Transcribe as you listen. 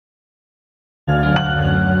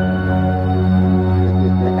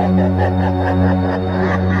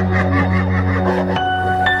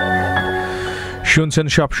শুনছেন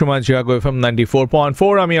সবসময় জাগো এফএম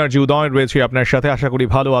 94.4। আমি আর উদয় রয়েছি আপনার সাথে। আশা করি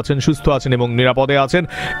ভালো আছেন, সুস্থ আছেন এবং নিরাপদে আছেন।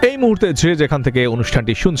 এই মুহূর্তে যে যেখান থেকে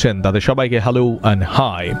অনুষ্ঠানটি শুনছেন তাদের সবাইকে হ্যালো অ্যান্ড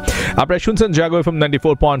হাই। আপনারা শুনছেন জাগো এফএম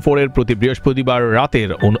 94.4 এর প্রতি বৃহস্পতিবার রাতের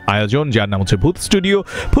আয়োজন, যার নাম হচ্ছে ভূত স্টুডিও।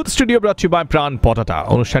 ভূত স্টুডিও ব্রট টু বাই প্রাণ পটাটা।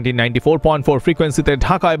 অনুষ্ঠানটি 94.4 ফ্রিকোয়েন্সিতে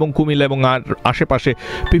ঢাকা এবং কুমিল্লা এবং আর আশেপাশে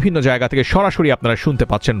বিভিন্ন জায়গা থেকে সরাসরি আপনারা শুনতে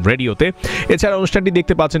পাচ্ছেন রেডিওতে। এছাড়া অনুষ্ঠানটি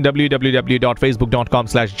দেখতে পাচ্ছেন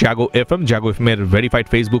www.facebook.com/jago.fm, জাগো এফএম এর ভেরিফাইড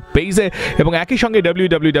ফেসবুক পেজে, এবং একই সঙ্গে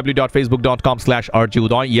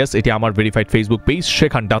www.facebook.com/rjudoy। ইয়েস, এটি আমার ভেরিফাইড ফেসবুক পেজ।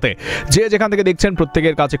 সেখানটাতে যে যেখান থেকে দেখছেন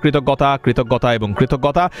প্রত্যেকের কাছে কৃতজ্ঞতা এবং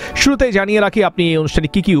কৃতজ্ঞতা। শুরুতেই জানিয়ে রাখি, আপনি এই অনুষ্ঠানে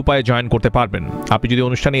কি কি উপায়ে জয়েন করতে পারবেন। আপনি যদি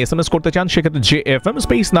অনুষ্ঠানে SMS করতে চান, সেক্ষেত্রে JFM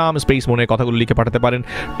স্পেস নাম স্পেস মনের কথাগুলো লিখে পাঠাতে পারেন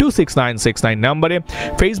 26969 নম্বরে।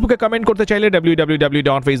 ফেসবুকে কমেন্ট করতে চাইলে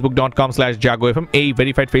www.facebook.com/jago.fm এই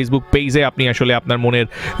ভেরিফাইড ফেসবুক পেজে আপনি আসলে আপনার মনের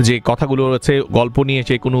যে কথাগুলো রয়েছে, গল্প নিয়ে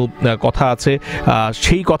যে কোনো কথা আছে,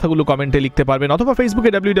 সেই কথাগুলো কমেন্টে লিখতে পারবেন, অথবা ফেসবুকে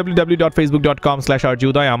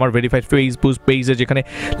www.facebook.com/rjudoy আমার ভেরিফাইড ফেসবুক পেজে যেখানে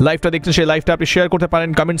লাইভটা দেখছেন সেই লাইভটা আপনি শেয়ার করতে পারেন।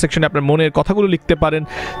 কমেন্ট সেকশনে আপনার মনের কথাগুলো লিখতে পারেন।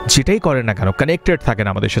 যেটাই করেন না কেন, কানেক্টেড থাকেন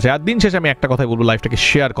আমাদের সাথে। আর দিন শেষে আমি একটা কথাই বলবো, লাইভটাকে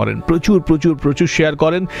শেয়ার করেন, প্রচুর শেয়ার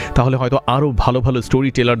করেন। তাহলে হয়তো আরও ভালো স্টোরি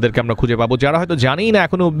টেলারদেরকে আমরা খুঁজে পাবো, যারা হয়তো জানেই না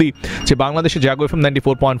এখনো অবধি যে বাংলাদেশে জাগো এফএম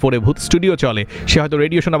 94.4 ভূত স্টুডিও চলে। সে হয়তো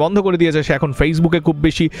রেডিও শোনা বন্ধ করে দিয়েছে, সে এখন ফেসবুকে খুব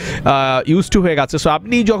বেশি ইউজ টু হয়ে গেছে। সো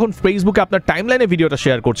আপনি যখন ফেসবুকে আপনার টাইমলাইনে ভিডিওটা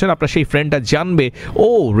শেয়ার করছেন, আপনার সেই ফ্রেন্ডটা জানবে ও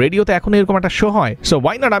রেডিওতে এখন এরকম একটা শো হয়। সো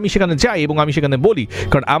ওয়াই নট আমি সেখানে যাই এবং আমি সেখানে বলি।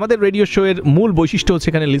 কারণ আমাদের রেডিও শো এর মূল বৈশিষ্ট্য হচ্ছে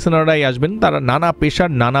এখানে লিসেনাররাই আসবেন, তারা নানা পেশার,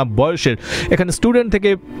 নানা বয়সের। এখানে স্টুডেন্ট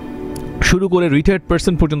থেকে শুরু করে রিটায়ার্ড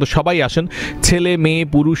পার্সন পর্যন্ত সবাই আসেন। ছেলে, মেয়ে,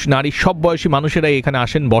 পুরুষ, নারী সব বয়সী মানুষেরাই এখানে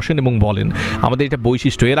আসেন, বসেন এবং বলেন। আমাদের এটা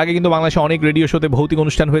বৈশিষ্ট্য। এর আগে কিন্তু বাংলাদেশে অনেক রেডিও শোতে ভৌতিক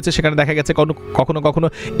অনুষ্ঠান হয়েছে, সেখানে দেখা গেছে কখনো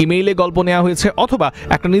ইমেইলে গল্প নেওয়া হয়েছে, অথবা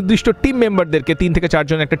একটা নির্দিষ্ট টিম মেম্বারদেরকে 3 থেকে 4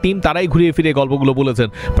 জন একটা টিম, তারাই ঘুরিয়ে ফিরে গল্পগুলো বলেছেন।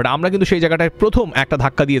 বাট আমরা কিন্তু সেই জায়গাটায় প্রথম একটা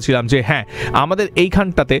ধাক্কা দিয়েছিলাম যে হ্যাঁ, আমাদের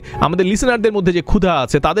এইখানটাতে আমাদের লিসেনারদের মধ্যে যে ক্ষুধা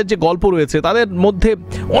আছে, তাদের যে গল্প রয়েছে, তাদের মধ্যে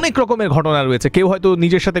অনেক রকমের ঘটনা রয়েছে। কেউ হয়তো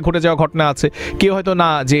নিজের সাথে ঘটে যাওয়া ঘটনা আছে, কেউ হয়তো না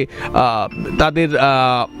যে তাদের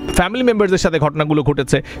ফ্যামিলি মেম্বারদের সাথে ঘটনাগুলো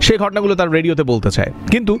ঘটেছে, সেই ঘটনাগুলো তার রেডিওতে বলতে চায়।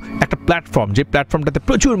 কিন্তু একটা প্ল্যাটফর্ম, যে প্ল্যাটফর্মটাতে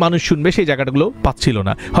প্রচুর মানুষ শুনবে, সেই জায়গাটাগুলো পাচ্ছিল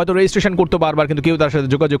না। হয়তো রেজিস্ট্রেশন করতো বারবার, কিন্তু কেউ তার সাথে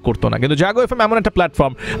যোগাযোগ করতো না। কিন্তু জাগো এফএম এমন একটা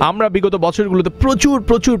প্ল্যাটফর্ম, আমরা বিগত বছরগুলোতে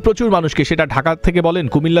প্রচুর মানুষকে, সেটা ঢাকা থেকে বলেন,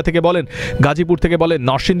 কুমিল্লা থেকে বলেন, গাজীপুর থেকে বলেন,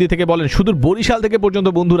 নরসিংদী থেকে বলেন, সুদূর বরিশাল থেকে পর্যন্ত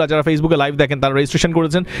বন্ধুরা যারা ফেসবুকে লাইভ দেখেন, তারা রেজিস্ট্রেশন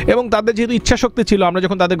করেছেন। এবং তাদের যেহেতু ইচ্ছা শক্তি ছিল, আমরা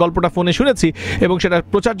যখন তাদের গল্পটা ফোনে শুনেছি এবং সেটা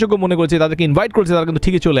প্রচারযোগ্য মনে করেছি, তাদেরকে ইনভাইট করেছি, তারা কিন্তু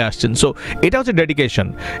ঠিকই চলে আসছেন। সো এটা হচ্ছে ডেডিকেশন।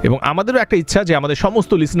 এবং আমাদেরও একটা ইচ্ছা যে আমাদের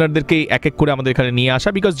সমস্ত লিসেনারদেরকে এক এক করে আমাদের এখানে নিয়ে আসা,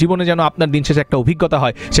 বিকজ জীবনে যেন আপনার দিন শেষে একটা অভিজ্ঞতা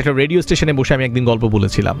হয়। সেটা রেডিও স্টেশনে বসে আমি একদিন গল্প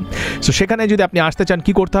বলেছিলাম। সো সেখানে যদি আপনি আসতে চান,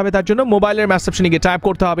 কি করতে হবে? তার জন্য মোবাইলের রিসেপশনে গিয়ে টাইপ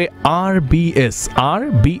করতে হবে RBS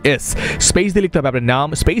স্পেস দিয়ে লিখতে হবে আপনার নাম,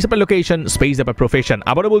 স্পেস আপনার লোকেশন, স্পেস আপনার প্রফেশন।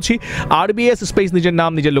 আবারও বলছি, RBS স্পেস নিজের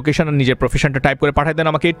নাম, নিজের লোকেশন আর নিজের প্রফেশনটা টাইপ করে পাঠিয়ে দেন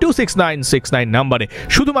আমাকে 26969 নম্বরে।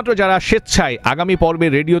 শুধুমাত্র যারা স্বেচ্ছায় আগামী পর্বে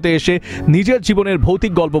রেডিওতে এসে নিজের জীবনের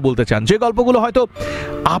ভৌতিক গল্প বলতে চান, যে গল্পগুলো হয়তো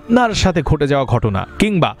আপনার সাথে ঘটে যাওয়া ঘটনা,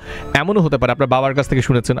 কিংবা এমনও হতে পারে আপনার বাবার কাছ থেকে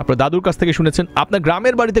শুনেছেন, আপনার দাদুর কাছ থেকে শুনেছেন, আপনার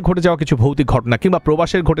গ্রামের বাড়িতে ঘটে যাওয়া কিছু ভৌতিক ঘটনা, কিংবা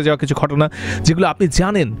প্রবাসের ঘটে যাওয়া কিছু ঘটনা, যেগুলো আপনি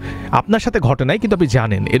জানেন আপনার সাথে ঘটে নাই কিন্তু আপনি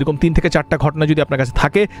জানেন। এরকম 3 থেকে 4টা ঘটনা যদি আপনার কাছে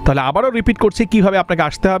থাকে, তাহলে আবারও রিপিট করছি কিভাবে আপনাকে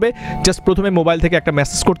আসতে হবে। জাস্ট প্রথমে মোবাইল থেকে একটা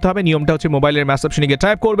মেসেজ করতে হবে। নিয়মটা হচ্ছে, মোবাইলের মেসেজ অপশনে গিয়ে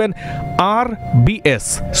টাইপ করবেন RBS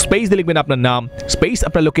স্পেস দিয়ে লিখবেন আপনার নাম, স্পেস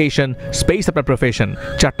আপনার লোকেশন, স্পেস আপনার প্রফেশন।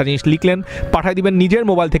 4টা জিনিস লিখলেন, পাঠিয়ে দিবেন নিজের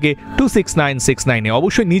মোবাইল থেকে 26969-এ।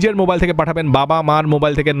 অবশ্যই নিজের মোবাইল থেকে পাঠাবেন, বাবা মার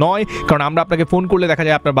মোবাইল থেকে নয়। কারণ আমরা আপনাকে ফোন করলে দেখা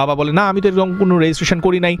যায় আপনার বাবা বলে না, আমি তো এরকম কোনো রেজিস্ট্রেশন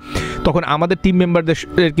করি নাই। তখন আমাদের টিম মেম্বারদের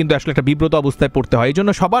কিন্তু আসলে একটা বিব্রত অবস্থায় পড়তে হয়। এই জন্য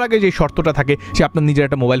সবার আগে যে শর্তটা থাকে, সে আপনার নিজের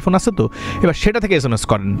একটা মোবাইল ফোন আছে তো, এবার সেটা থেকে SMS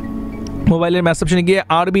করেন। মোবাইলের মেসেপশনে গিয়ে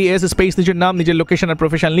RBS স্পেস নিজের নাম, নিজের লোকেশন আর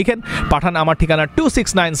প্রফেশন লিখেন, পাঠান আমার ঠিকানা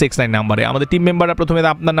 26969 নম্বরে। আমাদের টিম মেম্বাররা প্রথমে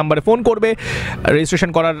আপনার নাম্বারে ফোন করবে।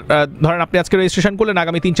 রেজিস্ট্রেশন করার, ধরেন আপনি আজকে রেজিস্ট্রেশন করলেন,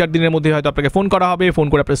 আগামী 3-4 দিনের মধ্যে হয়তো আপনাকে ফোন করা হবে। ফোন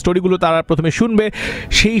করে আপনার স্টোরিগুলো তারা প্রথমে শুনবে।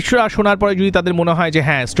 সেইটা শোনার পরে যদি তাদের মনে হয় যে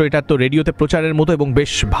হ্যাঁ, স্টোরিটা তো রেডিওতে প্রচারের মতো এবং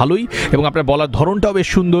বেশ ভালোই, এবং আপনার বলার ধরনটাও বেশ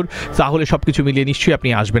সুন্দর, তাহলে সব কিছু মিলিয়ে নিশ্চয়ই আপনি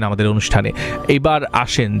আসবেন আমাদের অনুষ্ঠানে। এবার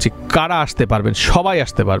আসেন যে কারা আসতে পারবেন। সবাই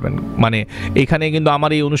আসতে পারবেন। মানে এখানে কিন্তু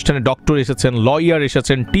আমার এই অনুষ্ঠানে ডক্টর এসেছেন, লয়ার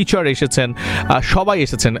এসেছেন, টিচার এসেছেন, সবাই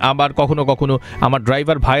এসেছেন। আবার কখনো আমার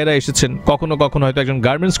ড্রাইভার ভাইয়েরা এসেছেন, কখনো হয়তো একজন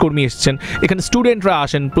গার্মেন্টস কর্মী এসেছেন। এখানে স্টুডেন্টরা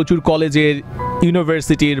আসেন, প্রচুর কলেজের,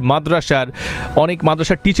 ইউনিভার্সিটির, মাদ্রাসার, অনেক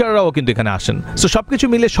মাদ্রাসার টিচাররাও কিন্তু এখানে আসেন। সো সব কিছু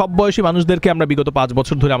মিলে সব বয়সী মানুষদেরকে আমরা বিগত 5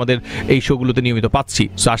 বছর ধরে আমাদের এই শোগুলোতে নিয়মিত পাচ্ছি।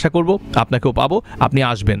 সো আশা করব আপনাকেও পাবো, আপনি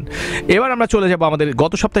আসবেন। এবার আমরা চলে যাব আমাদের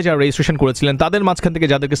গত সপ্তাহে যারা রেজিস্ট্রেশন করেছিলেন তাদের মাঝখান থেকে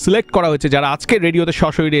যাদেরকে সিলেক্ট করা হয়েছে, যারা আজকে রেডিওতে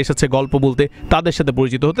সশরীরে এসেছে গল্প বলতে, তাদের সাথে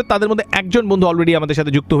পরিচিত হতে। তাদের মধ্যে মধ্যে একজন বন্ধু অলরেডি আমাদের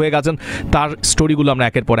সাথে যুক্ত হয়ে গেছেন, তার স্টোরিগুলো আমরা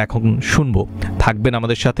একের পর এখন শুনবো। থাকবেন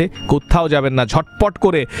আমাদের সাথে, কোথাও যাবেন না, ঝটপট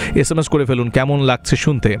করে SMS করে ফেলুন কেমন লাগছে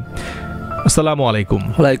শুনতে। আসসালামু আলাইকুম।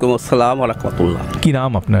 ওয়ালাইকুম আসসালাম ওয়া রাহমাতুল্লাহ। কি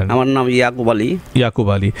নাম আপনার? আমার নাম ইয়াকুব আলী। ইয়াকুব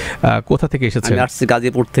আলী, কোথা থেকে এসেছেন? আমি আসছি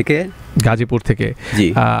গাজীপুর থেকে। গাজীপুর থেকে, জি।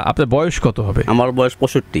 আপনার বয়স কত হবে? আমার বয়স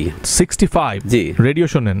 65। 65? জি। রেডিও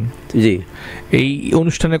শোনেন? জি। এই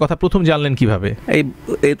অনুষ্ঠানের কথা প্রথম জানলেন কিভাবে?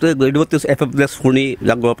 এই তো রেডিওতে এফএম শুনি,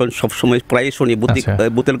 জাগো সব সময় প্রায় শুনি,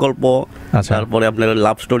 ভূতের গল্প, তারপরে আপনার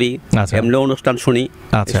লাভ স্টোরি, এমনি অনুষ্ঠান শুনি,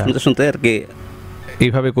 শুনতে শুনতে আর কি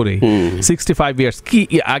এইভাবে করেই 65 ইয়ার্স। কি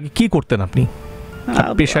আগে কি করতেন আপনি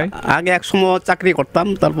পেশায়? আগে এক সময় চাকরি করতাম,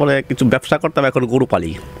 তারপরে কিছু ব্যবসা করতাম, এখন গরু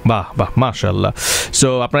পালি। বাহ বাহ, মাশাআল্লাহ। সো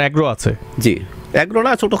আপনার এগ্রো আছে? জি,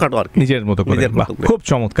 এগ্রোটা ছোটখাটো আর নিজের মতো করে। খুব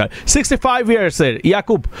চমৎকার। 65 ইয়ার্সের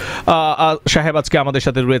ইয়াকুব সাহেব আজকে আমাদের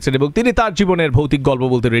সাথে রয়েছেন এবং তিনি তার জীবনের ভৌতিক গল্প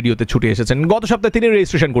বলতে রেডিওতে ছুটে এসেছেন। গত সপ্তাহে তিনি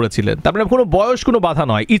রেজিস্ট্রেশন করেছিলেন। তারপরে কোনো বয়স, কোনো বাধা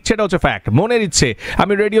নয়, ইচ্ছেটা হচ্ছে ফ্যাক্ট, মনের ইচ্ছে।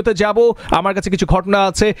 আমি রেডিওতে যাব, আমার কাছে কিছু ঘটনা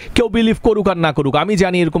আছে, কেউ বিলিভ করুক আর না করুক, আমি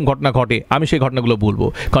জানি এরকম ঘটনা ঘটে, আমি সেই ঘটনাগুলো বলবো।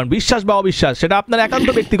 কারণ বিশ্বাস বা অবিশ্বাস সেটা আপনার একান্ত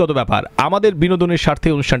ব্যক্তিগত ব্যাপার, আমাদের বিনোদনের স্বার্থে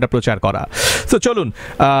অনুষ্ঠানটা প্রচার করা। তো চলুন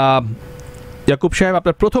ইয়াকুব সাহেব,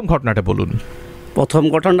 আপনার প্রথম ঘটনাটা বলুন। প্রথম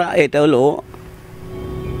ঘটনা এটা হলো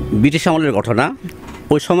ব্রিটিশ আমলের ঘটনা।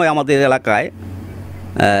 ওই সময় আমাদের এলাকায়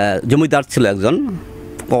জমিদার ছিল একজন,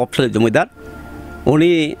 প্রভাবশালী জমিদার।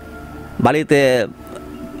 উনি বাড়িতে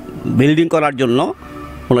বিল্ডিং করার জন্য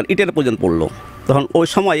ওনার ইটের প্রয়োজন পড়লো। তখন ওই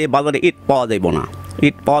সময় এই বাজারে ইট পাওয়া যাইব না,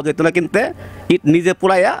 ইট পাওয়া যেত না, কিনতে ইট নিজে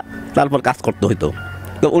পুরাইয়া তারপর কাজ করতে হইতো।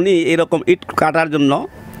 তো উনি এরকম ইট কাটার জন্য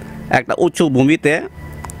একটা উঁচু ভূমিতে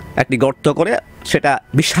একটি গর্ত করে, সেটা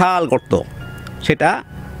বিশাল গর্ত, সেটা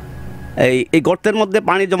এই গর্তের মধ্যে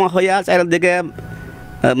পানি জমা হইয়া চারিদিকে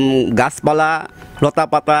গাছপালা লতা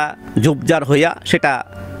পাতা ঝোপঝাড় হইয়া সেটা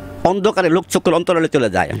অন্ধকারে লোকচক্ষুর অন্তরালে চলে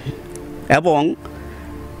যায় এবং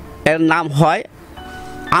এর নাম হয়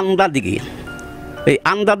আন্দা দিঘি। এই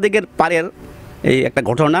আন্দা দিঘির পাড়ের এই একটা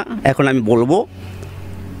ঘটনা এখন আমি বলবো।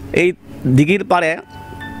 এই দিঘির পাড়ে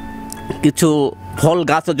কিছু ফল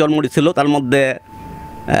গাছও জন্ম দিয়েছিল, তার মধ্যে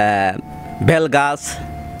বেল গাছ,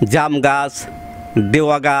 জাম গাছ,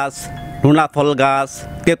 দেওয়া গাছ, নোনা ফল গাছ,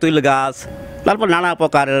 তেঁতুল গাছ, তারপর নানা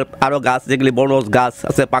প্রকারের আরও গাছ, যেগুলি বনজ গাছ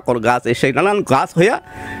আছে, পাকড় গাছ, সেই নানান গাছ হইয়া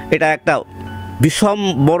এটা একটা বিষম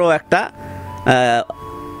বড় একটা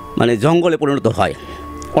মানে জঙ্গলে পরিণত হয়,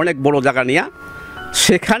 অনেক বড় জায়গা নিয়ে।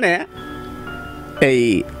 সেখানে এই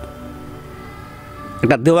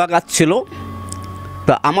একটা দেওয়া গাছ ছিল।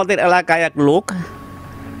 তো আমাদের এলাকায় এক লোক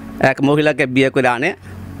এক মহিলাকে বিয়ে করে আনে,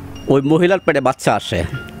 ওই মহিলার পেটে বাচ্চা আসে।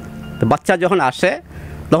 তো বাচ্চা যখন আসে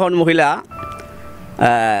তখন মহিলা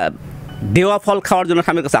দেওয়া ফল খাওয়ার জন্য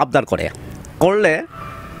স্বামীর কাছে আবদার করলে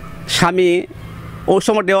স্বামী ওই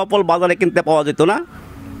সময় দেওয়া ফল বাজারে কিনতে পাওয়া যেত না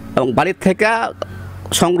এবং বাড়ির থেকে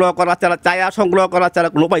সংগ্রহ করা ছাড়া, চায়া সংগ্রহ করা ছাড়া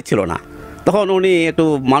কোনো উপায় ছিল না। তখন উনি একটু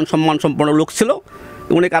মান সম্মান সম্পন্ন লোক ছিল,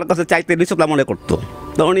 উনি কারোর কাছে চাইতে নিশ্চয়তা মনে করতো।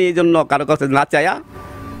 তো উনি এই জন্য কারোর কাছে না চায়া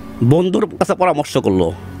বন্ধুর কাছে পরামর্শ করলো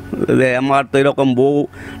যে আমার তো এরকম বউ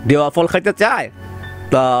দেওয়া ফল খাইতে চায়,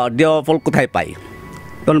 তা দেওয়া ফল কোথায় পাই?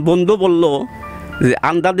 তখন বন্ধু বলল যে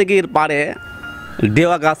আন্দার দিঘির পাড়ে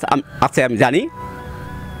দেওয়া গাছ আছে, আমি জানি,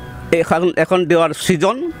 এখন দেওয়ার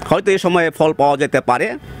সিজন, হয়তো এই সময়ে ফল পাওয়া যেতে পারে,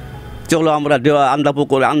 চলো আমরা দেওয়া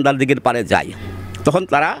আন্দার দিঘির পাড়ে যাই। তখন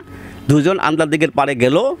তারা দুজন আন্দার দিঘির পাড়ে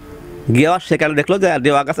গেল, গিয়ে সেখানে দেখলো যে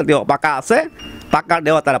দেওয়া গাছে দেওয়া পাকা আছে, পাকা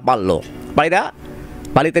দেওয়া তারা পারলো,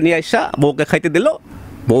 বাড়িতে নিয়ে আসা বউকে খাইতে দিল,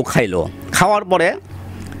 বউ খাইলো। খাওয়ার পরে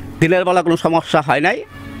দিনের বেলা কোনো সমস্যা হয় নাই।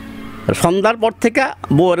 সন্ধ্যার পর থেকে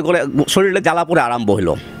বউয়ের ঘরে শরীরে জ্বালাপোড়া আরম্ভ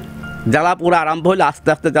হইলো, আস্তে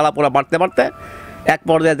আস্তে জ্বালাপোড়া বাড়তে বাড়তে এক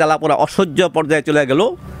পর্যায়ে জ্বালাপোড়া অসহ্য পর্যায়ে চলে গেল।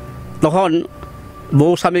 তখন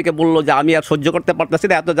বউ স্বামীকে বললো যে আমি আর সহ্য করতে পারতেছি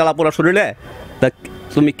না এত জ্বালাপোড়া শরীরে, তা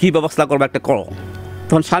তুমি কী ব্যবস্থা করবে একটা করো।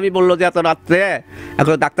 তখন স্বামী বললো যে এত রাত্রে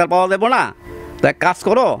এখন ডাক্তার পাওয়া যাবে না, তো এক কাজ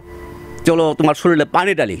করো, চলো তোমার শরীরে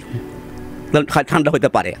পানি ডালি, ঠান্ডা হতে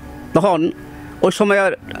পারে। তখন ওই সময়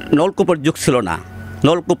নলকূপের যুগ ছিল না,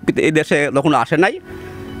 নলকূপ এই দেশে তখন আসে নাই,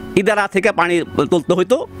 ইদারা থেকে পানি তুলতে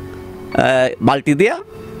হইতো বালতি দিয়ে,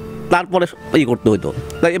 তারপরে করতে হইতো।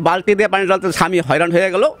 তাই এই বালতি দিয়ে পানি ডালতে স্বামী হয়রান হয়ে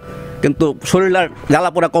গেল, কিন্তু শরীরের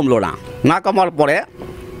জ্বালাপোড়া কমলো না কমার পরে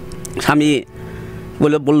স্বামী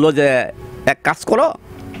বললো যে এক কাজ করো,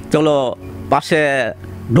 চলো পাশে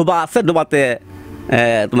ডোবা আছে, ডোবাতে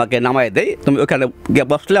তোমাকে নামাই দেই, তুমি ওখানে গিয়ে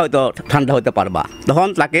বসলে হয়তো ঠান্ডা হতে পারবা। তখন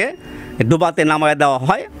তাকে ডোবাতে নামাই দেওয়া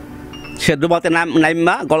হয়। সে ডোবাতে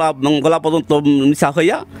নাইমা গলা পর্যন্ত মিশা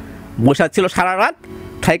হইয়া বসা ছিল সারা রাত,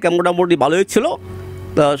 থাইকা মোটামুটি ভালোই ছিল।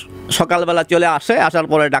 তো সকালবেলা চলে আসে, আসার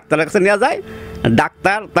পরে ডাক্তারের কাছে নিয়ে যায়।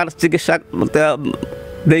 ডাক্তার তার চিকিৎসা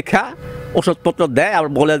দেখা ওষুধপত্র দেয় আর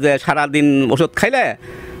বলে যে সারাদিন ওষুধ খাইলে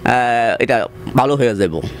এটা ভালো হয়ে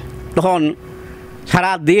যাব। তখন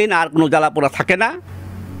সারাদিন আর কোনো জ্বালাপোড়া থাকে না।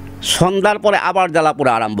 সন্ধ্যার পরে আবার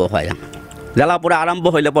জ্বালাপোড়া আরম্ভ হয়। জ্বালাপোড়া আরম্ভ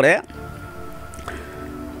হইলে পরে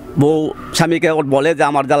বউ স্বামীকে বলে যে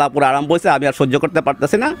আমার জ্বালাপোড়া আরম্ভ হয়েছে, আমি আর সহ্য করতে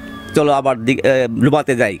পারতেছি না, চলো আবার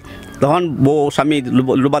ডুবাতে যাই। তখন বউ স্বামী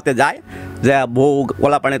ডুবাতে যায়, যে বউ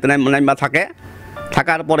গলা পানিতে নাইমা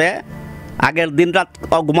থাকার পরে আগের দিন রাত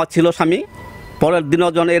অঘুমা ছিল স্বামী, পরের দিনও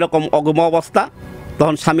যখন এরকম অঘুমা অবস্থা,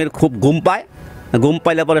 তখন স্বামীর খুব ঘুম পায়। ঘুম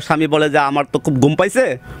পাইলে পরে স্বামী বলে যে আমার তো খুব ঘুম পাইছে,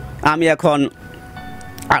 আমি এখন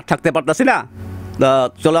আর থাকতে পারতেছি না,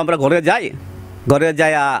 চলো আমরা ঘরে যাই, ঘরে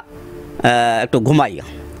যাইয়া একটু ঘুমাই।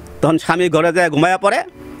 তখন স্বামী ঘরে যায়, ঘুমাইয়া পরে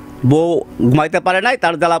বউ ঘুমাইতে পারে নাই,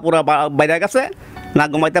 তার জ্বালা পুরা বাইরে গেছে, না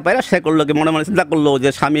ঘুমাইতে পারে। সে করলো কি, মনে মনে চিন্তা করলো যে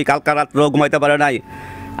স্বামী কালকা রাত্রেও ঘুমাইতে পারে নাই,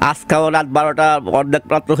 আজকাও রাত 12টা অর্ধেক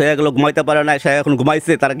রাত্র হয়ে গেলো ঘুমাইতে পারে নাই, সে এখন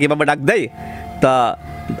ঘুমাইছে, তারা কীভাবে ডাক দেয়, তা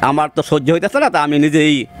আমার তো সহ্য হইতেছে না, তা আমি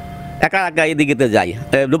নিজেই একা একা এদিকে যাই,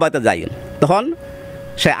 ডুবাতে যাই। তখন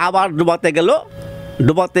সে আবার ডুবাতে গেল,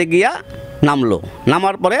 ডুবাতে গিয়া নামলো,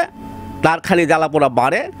 নামার পরে তার খালি জ্বালা পোড়া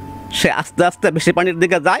বাড়ে, সে আস্তে আস্তে বেশি পানির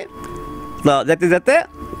দিকে যায়। তো যেতে যেতে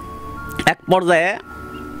এক পর্যায়ে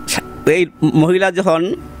এই মহিলা যখন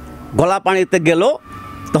গলা পানিতে গেল,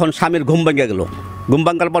 তখন স্বামীর ঘুম ভেঙে গেল। ঘুম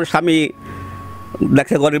ভাঙার পরে স্বামী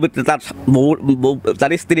দেখে ঘরের ভিতরে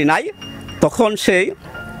তার স্ত্রী নাই। তখন সেই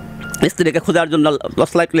স্ত্রীকে খোঁজার জন্য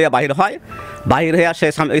টর্চ লাইট লিয়ে বাহির হয়, বাহির হইয়া সে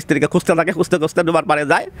স্ত্রীকে খুঁজতে থাকে, খুঁজতে খুঁজতে ডুবার পারে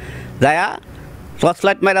যায়, যায়া টর্চ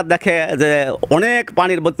লাইট মেরা দেখে যে অনেক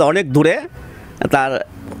পানির মধ্যে অনেক দূরে তার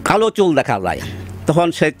কালো চুল দেখা যায়। তখন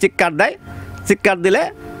সে চিৎকার দেয়, চিৎকার দিলে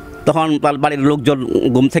তখন তার বাড়ির লোকজন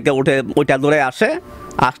ঘুম থেকে ওইটা দূরে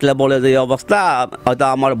আসলে বলে যে এই অবস্থা, হয়তো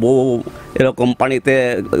আমার বউ এরকম পানিতে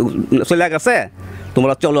চলে গেছে,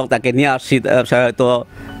 তোমরা চলো তাকে নিয়ে আসি, সে হয়তো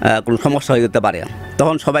কোনো সমস্যা হয়ে যেতে পারে।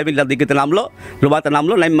 তখন সবাই মিলে দিকে নামলো, ডুবাতে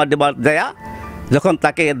নামলো, নাইমা ডুবার দেয়া যখন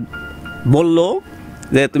তাকে বললো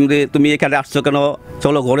যে তুমি এখানে আসছো কেন,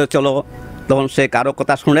 চলো ঘরে চলো, তখন সে কারো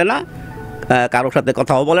কথা শুনে না, কারোর সাথে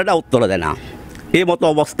কথাও বলে না, উত্তর দেয় না। এই মতো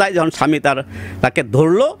অবস্থায় যখন স্বামী তাকে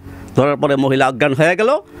ধরলো, ধরার পরে মহিলা অজ্ঞান হয়ে গেল।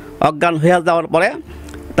 অজ্ঞান হয়ে যাওয়ার পরে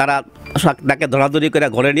তারা তাকে ধরাধরি করে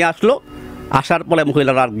ঘরে নিয়ে আসলো। আসার পরে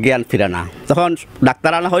মহিলার আর জ্ঞান ফিরে না। তখন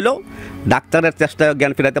ডাক্তার আনা হইলো, ডাক্তারের চেষ্টায়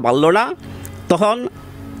জ্ঞান ফিরাতে পারলো না। তখন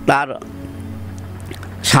তার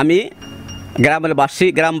স্বামী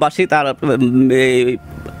গ্রামবাসী তার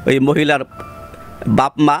এই মহিলার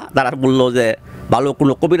বাপ মা তারা বললো যে ভালো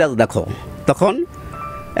কোনো কবিরাজ দেখো। তখন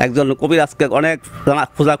একজন কবিরাজকে অনেক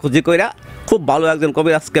খোঁজাখুঁজি কইরা খুব ভালো একজন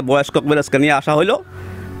কবিরাজকে, বয়স্ক কবিরাজকে নিয়ে আসা হইলো।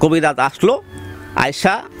 কবিরাজ আসলো,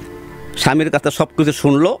 আয়সা স্বামীর কাছে সব কিছু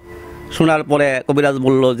শুনলো। শোনার পরে কবিরাজ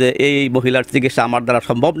বলল যে এই মহিলার চিকিৎসা আমার দ্বারা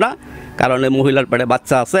সম্ভব না, কারণ এই মহিলার পেটে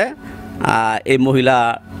বাচ্চা আছে। এই মহিলা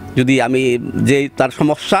যদি আমি যেই তার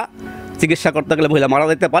সমস্যা চিকিৎসা করতে গেলে মহিলা মারা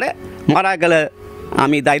যেতে পারে, মারা গেলে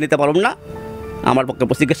আমি দায় নিতে পারব না, আমার পক্ষে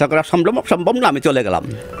চিকিৎসা করা সম্ভব না, আমি চলে গেলাম।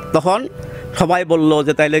 তখন সবাই বলল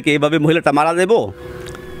যে তাইলে কি এইভাবে মহিলাটা মারা যাব?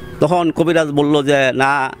 তখন কবিরাজ বলল যে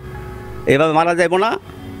না, এইভাবে মারা যাব না,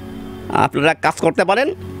 আপনারা কাজ করতে পারেন,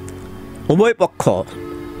 উভয় পক্ষ,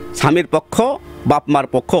 স্বামীর পক্ষ বাপ মার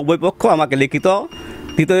পক্ষ উভয় পক্ষ আমাকে লিখিত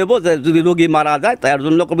দিতে হইব যে যদি রোগী মারা যায় তার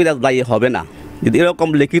জন্য কবিরাজ দায়ী হবে না। যদি এরকম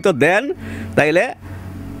লিখিত দেন তাইলে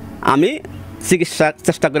আমি চিকিৎসার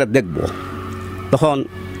চেষ্টা করে দেখব। তখন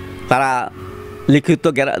তারা লিখিত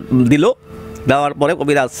দিল, দেওয়ার পরে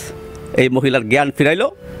কবিরাজ এই মহিলার জ্ঞান ফিরাইল।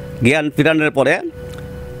 জ্ঞান ফিরানোর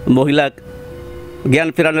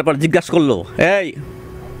পরে জিজ্ঞাসা করলো, এই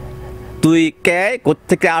তুই কে,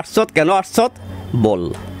 কোত্থেকে আসছত, কেন আসছত বল।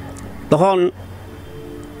 তখন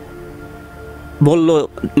বলল,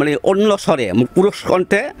 মানে অন্য স্বরে পুরুষ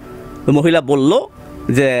কণ্ঠে মহিলা বলল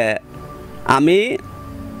যে আমি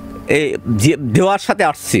এই দেওয়ার সাথে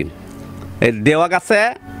আসছি, এই দেওয়া গাছে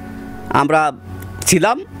আমরা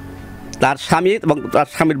ছিলাম, তার স্বামী এবং তার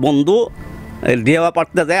স্বামীর বন্ধু দেওয়া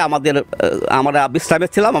পাড়তে যায়, আমরা বিশ্রামে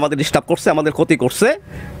ছিলাম, আমাদের ডিস্টার্ব করছে, আমাদের ক্ষতি করছে,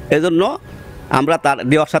 এই জন্য আমরা তার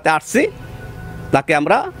দেওয়ার সাথে আসছি, তাকে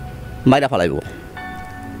আমরা মাইরা ফেলাইব।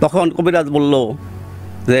 তখন কবিরাজ বলল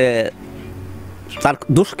যে তার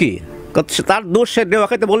দোষ কি? তার দোষ সে দেওয়া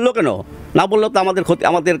খাইতে বললো কেন? না বললো তো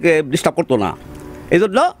আমাদেরকে ডিস্টার্ব করতো না, এই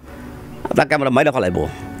জন্য তাকে আমরা মাইরা ফেলাইব।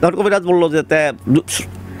 তখন কবিরাজ বললো যে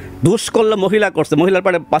দোষ করলে মহিলা করছে, মহিলার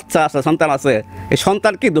পরে বাচ্চা আছে, সন্তান আছে, এই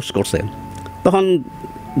সন্তান কি দোষ করছে? তখন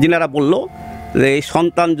যিনারা বলল যে এই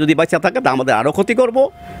সন্তান যদি বাচ্চা থাকে তা আমাদের আরও ক্ষতি করব,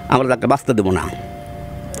 আমরা তাকে বাঁচতে দেবো না।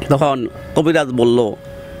 তখন কবিরাজ বলল,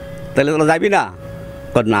 তাহলে তোরা যাবি না?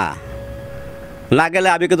 না, না গেলে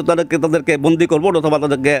আমি কিন্তু তাদেরকে বন্দি করবো, অথবা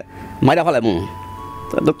তাদেরকে মাইরা ফেলাবো।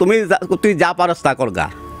 তো তুই যা পারস তা করগা,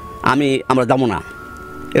 আমরা যাবো না।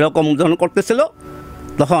 এরকম যখন করতেছিল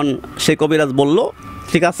তখন সেই কবিরাজ বলল,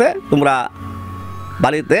 ঠিক আছে তোমরা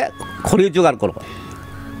বাড়িতে খড়ি জোগাড় করো,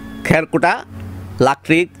 খেরকুটা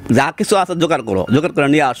লাকড়ি যা কিছু আছে জোগাড় করে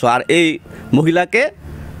নিয়ে আসো, আর এই মহিলাকে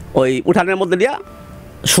ওই উঠানের মধ্যে দিয়ে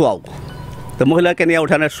শোয়াও। তো মহিলাকে নিয়ে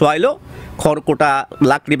উঠানে শোয়াইলো, খড়কুটা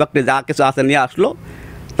লাকড়ি বাকড়ি যা কিছু আছে নিয়ে আসলো,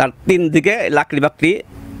 তার 3 দিকে লাকড়ি বাকড়ি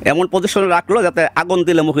এমন পজিশনে রাখলো যাতে আগুন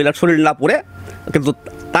দিলে মহিলার শরীর না পুড়ে, কিন্তু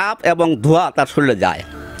তাপ এবং ধোঁয়া তার শরীরে যায়।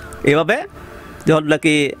 এভাবে যখন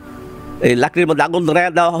নাকি এই লাকড়ির মধ্যে আগুন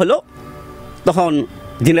ধরাইয়া দেওয়া হলো, তখন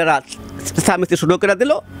জিনেরা চেঁচামেচি শুরু করে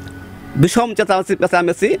দিল, বিষম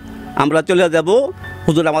চেঁচামেচি, আমরা চলে যাব,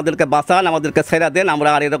 হুজুর আমাদেরকে বাঁচান, আমাদেরকে ছেড়ে দেন, আমরা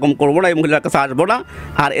আর এরকম করবো না, এই মহিলার কাছে আসবো না,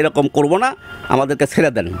 আর এরকম করবো না, আমাদেরকে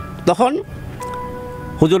ছেড়ে দেন। তখন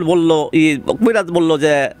হুজুর বলল, কবিরাজ বলল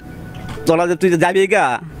যে তুই যে যাবি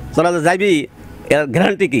তোরা যে যাবি এর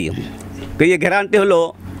গ্যারান্টি কি? এই গ্যারান্টি হলো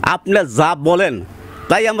আপনি যা বলেন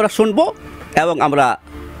তাই আমরা শুনবো এবং আমরা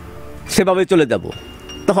সেভাবেই চলে যাব।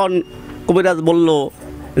 তখন কবিরাজ বলল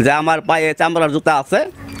যে আমার পায়ে চামড়ার জুতা আছে,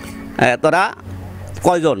 তোরা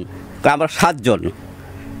কয়জন? আমরা 7 জন।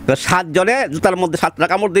 তো 7 জনে জুতার মধ্যে 7টা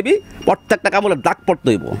কামড় দিবি, প্রত্যেকটা কামড়ের দাগ পড়তে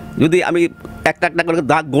হইব। যদি আমি একটা করে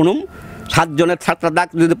দাগ গুনুম, 7 জনের 7টা দাগ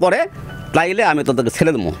যদি পড়ে তাইলে আমি তোদেরকে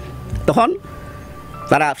ছেড়ে দেবো। তখন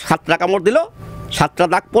তারা 7টা কামড় দিল, 7টা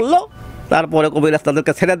দাগ পড়লো, তারপরে কবিরাজ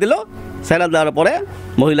তাদেরকে ছেড়ে দিল। ছেড়ে দেওয়ার পরে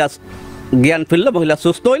মহিলা জ্ঞান ফিরল, মহিলা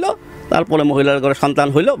সুস্থ হইল, তারপরে মহিলার ঘরে সন্তান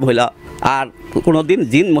হইল। মহিলা আর কোনো দিন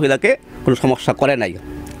জিন মহিলাকে কোনো সমস্যা করে নাই।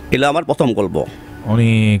 এলো আমার প্রথম গল্প।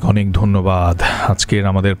 অনেক অনেক ধন্যবাদ। আজকের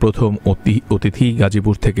আমাদের প্রথম অতিথি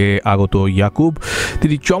গাজীপুর থেকে আগত ইয়াকুব,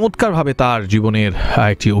 তিনি চমৎকারভাবে তার জীবনের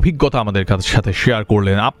একটি অভিজ্ঞতা আমাদের সাথে শেয়ার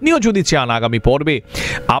করলেন। আপনিও যদি চান আগামী পর্বে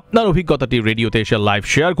আপনার অভিজ্ঞতাটি রেডিওতে এসে লাইভ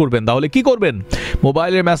শেয়ার করবেন, তাহলে কি করবেন?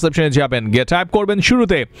 মোবাইলের মেসেজ অপশনে যাবেন, গিয়ে টাইপ করবেন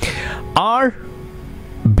শুরুতে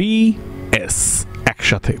RBS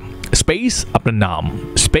একসাথে, স্পেস আপনার নাম,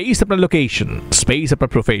 স্পেস আপনার লোকেশন, স্পেস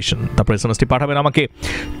আপনার প্রফেশন, তারপরে এসএমএসটি পাঠাবেন আমাকে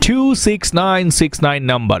 26969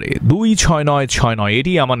 নাম্বারে, 26969,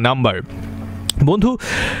 এটি আমার নাম্বার। বন্ধু,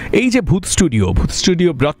 এই যে ভূত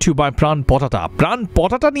স্টুডিও ব্রট টু বাই প্রাণ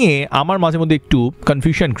পটাটা নিয়ে আমার মাঝে মধ্যে একটু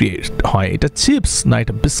কনফিউশন ক্রিয়েট হয়। এটা চিপস না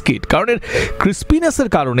এটা বিস্কিট? কারণ এর ক্রিস্পিনেসের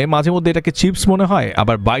কারণে মাঝে মধ্যে এটাকে চিপস মনে হয়,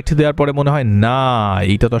 আবার বাইট দেওয়ার পরে মনে হয় না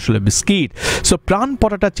এইটা তো আসলে বিস্কিট। সো প্রাণ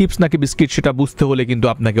পটাটা চিপস নাকি বিস্কিট সেটা বুঝতে হলে কিন্তু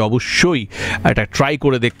আপনাকে অবশ্যই এটা ট্রাই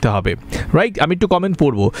করে দেখতে হবে, রাইট? আমি একটু কমেন্ট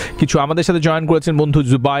পড়বো। কিছু আমাদের সাথে জয়েন করেছেন বন্ধু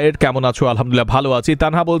জুবায়ের, কেমন আছো? আলহামদুলিল্লাহ ভালো আছি।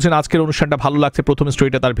 তানহা বলছেন আজকের অনুষ্ঠানটা ভালো লাগছে, প্রথম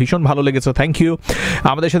স্টোরিটা তার ভীষণ ভালো লেগেছে, থ্যাংক ইউ।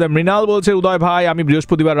 আমাদের সাথে মৃণাল বলছে উদয় ভাই আমি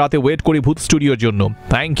বৃহস্পতিবার রাতে ওয়েট করি ভূত স্টুডিওর জন্য,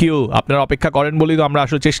 থ্যাংক ইউ। আপনারা অপেক্ষা করেন বলেই তো আমরা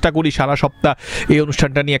আসলে চেষ্টা করি সারা সপ্তাহ এই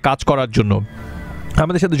অনুষ্ঠানটা নিয়ে কাজ করার জন্য।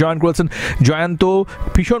 আমাদের সাথে জয়েন করেছেন জয়ন্ত,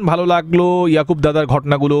 ভীষণ ভালো লাগলো ইয়াকুব দাদার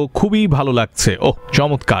ঘটনাগুলো, খুবই ভালো লাগছে। ও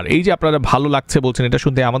চমৎকার, এই যে আপনারা ভালো লাগছে বলছেন এটা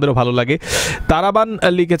শুনতে আমাদেরও ভালো লাগে। তারাবান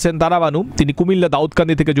লিখেছেন, তারাবানু, তিনি কুমিল্লা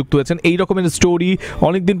দাউদকান্দি থেকে যুক্ত হয়েছেন। এই রকমের স্টোরি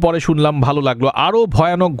অনেকদিন পরে শুনলাম, ভালো লাগলো। আরও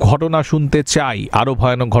ভয়ানক ঘটনা শুনতে চাই, আরও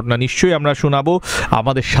ভয়ানক ঘটনা নিশ্চয়ই আমরা শোনাবো,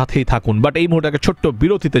 আমাদের সাথেই থাকুন। বাট এই মুহূর্তে একটা ছোট্ট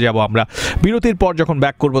বিরতিতে যাব আমরা, বিরতির পর যখন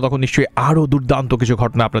ব্যাক করবো তখন নিশ্চয়ই আরও দুর্দান্ত কিছু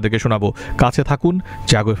ঘটনা আপনাদেরকে শোনাবো। কাছে থাকুন,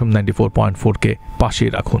 জাগো FM 94.4 পাশে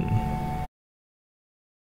রাখুন।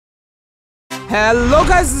 Hello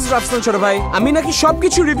guys, this is Rafsan ছোট ভাই। আমি নাকি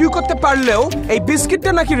সবকিছু রিভিউ করতে পারলেও এই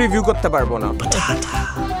বিস্কিটটা নাকি রিভিউ করতে পারবো না।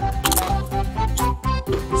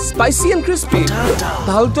 স্পাইসি এন্ড ক্রিসপি,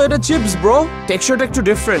 তাহলে তো এটা চিপস ব্রো, টেক্সচারটা একটু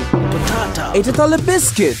ডিফারেন্ট। এটা তাহলে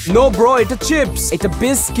বিস্কিট? নো ব্রো, এটা চিপস, এটা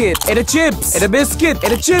বিস্কিট, এটা চিপস, এটা বিস্কিট,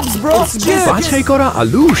 এটা চিপস ব্রো। বাছাই করা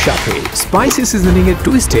আলুর সাথে স্পাইসি সিজনিং এর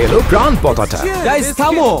টুইস্ট এলো প্রাণ পটাটা। গাইস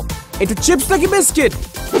থামো, এটা চিপস নাকি বিস্কিট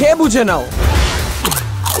খেয়ে বুঝে নাও।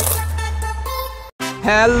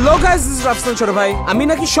 Hello guys, this is Rafsan ছোট ভাই। আমি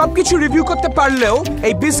নাকি সবকিছু রিভিউ করতে পারলেও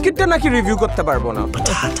এই বিস্কিটটা নাকি রিভিউ করতে পারবো না।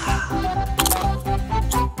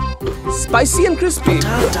 স্পাইসি এন্ড ক্রিসপি,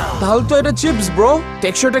 তাহলে তো এটা চিপস ব্রো,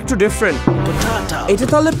 টেক্সচারটা একটু ডিফারেন্ট। এটা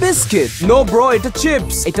তাহলে বিস্কিট? নো ব্রো, এটা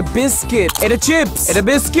চিপস, এটা বিস্কিট, এটা চিপস, এটা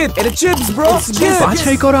বিস্কিট, এটা চিপস ব্রো।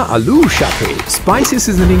 বাছাই করা আলুর সাথে স্পাইসি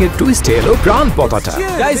সিজনিং এর টুইস্ট এলো প্রাণ পটাটা।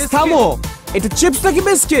 গাইস থামো, এটা চিপস নাকি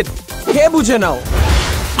বিস্কিট খেয়ে বুঝে নাও।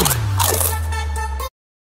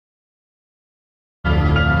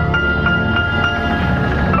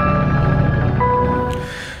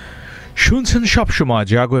 শুনছেন সবসময়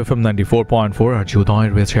জাগো FM 94.4, আর উদয়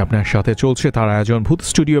রয়েছে আপনার সাথে। চলছে তার আয়োজন ভূত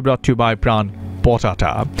স্টুডিও ব্রট টু বাই প্রাণ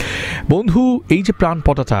পটাটা। বন্ধু, এই যে প্রাণ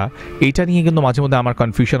পটাটা, এটা নিয়ে কিন্তু মাঝে মধ্যে আমার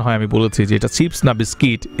কনফিউশন হয়। আমি বলেছি যে এটা চিপস না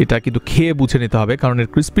বিস্কিট, এটা কিন্তু খেয়ে বুঝে নিতে হবে, কারণ এর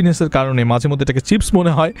ক্রিস্পিনেসের কারণে মাঝে মধ্যে এটাকে চিপস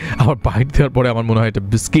মনে হয়, আবার বাইট দেওয়ার পরে আমার মনে হয় এটা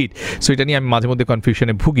বিস্কিট। সো এটা নিয়ে আমি মাঝে মধ্যে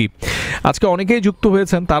কনফিউশনে ভুগি। আজকে অনেকেই যুক্ত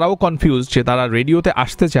হয়েছেন, তারাও কনফিউজ যে তারা রেডিওতে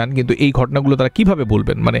আসতে চান, কিন্তু এই ঘটনাগুলো তারা কিভাবে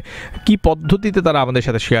বলবেন, মানে কি পদ্ধতিতে তারা আমাদের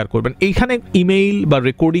সাথে শেয়ার করবেন। এইখানে ইমেইল বা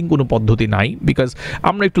রেকর্ডিং কোনো পদ্ধতি নাই, বিকজ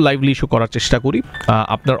আমরা একটু লাইভলি ইস্যু করার চেষ্টা করি।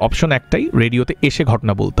 আপনার অপশন একটাই, রেডিওতে এসে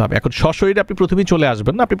ঘটনা বলতে হবে। এখন সশরীরে আপনি প্রথমেই চলে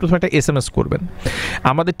আসবেন না, আপনি প্রথমে একটা SMS করবেন।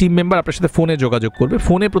 আমাদের টিম মেম্বার আপনার সাথে ফোনে যোগাযোগ করবে,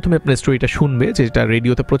 ফোনে প্রথমে আপনার স্টোরিটা শুনবে যে এটা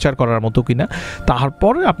রেডিওতে প্রচার করার মতো কিনা,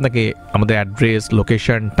 তারপরে আপনাকে আমাদের অ্যাড্রেস,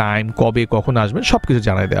 লোকেশন, টাইম, কবে কখন আসবেন সব কিছু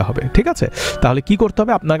জানাই দেওয়া হবে। ঠিক আছে? তাহলে কি করতে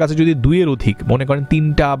হবে, আপনার কাছে যদি 2-এর অধিক, মনে করেন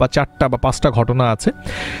 3টা বা 4টা বা 5টা ঘটনা আছে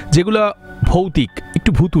যেগুলো ভৌতিক, একটু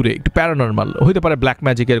ভুতুরে, একটু প্যারানর্মাল, হইতে পারে ব্ল্যাক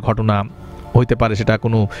ম্যাজিকের ঘটনা, হইতে পারে সেটা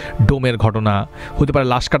কোনো ডোমের ঘটনা, হইতে পারে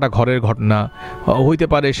লাশ কাটা ঘরের ঘটনা, হইতে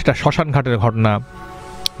পারে সেটা শ্মশান ঘাটের ঘটনা,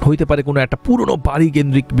 হইতে পারে কোনো একটা পুরনো বাড়ি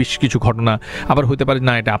কেন্দ্রিক বেশ কিছু ঘটনা, আবার হইতে পারে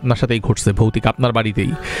না এটা আপনার সাথেই ঘটছে, ভৌতিক আপনার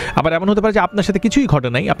বাড়িতেই। আবার এমন হতে পারে যে আপনার সাথে কিছুই ঘটে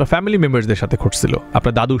নাই, আপনার ফ্যামিলি মেম্বারসদের সাথে ঘটছিল,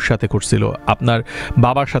 আপনার দাদুর সাথে ঘটছিল, আপনার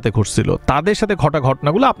বাবার সাথে ঘটছিল, তাদের সাথে ঘটা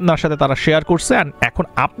ঘটনাগুলো আপনার সাথে তারা শেয়ার করছে, অ্যান্ড এখন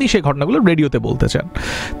আপনি সেই ঘটনাগুলো রেডিওতে বলতে চান।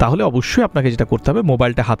 তাহলে অবশ্যই আপনাকে যেটা করতে হবে,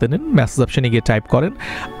 মোবাইলটা হাতে নেন, মেসেজ অপশনে গিয়ে টাইপ করেন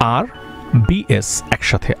RBS,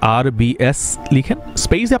 একসাথে RBS লিখেন,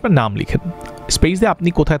 স্পেসে আপনার নাম লিখেন, স্পেস দিয়ে আপনি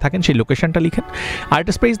কোথায় থাকেন সেই লোকেশনটা লিখেন, আর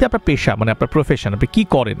একটা স্পেস দিয়ে আপনার পেশা, মানে আপনার প্রফেশন, আপনি কী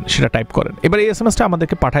করেন সেটা টাইপ করেন। এবার এই SMS-টা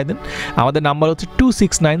আমাদেরকে পাঠাই দেন। আমাদের নাম্বার হচ্ছে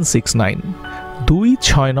 26969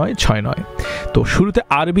 26969। তো শুরুতে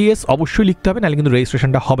RBS অবশ্যই লিখতে হবে, নাহলে কিন্তু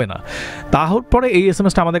রেজিস্ট্রেশনটা হবে না। তারপরে এই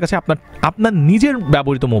SMS-টা আমাদের কাছে আপনার নিজের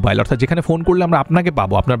ব্যবহৃত মোবাইল, অর্থাৎ যেখানে ফোন করলে আমরা আপনাকে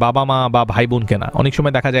পাবো, আপনার বাবা মা বা ভাই বোনকে না। অনেক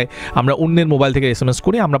সময় দেখা যায় আমরা অন্যের মোবাইল থেকে SMS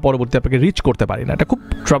করি, আমরা পরবর্তী আপনাকে রিচ করতে পারি না, এটা খুব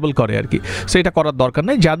ট্রাবল করে আর কি। সো এটা করার দরকার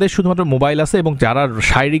নেই। যাদের শুধুমাত্র মোবাইল আছে এবং যারা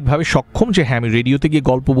শারীরিকভাবে সক্ষম যে হ্যাঁ আমি রেডিওতে গিয়ে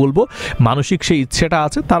গল্প বলবো, মানসিক সেই ইচ্ছেটা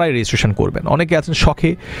আছে, তারাই রেজিস্ট্রেশন করবেন। অনেকে আছেন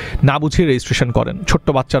শখে না বুঝিয়ে রেজিস্ট্রেশন করেন, ছোট্ট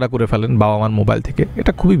বাচ্চারা করে ফেলেন বাবা মার মোবাইল থেকে,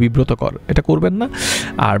 এটা খুবই বিব্রতকর, এটা করবেন না।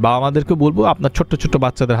 আর বাবা মাদেরকে বলবো আপনার ছোট্ট ছোট্ট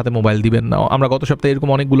বাচ্চাদের হাতে মোবাইল দিবেন না। আমরা গত সপ্তাহে এরকম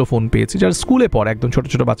অনেকগুলো ফোন পেয়েছি যারা স্কুলে পড়ে, একদম ছোট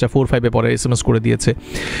ছোট বাচ্চা 4-5-এ পড়ে, SMS করে দিয়েছে।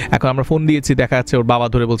 এখন আমরা ফোন দিয়েছি, দেখা যাচ্ছে ওর বাবা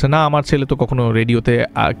ধরে বলছে না আমার ছেলে তো কখনো রেডিওতে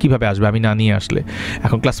কিভাবে আসবে আমি না নিয়ে আসলে।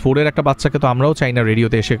 এখন ক্লাস 4-এর একটা বাচ্চাকে তো আমরাও চাই না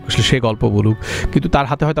রেডিওতে এসে সে গল্প বলুক, কিন্তু তার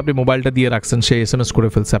হাতে হয়তো আপনি মোবাইলটা দিয়ে রাখছেন, সে SMS করে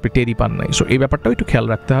ফেলছে, আপনি টেরই পান নাই। সো এই ব্যাপারটাও একটু খেয়াল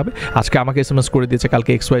রাখতে হবে। আজকে আমাকে SMS করে দিয়েছে,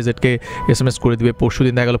 কালকে XYZ-কে SMS করে দিবে, পরশু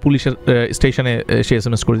দিন দেখা গেল পুলিশের স্টেশনে সে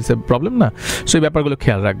SMS করে দিচ্ছে, প্রবলেম না? সো এই ব্যাপারগুলো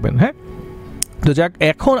খেয়াল রাখবেন। হ্যাঁ, তো যাক,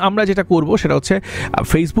 এখন আমরা যেটা করব সেটা হচ্ছে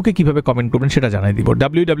ফেসবুকে কীভাবে কমেন্ট করবেন সেটা জানাই দিব।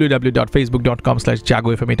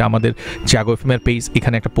 www.facebook.com/jago.fm, এটা আমাদের জাগো FM এর পেজ।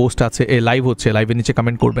 এখানে একটা পোস্ট আছে, লাইভ হচ্ছে, লাইভের নিচে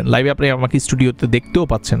কমেন্ট করবেন। লাইভে আপনি আমাকে স্টুডিওতে দেখতেও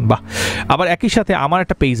পাচ্ছেন, বাহ। আবার একই সাথে আমার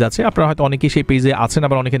একটা পেজ আছে, আপনারা হয়তো অনেকেই সেই পেজে আছেন,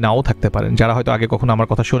 আবার অনেকে নাও থাকতে পারেন, যারা হয়তো আগে কখনো আমার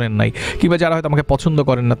কথা শোনেন নাই, কিংবা যারা হয়তো আমাকে পছন্দ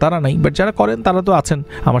করেন না তারা নাই, বাট যারা করেন তারা তো আছেন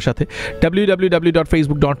আমার সাথে।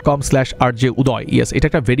 www.facebook.com/rjuday, ইয়েস, এটা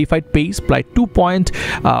একটা ভেরিফাইড পেজ, প্রায়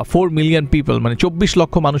 2.4 মিলিয়ন পিপল, মানে 24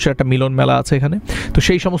 লক্ষ মানুষের একটা মিলন মেলা আছে এখানে। তো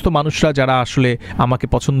সেই সমস্ত মানুষরা যারা আসলে আমাকে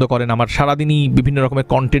পছন্দ করেন, আমার সারাদিনই বিভিন্ন রকমের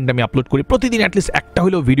কন্টেন্ট আমি আপলোড করি, প্রতিদিন অ্যাটলিস্ট একটা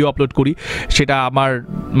হলেও ভিডিও আপলোড করি, সেটা আমার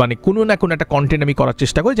মানে কোনো না কোনো একটা কন্টেন্ট আমি করার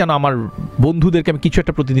চেষ্টা করি যেন আমার বন্ধুদেরকে আমি কিছু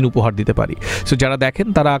একটা প্রতিদিন উপহার দিতে পারি। সো যারা দেখেন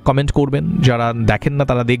তারা কমেন্ট করবেন, যারা দেখেন না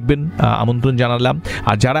তারা দেখবেন, আমন্ত্রণ জানালাম।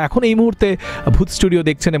 আর যারা এখন এই মুহূর্তে ভূত স্টুডিও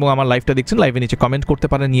দেখছেন এবং আমার লাইভটা দেখছেন, লাইভের নিচে কমেন্ট করতে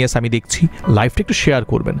পারেন, ইয়েস আমি দেখছি। লাইভটা একটু শেয়ার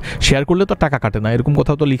করবেন, শেয়ার করলে তো টাকা কাটে না, এরকম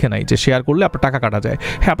কোথাও তো লিখে নাই যে শেয়ার করলে আপনার টাকা কাটা যায়।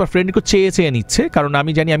 হ্যাঁ, আপনার ফ্রেন্ডকে চেয়ে চেয়ে নিচ্ছে, কারণ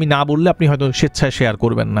আমি জানি আমি না বললে আপনি হয়তো স্বেচ্ছায় শেয়ার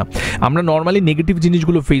করবেন না। আমরা নর্মালি নেগেটিভ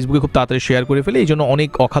জিনিসগুলো ফেসবুকে খুব তাড়াতাড়ি শেয়ার করে ফেলে, এই জন্য অনেক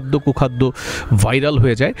অখাদ্য কুখাদ্য ভাইরাল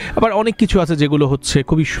হয়ে যায়। আবার অনেক কিছু আছে যেগুলো হচ্ছে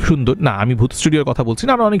খুবই সুন্দর, না আমি ভূত স্টুডিওর কথা বলছি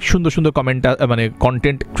না, আমরা অনেক সুন্দর সুন্দর মানে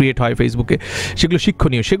কন্টেন্ট ক্রিয়েট হয় ফেসবুকে, সেগুলো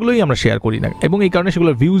শিক্ষণীয়, সেগুলোই আমরা শেয়ার করি না, এবং এই কারণে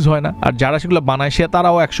সেগুলো ভিউজ হয় না। আর যারা সেগুলো বানায় সে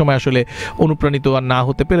তারাও একসময় আসলে অনুপ্রাণিত আর না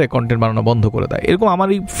হতে পেরে কন্টেন্ট বানানো বন্ধ করে দেয়। এরকম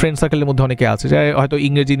আমারই ফ্রেন্ড সার্কেলের মধ্যে অনেকে আছে যারা হয়তো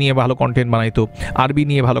ইংরেজি নিয়ে ভালো কন্টেন্ট বানাইতো, আরবি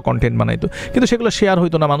নিয়ে ভালো কন্টেন্ট বানাইতো, কিন্তু সেগুলো শেয়ার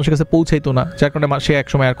হইতো না, মানুষের কাছে পৌঁছাইতো না, যার কারণে সে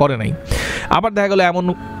একসময় আর করে নাই। আবার দেখা গেলো এমন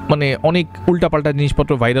মানে অনেক উল্টাপাল্টা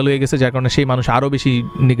জিনিসপত্র ভাইরাল হয়ে গেছে, যার কারণে সেই মানুষ আরও বেশি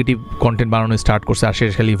নেগেটিভ কন্টেন্ট বানানো স্টার্ট করছে, আর সে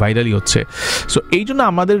খালি ভাইরালই হচ্ছে। সো এই জন্য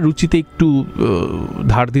আমাদের রুচিতে একটু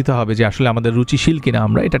ধার দিতে হবে যে আসলে আমাদের রুচিশীল কিনা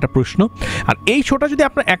আমরা, এটা একটা প্রশ্ন। আর এই শোটা যদি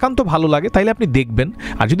আপনার একান্ত ভালো লাগে তাহলে আপনি দেখবেন,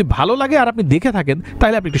 আর যদি ভালো লাগে আর আপনি দেখে থাকেন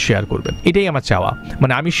তাহলে আপনি একটু শেয়ার করবেন, এটাই আমার চাওয়া।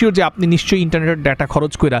 মানে আমি শিওর যে আপনি নিশ্চয়ই ইন্টারনেটের ডাটা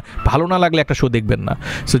খরচ করে ভালো না লাগলে একটা শো দেখবেন না।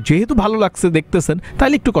 সো যেহেতু ভালো লাগছে দেখতেছেন,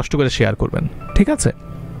 তাহলে একটু কষ্ট করে শেয়ার করবেন, ঠিক আছে?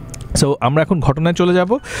 সো আমরা এখন ঘটনায় চলে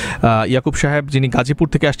যাব। ইয়াকুব সাহেব যিনি গাজীপুর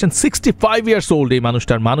থেকে আসছেন, 65 ইয়ার্স ওল্ড, এই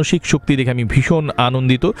মানুষটার মানসিক শক্তি দেখে আমি ভীষণ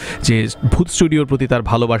আনন্দিত যে ভূত স্টুডিওর প্রতি তার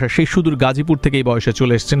ভালোবাসা, সেই সুদূর গাজীপুর থেকে এই বয়সে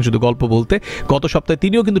চলে এসেছেন শুধু গল্প বলতে। গত সপ্তাহে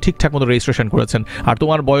তিনিও কিন্তু ঠিকঠাক মতো রেজিস্ট্রেশন করেছেন। আর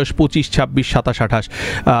তোমার বয়স 25, 26, 27, 28,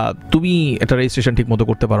 তুমি এটা রেজিস্ট্রেশন ঠিক মতো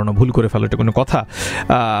করতে পারো না, ভুল করে ফেলো, এটা কোনো কথা?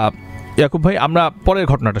 ইয়াকুব ভাই, আমরা পরের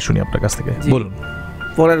ঘটনাটা শুনি আপনার কাছ থেকে, বলুন।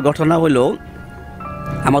 পরের ঘটনা হলো,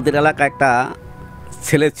 আমাদের এলাকায় একটা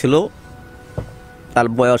ছেলে ছিল, তার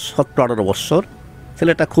বয়স 17-18 বছর।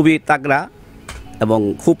 ছেলেটা খুবই তাগড়া এবং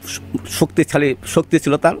খুব শক্তি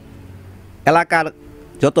ছিল তার। এলাকার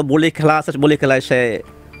যত বলি খেলা আছে, বলি খেলায় সে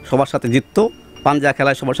সবার সাথে জিতত, পাঞ্জা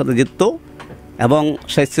খেলায় সবার সাথে জিতত, এবং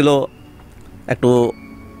সে ছিল একটু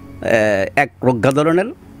এক প্রজ্ঞা ধরনের,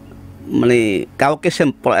 মানে কাউকে সে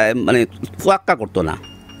মানে তোয়াক্কা করতো না।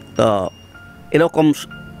 তো এরকম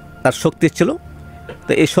তার শক্তি ছিল।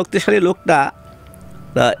 তো এই শক্তিশালী লোকটা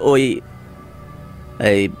ওই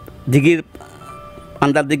এই দিঘির,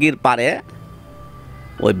 পান্ডার দিঘির পাড়ে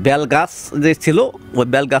ওই বেল গাছ যে ছিল, ওই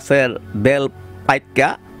বেল গাছের বেল পাইকা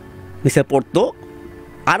নিচে পড়তো,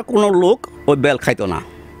 আর কোনো লোক ওই বেল খাইতো না।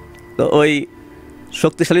 তো ওই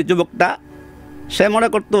শক্তিশালী যুবকটা সে মনে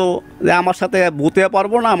করতো যে আমার সাথে ভূতেও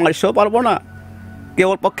পারবো না, মাইসেও পারবো না,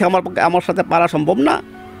 কেউর পক্ষে আমার সাথে পারা সম্ভব না,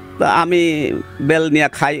 তো আমি বেল নিয়ে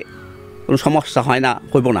খাই, কোনো সমস্যা হয় না,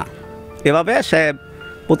 হইব না। এভাবে সে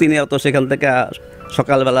প্রতিনিয়ত সেখান থেকে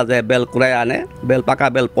সকালবেলা যে বেল কুড়ায় আনে, বেল পাকা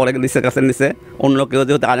বেল পরে নিচে গাছের নিচে, অন্য কেউ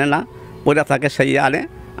যেহেতু আনে না, পড়ে থাকে, সেই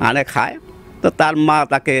আনে খায়। তো তার মা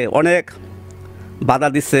তাকে অনেক বাধা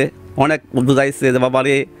দিচ্ছে, অনেক বুঝাইছে যে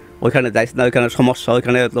বাবারে ওইখানে যাইস না, ওইখানে সমস্যা,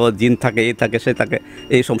 ওইখানে তো জিন থাকে, এই থাকে, সে থাকে,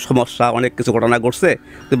 এই সব সমস্যা, অনেক কিছু ঘটনা ঘটছে,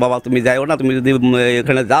 তো বাবা তুমি যাইও না, তুমি যদি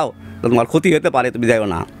এখানে যাও তো তোমার ক্ষতি হতে পারে, তুমি যাইও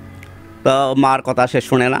না। তো মার কথা সে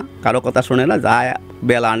শোনে না, কারো কথা শোনে না, যায়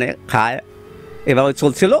বেল আনে খায়, এভাবে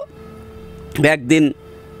চলছিল। একদিন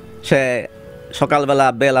সে সকালবেলা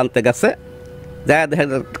বেল আনতে গেছে, যায় দেখে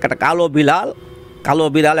একটা কালো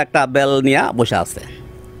বিড়াল একটা বেল নিয়ে বসে আছে।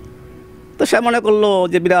 তো সে মনে করলো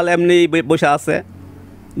যে বিড়াল এমনি বসে আছে,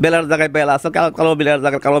 বেলের জায়গায় বেল আছে, কালো বিড়ালের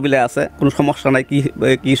জায়গায় কালো বিড়াল আছে, কোনো সমস্যা নাই,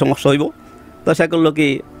 কি সমস্যা হইব। তো সে করলো কি,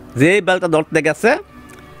 যেই বেলটা ধরতে গেছে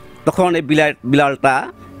তখন এই বিড়ালটা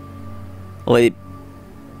ওই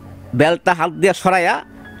বেলটা হাত দিয়ে সরাইয়া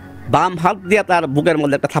বাম হাত দিয়ে তার বুকের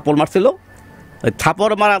মধ্যে একটা থাপড় মারছিল। ওই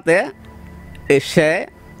থাপড় মারাতে সে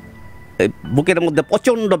বুকের মধ্যে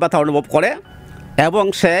প্রচণ্ড ব্যথা অনুভব করে এবং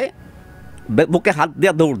সে বুকে হাত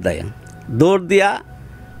দিয়ে দৌড় দিয়া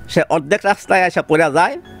সে অর্ধেক রাস্তায় এসে পড়া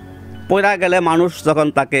যায়। পড়া গেলে মানুষ যখন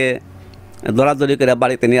তাকে দৌড়াদৌড়ি করে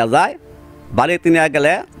বাড়িতে নিয়ে যায়, বাড়িতে নিয়ে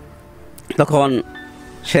গেলে তখন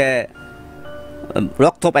সে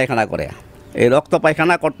রক্ত পায়খানা করে। এই রক্ত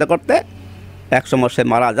পায়খানা করতে করতে একসময় সে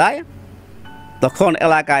মারা যায়। তখন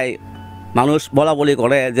এলাকায় মানুষ বলাবলি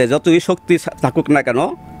করে যে যতই শক্তি থাকুক না কেন,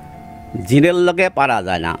 জিনের লগে পারা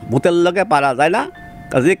যায় না, ভূতের লগে পারা যায় না,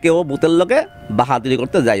 কাজে কেউ ভূতের লগে বাহাদুরি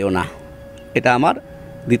করতে যাইও না। এটা আমার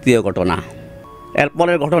দ্বিতীয় ঘটনা।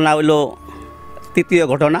 এরপরের ঘটনা হইল তৃতীয়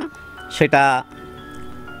ঘটনা, সেটা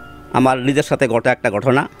আমার নিজের সাথে ঘটা একটা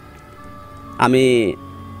ঘটনা। আমি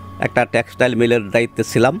একটা টেক্সটাইল মিলের দায়িত্বে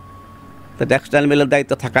ছিলাম। তো টেক্সটাইল মিলের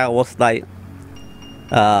দায়িত্ব থাকা অবস্থায়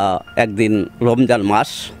একদিন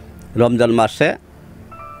রমজান মাসে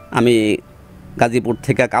আমি গাজীপুর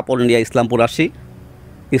থেকে কাপড় নিয়ে ইসলামপুর আসি।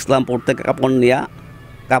 ইসলামপুর থেকে কাপড় নিয়ে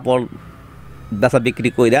কাপড় বেচা বিক্রি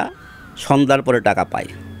কইরা সন্ধ্যার পরে টাকা পাই।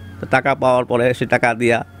 তো টাকা পাওয়ার পরে সে টাকা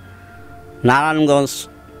দিয়া নারায়ণগঞ্জ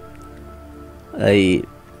এই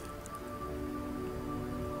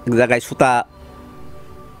এক জায়গায় সুতা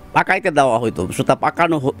পাকাইতে দেওয়া হইতো, সুতা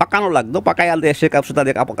পাকানো লাগতো, পাকাই আনতে এসে সুতা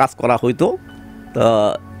দিয়ে কাজ করা হইতো। তো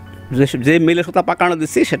যে মিলে সুতা পাকানো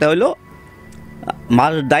দিচ্ছি সেটা হইলো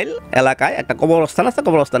মাসডাইল এলাকায় একটা কবরস্থান আছে,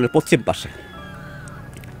 কবরস্থানের পশ্চিম পাশে।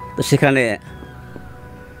 তো সেখানে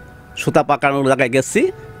সুতা পাকানোর জায়গায় গেছি,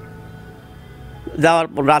 যাওয়ার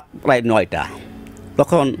পর রাত প্রায় 9টা।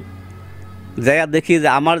 তখন যাইয়া দেখি যে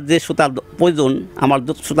আমার যে সুতার প্রয়োজন, আমার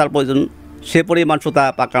সুতার প্রয়োজন, সে পরিমাণ সুতা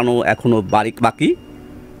পাকানো এখনও বাকি।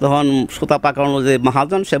 তখন সুতা পাকানো যে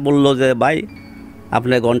মহাজন, সে বলল যে ভাই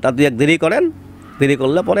আপনি ঘন্টা 2-1 দেরি করেন, দেরি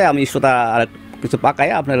করলে পরে আমি সুতা আর কিছু পাকাই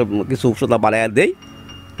আপনার কিছু সুতা বাড়াইয়া দেই,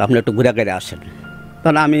 আপনি একটু ঘোরাঘুরি আসেন।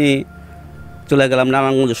 তখন আমি চলে গেলাম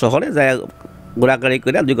নারায়ণগঞ্জ শহরে, যাই ঘোরাঘুরি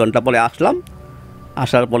করে 2 ঘন্টা পরে আসলাম।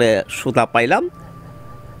 আসার পরে সুতা পাইলাম,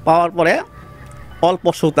 পাওয়ার পরে অল্প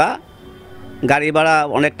সুতা, গাড়ি ভাড়া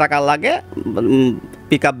অনেক টাকা লাগে,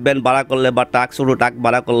 পিক আপ ভ্যান ভাড়া করলে বা ছোটো ট্রাক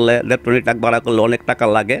ভাড়া করলে, ইলেকট্রনিক ট্রাক ভাড়া করলে অনেক টাকা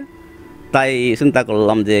লাগে। তাই চিন্তা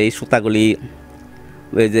করলাম যে এই সুতাগুলি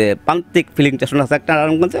ওই যে প্রান্তিক ফিলিং স্টেশন আছে একটা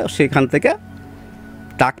নারায়ণগঞ্জে, সেখান থেকে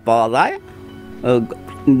ট্রাক পাওয়া যায়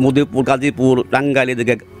মধুপুর গাজীপুর টাঙ্গাইল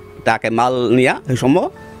দিকে ট্রাকে মাল নিয়ে এই সময়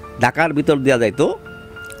ঢাকার ভিতর দেওয়া যাইতো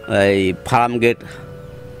এই ফার্ম গেট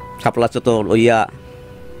শাপলা চত্বর ওইয়া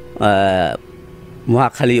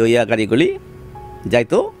মহাখালী ওইয়া গাড়িগুলি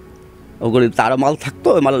যাইতো ওগুলি তারও মাল থাকতো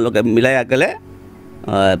ওই মালের লোকে মিলাইয়া গেলে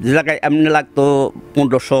যে জায়গায় এমনি লাগতো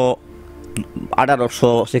 1500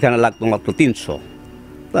 1800 সেখানে লাগতো মাত্র 300।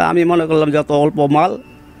 তা আমি মনে করলাম যে অত অল্প মাল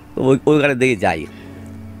তো ওই গাড়ি দিয়ে যাই।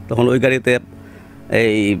 তখন ওই গাড়িতে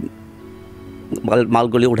এই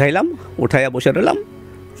মালগুলি উঠাইয়া বসে রইলাম।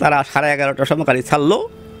 তারা 11:30টার সময় গাড়ি ছাড়লো,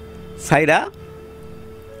 ছাইরা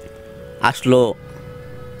আসলো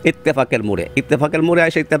ইত্তেফাকের মোড়ে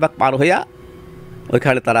এসে ইত্তেফাক পার হইয়া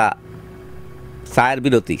ওইখানে তারা চায়ের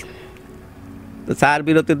বিরতি, তো চায়ের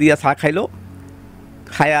বিরতি দিয়া চা খাইলো,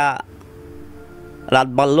 খায়া রাত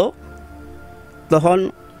বাড়লো। তখন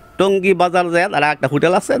টঙ্গী বাজার যায় তারা একটা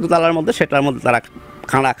হোটেল আছে দোতলার মধ্যে, সেটার মধ্যে তারা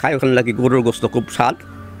খানা খায়। ওখানে নাকি গরুর গোস্ত খুব স্বাদ,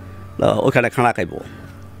 ওইখানে খানা খাইব।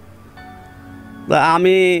 তা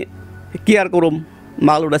আমি কি আর করুম,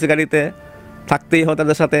 মাল উঠেছে গাড়িতে, থাকতেই হয়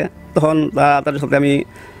তাদের সাথে। তখন তাদের সাথে আমি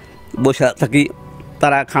বসে থাকি।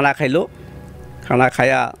 তারা খানা খাইলো, খানা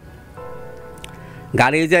খায়া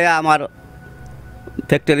গাড়ি যায় আমার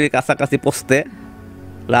ফ্যাক্টরির কাছাকাছি পৌঁছতে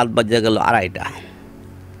রাত বাজে গেল 2:30।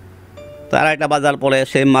 তো 2:30 বাজার পরে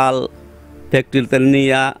সেই মাল ফ্যাক্টরিতে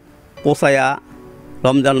নিয়ে পৌঁছায়া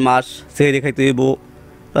রমজান মাস সেহরি খাইতে হইব।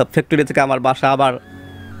 ফ্যাক্টরি থেকে আমার বাসা আবার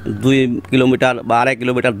 2 কিলোমিটার বা 2.5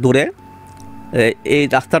 কিলোমিটার দূরে। এই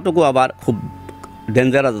রাস্তাটুকু আবার খুব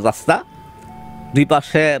ডেঞ্জারাস রাস্তা, দুই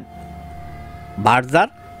পাশে বারজার,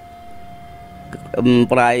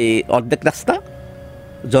 প্রায় অর্ধেক রাস্তা,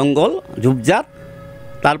 জঙ্গল ঝুপঝাড়,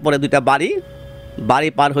 তারপরে 2টা বাড়ি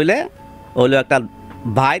পার হইলে হইলো একটা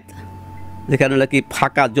ভাইত, যেখানে হলো কি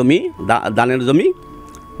ফাঁকা জমি, ধানের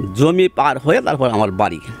জমি পার হয়ে তারপর আমার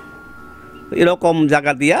বাড়ি। এরকম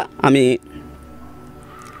জায়গা দিয়া আমি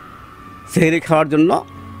সেহরি খাওয়ার জন্য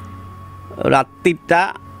রাত 3টা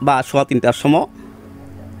বা 3:15টার সময়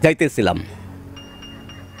যাইতেছিলাম।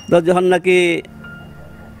 তো যখন নাকি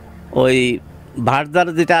ওই ভারদার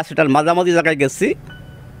যেটা সেটার মাঝামাঝি জায়গায় গেছি,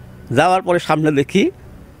 যাওয়ার পরে সামনে দেখি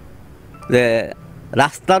যে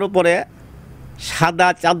রাস্তার উপরে সাদা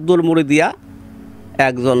চাদর মুড়ি দিয়া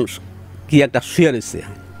একজন কি একটা শুয়ে রয়েছে।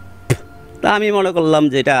 তা আমি মনে করলাম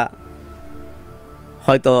যে এটা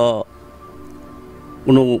হয়তো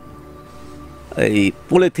কোনো এই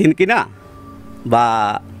পলিথিন কিনা বা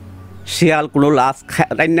শিয়াল কোনো লাশ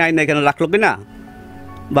না এখানে রাখলো কিনা,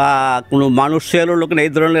 বা কোনো মানুষ শিয়ালের লোক না,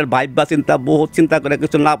 এই ধরনের ভাইব বা বহুত চিন্তা করে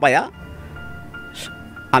কিছু না পায়া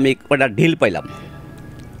আমি একটা ঢিল পাইলাম।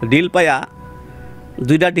 ঢিল পাইয়া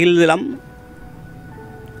 2টা ঢিল দিলাম,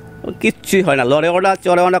 কিচ্ছুই হয় না, লড়ে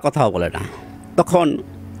চড়ে কথাও বলে না। তখন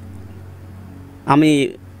আমি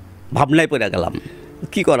ভাবনায় পড়ে গেলাম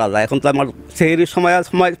কি করা যায়। এখন তো আমার সেহরির সময়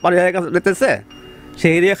পার হয়ে যেতেছে,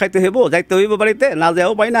 সেহরি খাইতে হইব, যাইতে হইব বাড়িতে, না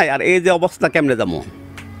যাও পাই নাই, আর এই যে অবস্থা কেমনে যাবো।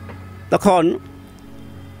 তখন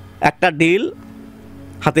একটা ঢিল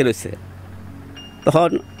হাতে রয়েছে, তখন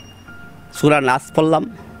সূরা নাস পড়লাম,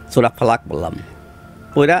 সূরা ফালাক পড়লাম,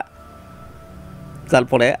 পড়া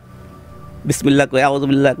তারপরে বিসমিল্লাহ কইয়া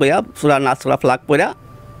আউযুবিল্লাহ কইয়া সূরা নাস সূরা ফালাক পড়া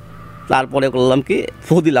তারপরে করলাম কি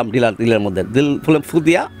ফু দিলাম ঢিলের মধ্যে, ফু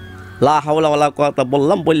দিয়া লা হাওলা ওয়ালা কুওয়াতা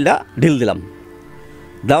বললাম, বললা ঢিল দিলাম।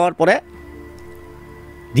 দেওয়ার পরে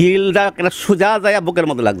ঢিলটা একটা সোজা যায় বুকের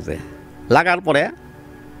মধ্যে লাগছে, লাগার পরে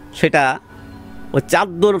সেটা ওই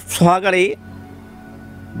চাদর সহকারে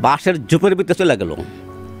বাঁশের ঝোপের ভিতরে চলে গেল।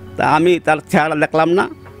 তা আমি তার চেহারা দেখলাম না,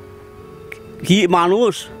 কি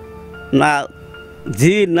মানুষ না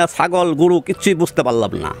জিন না ছাগল গরু কিচ্ছুই বুঝতে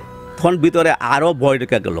পারলাম না। তখন ভিতরে আরও ভয়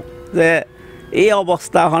ঢুকে গেল যে এই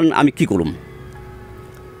অবস্থা এখন আমি কি করুম।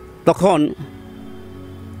 তখন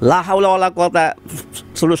লা হাওলা ওয়ালা কথা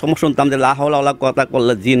শুরু সময় শুনতাম যে লা হাওলা ওয়ালা কথা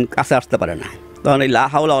করলে জিন কাছে আসতে পারে না। তখন এই লা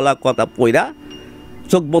হাওলা ওয়ালা কথা পইরা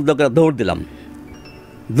চোখ বন্ধ করে দৌড় দিলাম।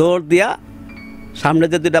 দৌড় দিয়া সামনে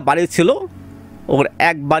যে 2টা বাড়ি ছিল ওর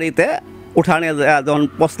এক বাড়িতে উঠানে যখন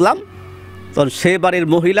পৌঁছলাম, তখন সেই বাড়ির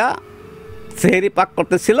মহিলা সেহরি পাক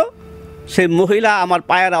করতেছিল। সেই মহিলা আমার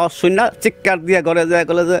পায়ের আওয়াজ শুনে চিৎকার দিয়ে ঘরে যায়,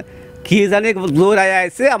 বলে যে কী জানি দৌড়ায়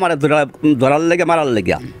আসছে আমার ধরার লেগে মারার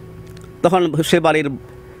লেগে। তখন সে বাড়ির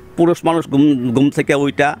পুরুষ মানুষ ঘুম থেকে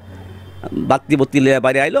ওইটা বাতি লিয়ে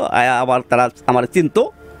বাইরে আইলো, আবার তারা আমার চিনতো।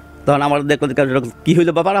 তখন আমার দেখলো কী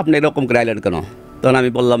হইলো ব্যাপার, আপনি এরকম করে আইলেন কেন? তখন আমি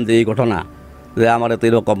বললাম যে এই ঘটনা, যে আমার তো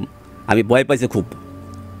এরকম আমি ভয় পাইছি, খুব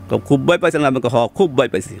ভয় পাইছেন? আমি খুব ভয়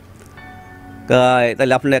পাইছি।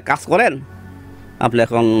 তাহলে আপনি কাজ করেন, আপনি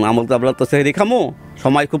এখন আমরা তো সেহরি খামো,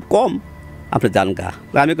 সময় খুব কম, আপনি যান গা।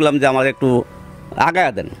 আমি বললাম যে আমার একটু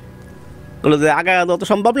আগায়া দেন। বললো যে আগে যত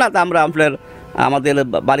সম্ভব না, তা আমরা আপনার আমাদের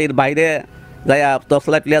বাড়ির বাইরে যাই টর্চ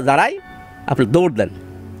লাইট লিয়ে দাঁড়াই, আপনি দৌড় দেন।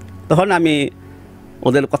 তখন আমি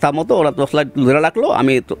ওদের কথা মতো ওরা টর্চ লাইট ধরে রাখলো,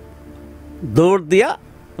 আমি দৌড় দিয়া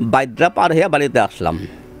বাইরটা পার হইয়া বাড়িতে আসলাম।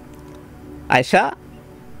 আয়সা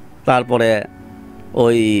তারপরে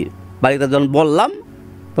ওই বাড়িতে যখন বললাম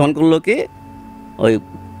তখন করলো কি ওই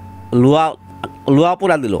লোহা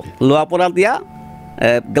পোড়া দিল, লোহা পোড়া দিয়া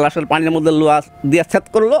গ্লাসের পানির মধ্যে লোহা দিয়া সেট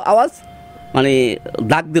করলো আওয়াজ, মানে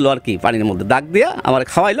দাগ দিল আর কি, পানির মধ্যে দাগ দিয়া আমার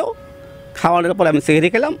খাওয়াইলো। খাওয়ানোর পরে আমি সেহরি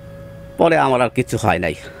খেলাম, পরে আমার আর কিছু হয়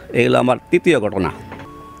নাই। এগুলো আমার তৃতীয় ঘটনা।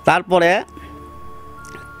 তারপরে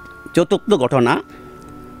চতুর্থ ঘটনা,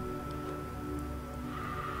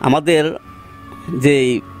 আমাদের যেই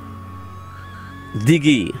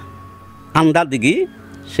দিঘি আন্দার দিঘি,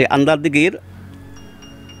 সেই আন্দার দিঘির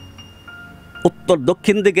উত্তর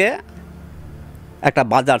দক্ষিণ দিকে একটা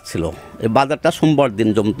বাজার ছিল। এই বাজারটা সোমবার দিন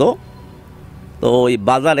জমতো। তো ওই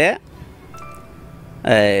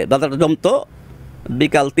বাজারটা জমতো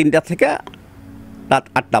বিকাল 3টা থেকে রাত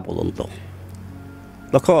 8টা পর্যন্ত।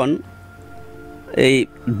 তখন এই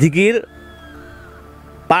দিঘির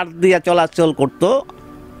পাড় দিয়ে চলাচল করতো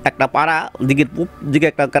একটা পাড়া, দিঘির পূব দিকে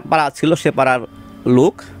একটা পাড়া ছিল, সে পাড়ার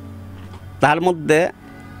লোক। তার মধ্যে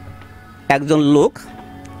একজন লোক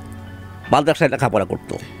মাদ্রাসায় লেখাপড়া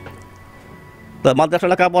করতো। তো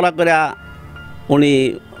মাদ্রাসায় লেখাপড়া করে উনি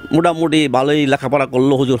মোটামুটি ভালোই লেখাপড়া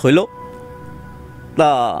করলো, হুজুর হইল। তা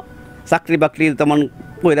চাকরি বাকরি তেমন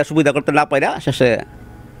পয়রা সুবিধা করতে না পাইরা শেষে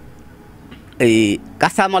এই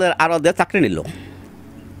কাঁচামালের আড়তে চাকরি নিল।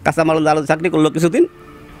 কাঁচামালের আড়তে চাকরি করলো কিছুদিন,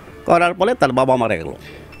 করার পরে তার বাবা মারা গেল।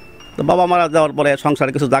 তো বাবা মারা যাওয়ার পরে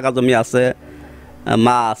সংসারে কিছু জায়গা জমি আছে,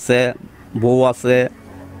 মা আছে, বউ আছে,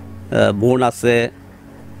 বোন আছে।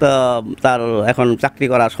 তো তার এখন চাকরি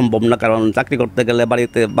করা সম্ভব না, কারণ চাকরি করতে গেলে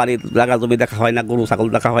বাড়ির জায়গা জমি দেখা হয় না, গরু ছাগল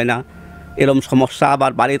দেখা হয় না, এরকম সমস্যা।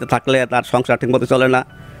 আবার বাড়িতে থাকলে তার সংসার ঠিকমতো চলে না,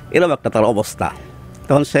 এরকম একটা তার অবস্থা।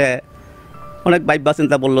 তখন সে অনেক ভাববা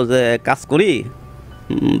চিন্তা বললো যে কাজ করি,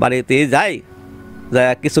 বাড়িতেই যাই, যা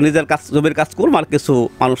কিছু নিজের কাজ জমির কাজ করবো আর কিছু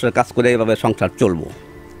মানুষের কাজ করে এইভাবে সংসার চলবো।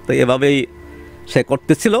 তো এভাবেই সে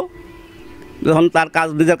করতেছিল। যখন তার কাজ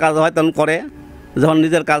নিজের কাজ হয় তখন করে, যখন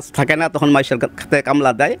নিজের কাজ থাকে না তখন মাইসের খাতে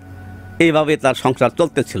কামলা দেয়। এইভাবেই তার সংসার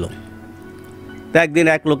চলতেছিল। তো একদিন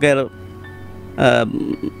এক লোকের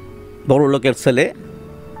বড় লোকের ছেলে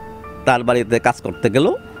তার বাড়িতে কাজ করতে গেল।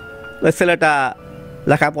 ওই ছেলেটা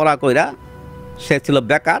লেখাপড়া কইরা সে ছিল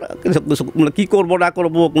বেকার, কিছু মানে কী করবো না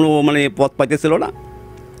করবো কোনো মানে পথ পাইতেছিল না।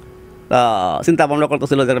 তা চিন্তা ভাবনা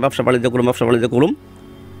করতেছিল যে ব্যবসা বাণিজ্য করুম।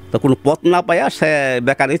 তো কোনো পথ না পাইয়া সে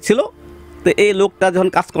বেকারই ছিল। তো এই লোকটা যখন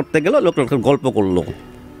কাজ করতে গেল, লোকটা গল্প করলো।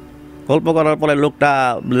 গল্প করার পরে লোকটা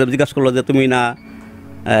জিজ্ঞাসা করলো যে তুমি না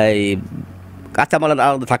এই কাঁচামালের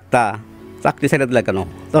আড়তে থাকতা, চাকরি ছেড়ে দিলে কেন?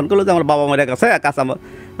 তখন করলো যে আমার বাবা মায়ের কাছে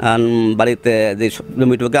বাড়িতে যে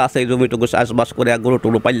জমিটুকু আছে এই জমিটুকু চাষবাস করে গরু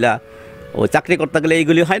টরু পাইলা, ওই চাকরি করতে গেলে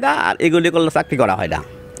এইগুলি হয় না, আর এইগুলি করলে চাকরি করা হয় না।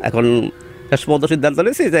 এখন শেষ পর্যন্ত সিদ্ধান্ত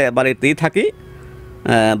নিয়েছি যে বাড়িতেই থাকি,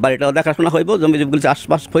 বাড়িটাও দেখাশোনা হইব, জমি জমিগুলি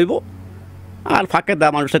চাষবাস হইব, আর ফাঁকে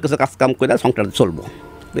মানুষের কিছু কাজকাম করে সংসার চলবো।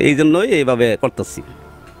 এই জন্যই এইভাবে করতেছি।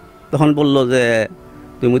 তখন বললো যে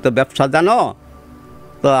তুমি তো ব্যবসা জানো,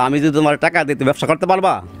 তো আমি যদি তোমার টাকা দিতে ব্যবসা করতে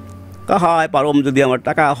পারবা? হয় পারুম, যদি আমার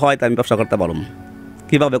টাকা হয় তো আমি ব্যবসা করতে পারুম।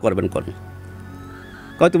 কীভাবে করবেন করুন?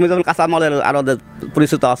 কয় তুমি যখন কাঁচামালের আরও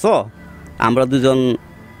পরিচিত আছো, আমরা দুজন,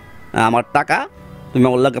 আমার টাকা, তুমি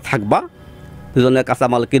আমার লগে থাকবা, দুজনে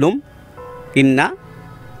কাঁচামাল কিনা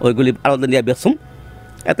ওইগুলি আরও নিয়ে বেচুম,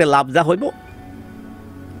 এতে লাভ যা হইব।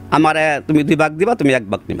 আমারে তুমি 2 ভাগ দিবা, তুমি 1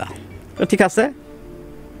 ভাগ নিবা। ঠিক আছে,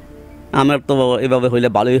 আমার তো এইভাবে হইলে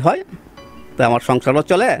ভালোই হয়, তো আমার সংসারও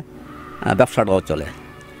চলে, ব্যবসাটাও চলে।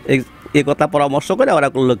 এই কথা পরামর্শ করে ওরা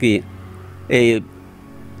করলো কি, এই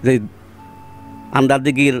যে আন্দার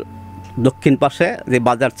দিঘির দক্ষিণ পাশে যে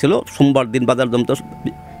বাজার ছিল, সোমবার দিন বাজার জমতো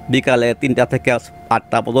বিকালে 3টা থেকে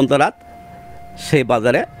 8টা পর্যন্ত রাত, সেই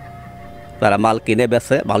বাজারে তারা মাল কিনে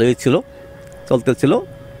বেচে, ভালোই ছিল, চলতেছিল।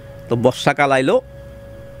 তো বর্ষাকাল আইলো।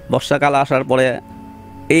 বর্ষাকাল আসার পরে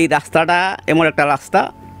এই রাস্তাটা এমন একটা রাস্তা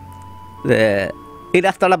যে এই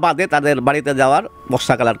রাস্তাটা বাদে তাদের বাড়িতে যাওয়ার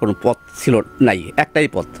বর্ষাকাল আর কোনো পথ ছিল নাই, একটাই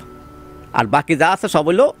পথ। আর বাকি যা আছে সব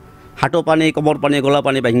হইলো হাঁটু পানি, কোমর পানি, গোলা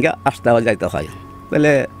পানি ভাঙ্গা আসতে হয়, যাইতে হয়।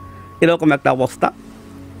 তাহলে এরকম একটা অবস্থা।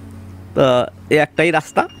 তো এই একটাই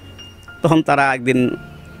রাস্তা। তখন তারা একদিন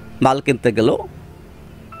মাল কিনতে গেল,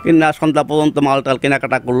 কিনা সন্ধ্যা পর্যন্ত মালটাল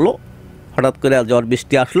কেনাকাটা করলো। হঠাৎ করে ঝড়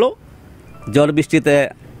বৃষ্টি আসলো। ঝড় বৃষ্টিতে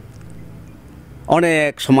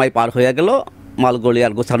অনেক সময় পার হয়ে গেল, মালগুলি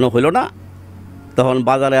আর গোছানো হইল না। তখন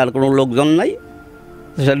বাজারে আর কোনো লোকজন নাই,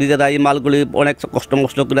 সে নিজেরা এই মালগুলি অনেক কষ্ট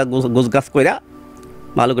করে গোছগাছ কইরা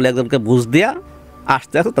ভালোগুলো একজনকে বুঝ দিয়া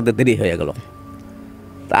আসতে আসতে তাদের দেরি হয়ে গেল।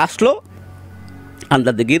 তা আসলো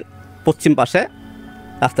আন্দারদিঘির পশ্চিম পাশে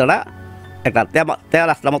রাস্তাটা একটা তেয়া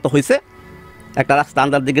রাস্তার মতো হয়েছে। একটা রাস্তা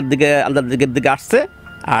আন্দারদিঘির দিকে আসছে,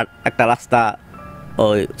 আর একটা রাস্তা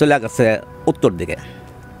ওই চলে গেছে উত্তর দিকে।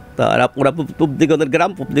 তো এরা পুরা পূব দিকে ওদের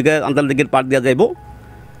গ্রাম, পূব দিকে আন্দারদিঘির পাড় দিয়ে যাইব।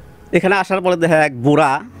 এখানে আসার পরে দেখে এক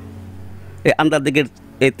বুড়া এই আন্দারদিঘির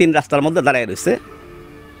এই 3 রাস্তার মধ্যে দাঁড়ায় রয়েছে,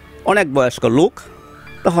 অনেক বয়স্ক লোক।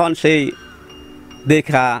 তখন সেই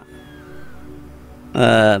দেখা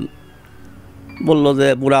বলল যে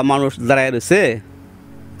বুড়া মানুষ দাঁড়ায় রয়েছে,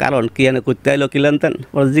 কারণ কি এনে করতে আইলো কি লেনদেন?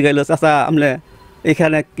 জিগাইল, চাচা আপনি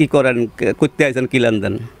এখানে কি করেন, করতে আইছেন কি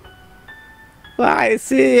লেনদেন?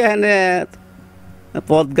 আইসি এনে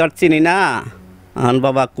পথঘাট চিনি না, আন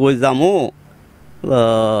বাবা কই যামু,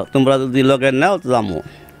 তোমরা যদি লগে নাও তো যামু।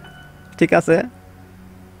 ঠিক আছে,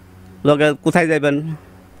 লগে কোথায় যাইবেন?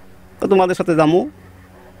 তো তোমাদের সাথে যামু।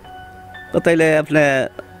 তো তাইলে আপনি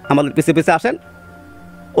আমাদের পিছিয়ে পিছিয়ে আসেন।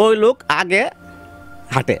 ওই লোক আগে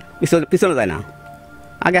হাঁটে, পিছনে যায় না,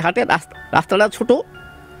 আগে হাঁটে। রাস্তাটা ছোটো,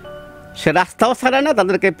 সে রাস্তাও ছাড়ে না,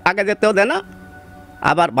 তাদেরকে আগে যেতেও দেয় না,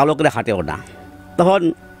 আবার ভালো করে হাঁটেও না। তখন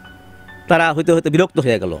তারা হইতে হইতে বিরক্ত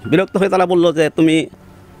হয়ে গেল। বিরক্ত হয়ে তারা বললো যে তুমি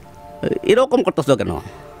এরকম করতেছো কেন?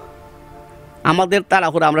 আমাদের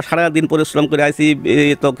তাড়াহুড়া, আমরা সারাদিন পরিশ্রম করে আইসি,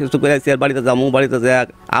 তো কিছু করে আইসি, আর বাড়িতে যাবো, বাড়িতে যাই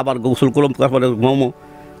আবার গোসল করম, তারপরে ঘুমো।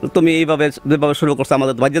 তুমি এইভাবে যেভাবে শুরু করছো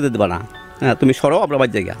আমাদের বাজ্যে দেবা না। হ্যাঁ, তুমি সরো, আমরা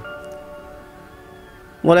বাজ্যে গিয়া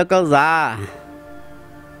বলে কেউ যা,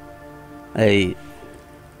 এই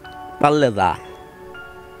পারলে যা,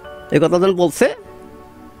 এই কথা যখন বলছে,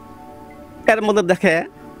 এর মধ্যে দেখে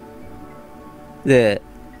যে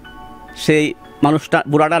সেই মানুষটা,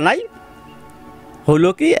 বুড়াটা নাই, হইল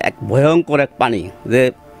কি এক ভয়ঙ্কর এক পানি, যে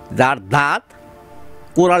যার দাঁত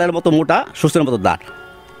কোরালের মতো মোটা, সুসের মতো দাঁত,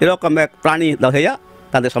 এরকম এক প্রাণী হইয়া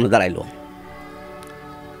তাদের সামনে দাঁড়াইল।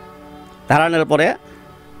 দাঁড়ানোর পরে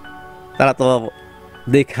তারা তো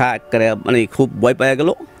দেখা করে মানে খুব ভয় পেয়ে গেল।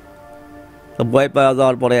 তো ভয় পাওয়া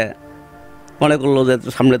যাওয়ার পরে মনে করলো যে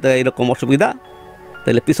সামনেতে এরকম অসুবিধা,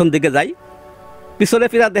 তাহলে পিছন দিকে যাই। পিছনে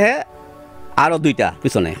ফিরা দেখে আরও 2টা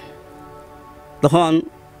পিছনে। তখন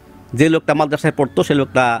যে লোকটা মাদ্রাসায় পড়তো, সেই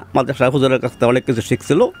লোকটা মাদ্রাসায় হুজুরের কাছ থেকে অনেক কিছু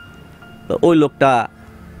শিখছিল। তো ওই লোকটা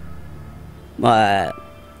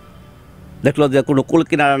দেখলো যে কোনো কুল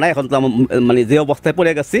কিনারা নাই, এখন তো মানে যে অবস্থায়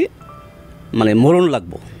পড়ে গেছি, মানে মরণ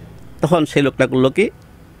লাগবো। তখন সেই লোকটা করলো কি,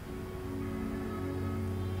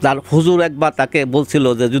 তার হুজুর একবার তাকে বলছিল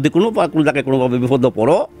যে যদি কোনো জায়গায় কোনোভাবে বিপদ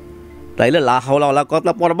পড়ো, তাইলে লা হাওলা ওয়ালা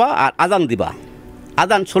কথা পড়বা আর আজান দিবা।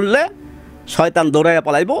 আজান শুনলে শয়তান দৌড়াইয়া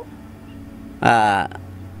পালাইব,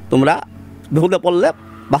 তোমরা বিপদে পড়লে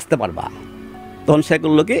বাঁচতে পারবা। তখন সে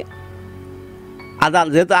করলো কি, আজান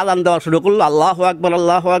যেহেতু আজান দেওয়া শুরু করলো, আল্লাহু আকবার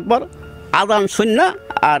আল্লাহু আকবার, আজান শূন্য,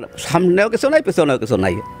 আর সামনেও কিছু নাই, পেছনেও কিছু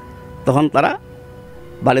নাই। তখন তারা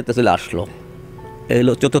বাড়িতে চলে আসলো। এই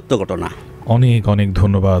হলো 4র্থ ঘটনা। অনেক অনেক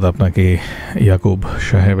ধন্যবাদ আপনাকে ইয়াকুব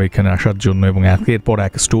সাহেব এখানে আসার জন্য এবং একের পর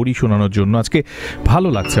এক স্টোরি শোনানোর জন্য। আজকে ভালো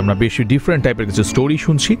লাগছে, আমরা বেশি ডিফারেন্ট টাইপের কিছু স্টোরি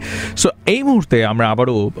শুনছি। সো এই মুহূর্তে আমরা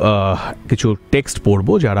আবারও কিছু টেক্সট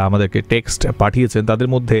পড়বো, যারা আমাদেরকে টেক্সট পাঠিয়েছেন। তাদের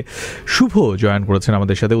মধ্যে শুভ জয়েন করেছেন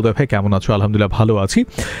আমাদের সাথে। উদয় ভাই কেমন আছো? আলহামদুলিল্লাহ ভালো আছি।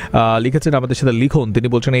 লিখেছেন আমাদের সাথে লিখন, তিনি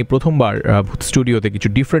বলছেন এই প্রথমবার ভূত স্টুডিওতে কিছু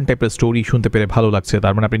ডিফারেন্ট টাইপের স্টোরি শুনতে পেরে ভালো লাগছে।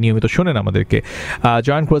 তার মানে আপনি নিয়মিত শোনেন আমাদেরকে।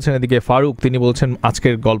 জয়েন করেছেন এদিকে ফারুক, তিনি বলছেন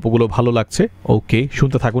আজকের গল্পগুলো ভালো লাগছে। ওকে,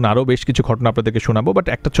 শুনতে থাকুন, আরও বেশ কিছু ঘটনা আপনাদেরকে শোনাবো, বাট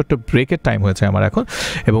একটা ছোট্ট ব্রেকের টাইম হয়েছে আমার এখন,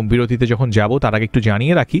 এবং বিরতিতে যখন যাব তার আগে একটু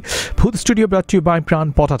জানিয়ে রাখি, ভূত স্টুডিও ব্রট টু ইউ বাই প্রাণ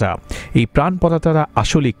পটাটা। এই প্রাণ পটাটারা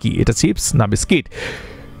আসলে কি? এটা চিপস না বিস্কিট?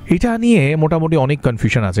 এটা নিয়ে মোটামুটি অনেক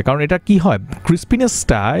কনফিউশন আছে, কারণ এটা কি হয়,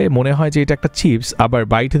 ক্রিস্পিনেসটায় মনে হয় যে এটা একটা চিপস, আবার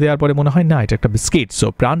বাইট দেওয়ার পরে মনে হয় না এটা একটা বিস্কিট। সো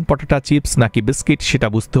প্রাণ পটাটা চিপস নাকি বিস্কিট সেটা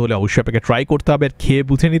বুঝতে হলে অবশ্যই আপনাকে ট্রাই করতে হবে, আর খেয়ে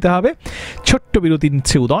বুঝে নিতে হবে। ছোট্ট বিরতি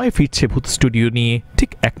নিচ্ছে উদয়, ফিরছে ভূত স্টুডিও নিয়ে ঠিক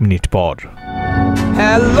 1 মিনিট পর।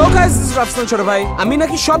 Hello guys, this is Rafsan ছোট ভাই। আমি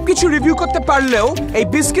নাকি সবকিছু রিভিউ করতে পারলেও এই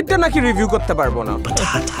বিস্কিটটা নাকি রিভিউ করতে পারবো না।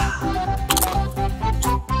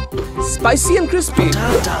 স্পাইসি এন্ড ক্রিস্পি,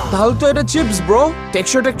 তাহলে তো এটা চিপস ব্রো,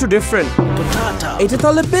 টেক্সচারটা একটু ডিফারেন্ট। এটা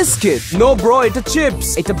তাহলে বিস্কিট? নো ব্রো, এটা চিপস,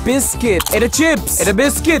 এটা বিস্কিট, এটা চিপস, এটা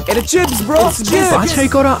বিস্কিট, এটা চিপস ব্রো। বাছাই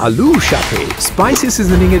করা আলুর সাথে স্পাইসি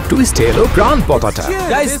সিজনিং এর টুইস্ট এলো প্রাণ পটাটা।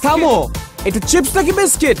 গাইস থামো, এটা চিপস নাকি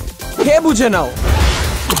বিস্কিট কে বুঝে নাও।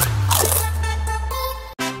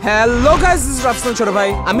 Hello guys, this is Rafsan ছোট ভাই।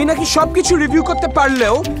 আমি নাকি সবকিছু রিভিউ করতে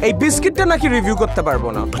পারলেও এই বিস্কিটটা নাকি রিভিউ করতে পারবো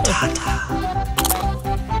না।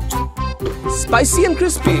 Spicy and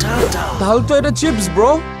crispy. তাহলে তো এটা চিপস ব্রো,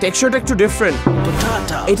 টেক্সচারটা একটু ডিফারেন্ট।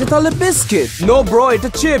 এটা তাহলে বিস্কিট। নো ব্রো, এটা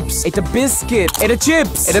চিপস। এটা বিস্কিট। এটা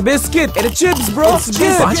চিপস। এটা বিস্কিট। এটা চিপস ব্রো।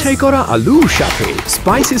 বাছাই করা আলুর সাথে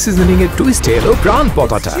স্পাইসি সিজনিং এর টুইস্টে এলো প্রাণ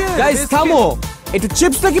পতাটা। গাইস থামো, এটা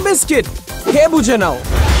চিপস নাকি বিস্কিট কে বুঝে নাও।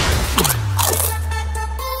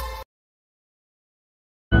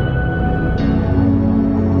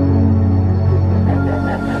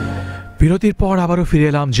 বিরতির পর আবারও ফিরে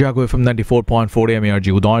এলাম জাগো এফএম 94.4 আমি আর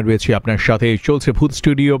জি উদয় রয়েছি আপনার সাথে। চলছে ভূত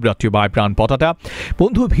স্টুডিও, ব্রট ইউ বাই প্রাণ পতাটা।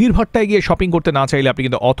 বন্ধু, ভিড়ভাট্টায় গিয়ে শপিং করতে না চাইলে আপনি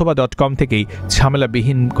কিন্তু অথবা.com থেকেই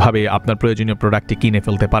ঝামেলাবিহীনভাবে আপনার প্রয়োজনীয় প্রোডাক্টটি কিনে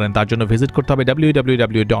ফেলতে পারেন। তার জন্য ভিজিট করতে হবে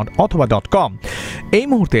www.othova.com। এই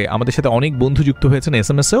মুহূর্তে আমাদের সাথে অনেক বন্ধু যুক্ত হয়েছেন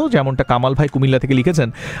এসএমএসেও, যেমনটা কামাল ভাই কুমিল্লা থেকে লিখেছেন,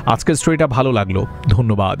 আজকের স্টোরিটা ভালো লাগলো,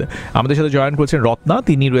 ধন্যবাদ। আমাদের সাথে জয়েন করেছেন রত্না,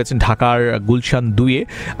 তিনি রয়েছেন ঢাকার গুলশান 2-এ।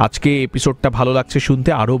 আজকে এপিসোডটা ভালো লাগছে শুনতে,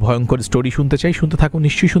 আরও ভয়ঙ্কর স্টোরি শুনতে চাই, শুনতে থাকুন,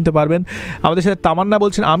 নিশ্চয়ই শুনতে পারবেন। আমাদের সাথে তামান্না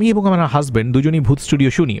বলছেন, আমি এবং আমার হাজব্যান্ড দুজনই ভূত স্টুডিও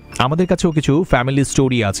শুনি। আমাদের কাছেও কিছু ফ্যামিলি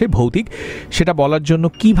স্টোরি আছে ভৌতিক, সেটা বলার জন্য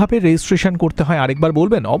কিভাবে রেজিস্ট্রেশন করতে হয় আরেকবার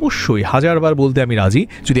বলবেন? অবশ্যই, 1000বার বলতে আমি রাজি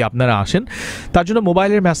যদি আপনারা আসেন। তার জন্য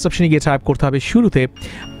মোবাইলের মেসেজ অপশনে গিয়ে টাইপ করতে হবে শুরুতে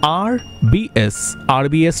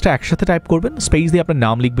RBS-টা একসাথে টাইপ করবেন, স্পেস দিয়ে আপনার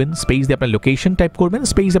নাম লিখবেন, স্পেস দিয়ে আপনার লোকেশন টাইপ করবেন,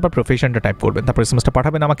 স্পেস দিয়ে আপনার প্রফেশনটা টাইপ করবেন, তারপর এসএমএসটা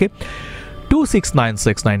পাঠাবেন আমাকে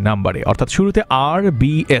 26969 নাম্বারে। অর্থাৎ শুরুতে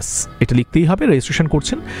RBS এটা লিখতেই হবে, রেজিস্ট্রেশন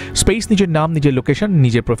করছেন, স্পেস নিজের নাম, নিজের লোকেশন,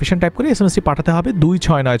 নিজের প্রফেশন টাইপ করে এসএমএসটি পাঠাতে হবে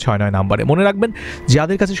 26969 নাম্বারে। মনে রাখবেন,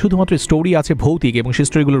 যাদের কাছে শুধুমাত্র স্টোরি আছে ভৌতিক এবং সেই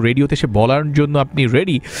স্টোরিগুলো রেডিওতে এসে বলার জন্য আপনি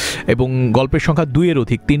রেডি, এবং গল্পের সংখ্যা 2-এর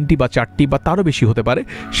অধিক, 3টি বা 4টি বা তারও বেশি হতে পারে,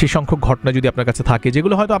 সেই সংখ্যক ঘটনা যদি আপনার কাছে থাকে,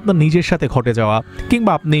 যেগুলো হয়তো আপনার নিজের সাথে ঘটে যাওয়া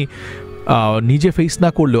কিংবা আপনি নিজে ফেস না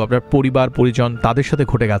করলেও আপনার পরিবার পরিজন তাদের সাথে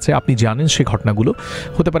ঘটে গেছে, আপনি জানেন সেই ঘটনাগুলো,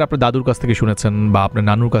 হতে পারে আপনার দাদুর কাছ থেকে শুনেছেন বা আপনার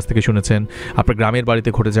নানুর কাছ থেকে শুনেছেন, আপনার গ্রামের বাড়িতে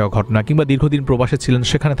ঘটে যাওয়া ঘটনা, কিংবা দীর্ঘদিন প্রবাসে ছিলেন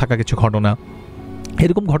সেখানে থাকা কিছু ঘটনা,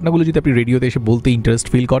 এরকম ঘটনাগুলো যদি আপনি রেডিওতে এসে বলতে ইন্টারেস্ট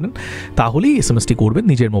ফিল করেন, তাহলেই এসএমএসটি করবেন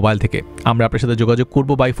নিজের মোবাইল থেকে। আমরা আপনার সাথে যোগাযোগ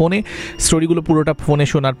করবো বাই ফোনে। স্টোরিগুলো পুরোটা ফোনে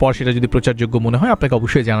শোনার পর সেটা যদি প্রচারযোগ্য মনে হয়, আপনাকে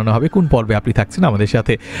অবশ্যই জানানো হবে কোন পর্বে আপনি থাকছেন আমাদের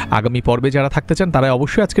সাথে। আগামী পর্বে যারা থাকতে চান তারা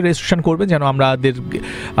অবশ্যই আজকে রেজিস্ট্রেশন করবেন, যেন আমাদের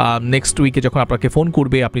নেক্সট উইকে যখন আপনাকে ফোন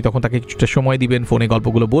করবে আপনি তখন তাকে কিছুটা সময় দিবেন, ফোনে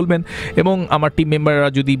গল্পগুলো বলবেন, এবং আমার টিম মেম্বাররা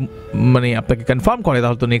যদি আপনাকে কনফার্ম করে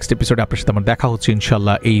তাহলে তো নেক্সট এপিসোডে আপনার সাথে আমার দেখা হচ্ছে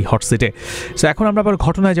ইনশাল্লাহ এই হটসেটে। সো এখন আমরা আবার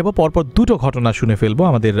ঘটনায় যাব, পরপর দুটো ঘটনা শুনে ফেলবো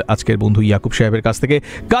আমাদের আজকের বন্ধু ইয়াকুব সাহেবের কাছ থেকে।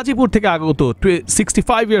 গাজীপুর থেকে আগত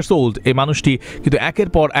 65 ইয়ার্স ওল্ড এই মানুষটি কিন্তু একের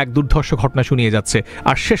পর এক দুর্ধর্ষ ঘটনা শুনিয়ে যাচ্ছে,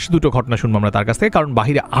 আর শেষ দুটো ঘটনা শুনবো আমরা তার কাছ থেকে, কারণ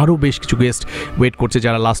বাহিরে আরও বেশ কিছু গেস্ট ওয়েট করছে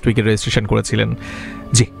যারা লাস্ট উইকে রেজিস্ট্রেশন করেছিলেন।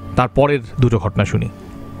 জি, তারপরের দুটো ঘটনা শুনি।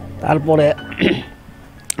 তারপরে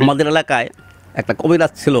আমাদের এলাকায় একটা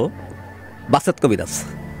কবিরাজ ছিল, বাসেত কবিরাজ।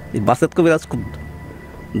 এই বাসেত কবিরাজ খুব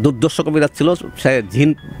দুর্ধর্ষ কবিরাজ ছিল, সে জিন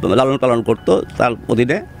লালন পালন করতো তার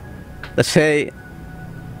অধীনে। সেই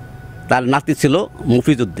তার নাতি ছিল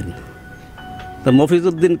মফিজউদ্দিন। তো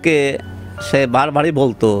মফিজউদ্দিনকে সে বারবারই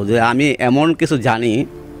বলতো যে আমি এমন কিছু জানি,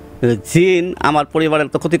 জিন আমার পরিবারের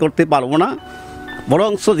তো ক্ষতি করতে পারবো না,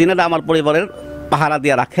 বরঞ্চ জিনেরা আমার পরিবারের পাহারা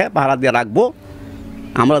দিয়ে রাখবো।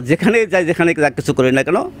 আমরা যেখানে যাই, যেখানে যা কিছু করি না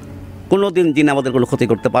কেন, কোনো দিন জিন আমাদের কোনো ক্ষতি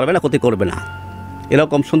করতে পারবে না, ক্ষতি করবে না।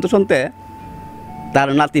 এরকম শুনতে শুনতে তার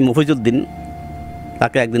নাতি মফিজউদ্দিন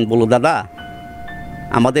তাকে একদিন বলল, দাদা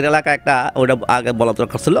আমাদের এলাকায় একটা, ওটা আগে বলা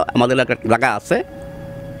দরকার ছিল, আমাদের এলাকায় একটা জায়গা আছে,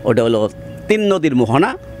 ওটা হলো 3 নদীর মোহনা।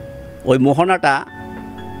 ওই মোহনাটা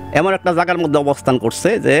এমন একটা জায়গার মধ্যে অবস্থান করছে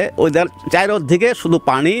যে ওইদের চারিদিকে শুধু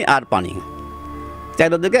পানি আর পানি,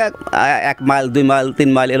 চারিদিকে 1 মাইল 2 মাইল 3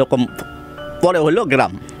 মাইল এরকম পরে হলো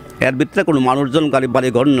গ্রাম, এর ভিতরে কোনো মানুষজন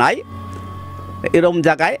বাড়িঘর নাই। এরকম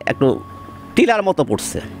জায়গায় একটু টিলার মতো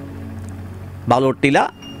পড়ছে, বালুর টিলা,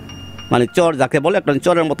 মানে চর যাকে বলে, একটা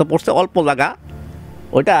চরের মতো পড়ছে, অল্প জায়গা।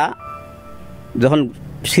 ওইটা যখন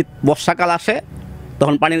শীত বর্ষাকাল আসে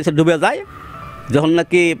তখন পানি নিচে ডুবে যায়, যখন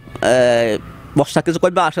নাকি বর্ষা কিছু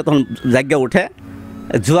কইবা আসে তখন জায়গা উঠে,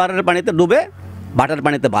 জোয়ারের পানিতে ডুবে, ভাটার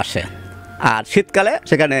পানিতে ভাসে। আর শীতকালে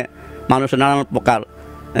সেখানে মানুষ নানান প্রকার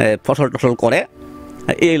ফসল টসল করে।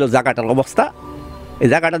 এই হলো জায়গাটার অবস্থা। এই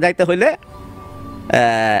জায়গাটা যাইতে হইলে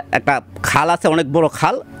একটা খাল আছে, অনেক বড়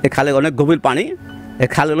খাল, এই খালে অনেক গভীর পানি, এই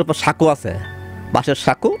খালের উপর সাঁকু আছে, বাঁশের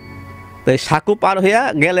সাঁকু। তো এই সাঁকু পার হইয়া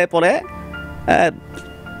গেলে পরে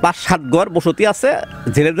 5-7 ঘর বসতি আছে,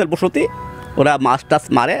 জেলেদের বসতি, ওরা মাছ টাছ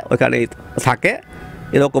মারে, ওইখানে থাকে।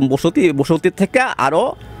 এরকম বসতির থেকে আরও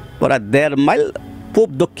প্রায় 1.5 মাইল পূব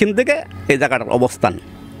দক্ষিণ দিকে এই জায়গাটার অবস্থান।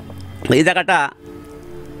 এই জায়গাটা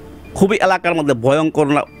খুবই এলাকার মধ্যে ভয়ঙ্কর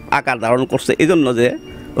আকার ধারণ করছে, এই জন্য যে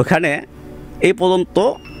ওখানে এই পর্যন্ত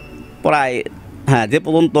প্রায় যে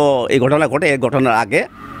পর্যন্ত এই ঘটনা ঘটে, এই ঘটনার আগে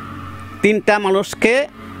 3টা মানুষকে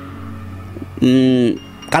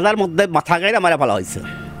কাদার মধ্যে মাথা গাইরা মারা ফেলা হয়েছে।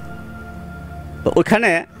 তো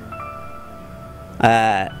ওইখানে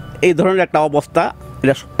এই ধরনের একটা অবস্থা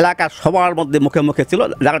এটা এলাকার সবার মধ্যে মুখে মুখে ছিল।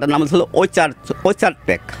 জায়গাটার নাম ছিল ওইচার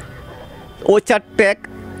টেক। ওইচার টেক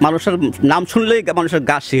মানুষের নাম শুনলেই মানুষের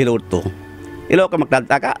গা শিহরে উঠতো। এরকম একটা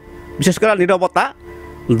জায়গা, বিশেষ করে নীরবতা,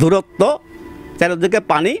 দূরত্ব, চারিদিকে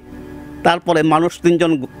পানি, তারপরে মানুষ 3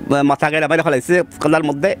 জন মাথা গায়ে বাইরে ফেলাইছে কাদার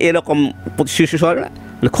মধ্যে, এরকম শিশু শহর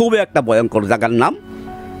খুবই একটা ভয়ঙ্কর জায়গার নাম।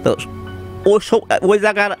 তো ওই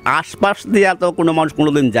জায়গার আশপাশ দিয়ে তো কোনো মানুষ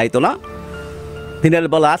কোনোদিন যাইতো না দিনের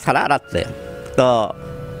বেলা ছাড়া রাত্রে। তো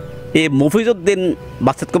এই মফিজউদ্দিন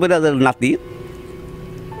বাচ্চাত কবিরাজের নাতি,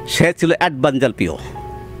 সে ছিল অ্যাডভেঞ্চার প্রিয়।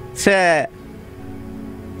 সে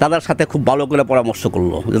দাদার সাথে খুব ভালো করে পরামর্শ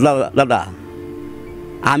করলো, দাদা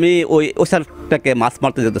আমি ওই ওসারটাকে মাছ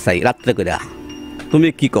মারতে যেতে চাই রাত্রে করে, তুমি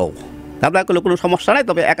কি কও? দাদা করলে কোনো সমস্যা নাই,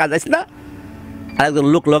 তবে একা যাইস না, আর একজন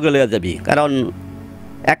লোক লগে লইয়া যাবি। কারণ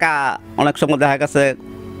একা অনেক সময় দেখা গেছে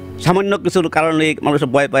সামান্য কিছুর কারণে মানুষের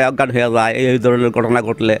ভয় পায় অজ্ঞান হয়ে যায়। এই ধরনের ঘটনা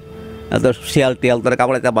ঘটলে শিয়াল টিয়াল তোরা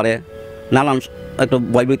কামড়াইতে পারে, নানান একটু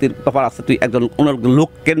ভয়ভীতির ব্যাপার আছে। তুই একজন অন্য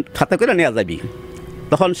লোককে সাথে করে নিয়ে যাবি।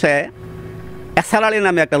 তখন সে এসার আলী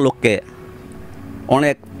নামে একটা লোককে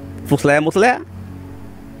অনেক ফুসলে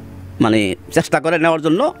মানে চেষ্টা করে নেওয়ার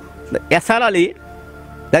জন্য। এসার আলী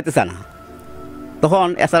যাইতেছে না। তখন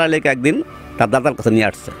এসার আলীকে একদিন তার দাদার কাছে নিয়ে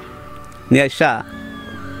আসছে। নিয়ে আসা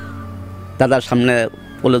দাদার সামনে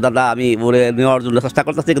বললো, দাদা আমি ওরে নেওয়ার জন্য চেষ্টা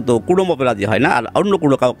করতেছি, কিন্তু কোনো মতে রাজি হয় না, আর অন্য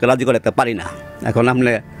কোনো কাউকে রাজি করাতে পারি না। এখন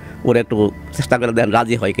আপনি ওরে একটু চেষ্টা করে দেন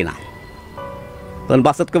রাজি হয় কিনা। তখন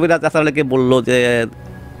বাচ্চাত কবিরাজ এসার আলীকে বললো যে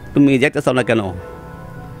তুমি যাইতেছ না কেন?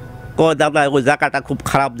 কয় দাদা ওই জায়গাটা খুব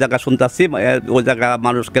খারাপ জায়গা শুনতেছি, ওই জায়গা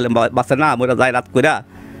মানুষ গেলে বাঁচে না, আমরা যাই রাত কইরা,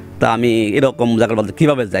 তা আমি এরকম জায়গার মধ্যে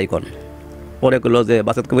কীভাবে যাই কোন? পরে করলো যে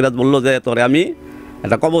বাচ্চাত কবিরাজ বললো যে তোরে আমি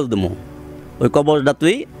একটা কবজ দেবো, ওই কবজটা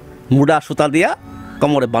তুই মুড়া সুতা দিয়া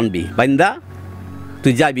কোমরে বানবি, বাইন্দা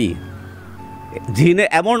তুই যাবি। জিনে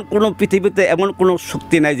এমন কোনো পৃথিবীতে এমন কোনো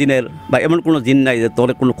শক্তি নাই জিনের, বা এমন কোনো জিন নাই যে তোর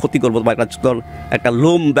কোনো ক্ষতি করবো বা তোর একটা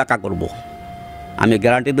লোম বেঁকা করবো। আমি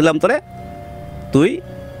গ্যারান্টি দিলাম তোরে, তুই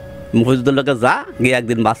মফিজুদ্দোল্লাকে যা গিয়ে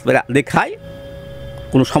একদিন মাছ পেরে দেখাই,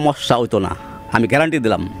 কোনো সমস্যা হইতো না, আমি গ্যারান্টি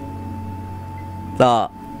দিলাম। তা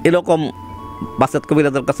এরকম বাচ্চাত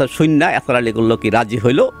কবিরাজের কাছে শূন্য এসার আলী করলো কি রাজি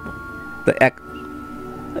হইল। তো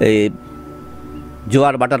এই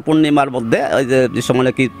জোয়ার বাটার পূর্ণিমার মধ্যে ওই যে সময়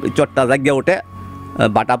নাকি চটটা জাগিয়ে ওঠে,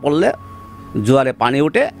 বাটা পড়লে জোয়ারে পানি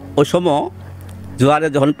ওঠে, ওই সময় জোয়ারে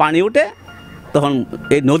যখন পানি ওঠে তখন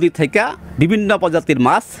এই নদী থেকে বিভিন্ন প্রজাতির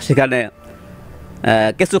মাছ সেখানে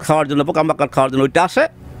কেঁচু খাওয়ার জন্য, পোকামাকড় খাওয়ার জন্য ওইটা আসে।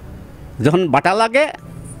 যখন বাটা লাগে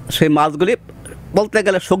সেই মাছগুলি বলতে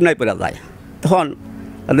গেলে শুকনায় পড়ে যায়, তখন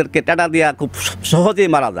তাদেরকে টাটা দিয়া খুব সহজেই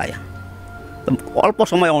মারা যায়। অল্প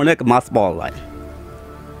সময়ে অনেক মাছ পাওয়া যায়।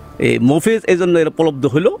 এই মফিজ এই জন্য এর উপলব্ধ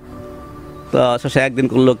হইল। তো শেষে একদিন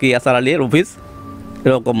করলো কি এসার আলীর অফিস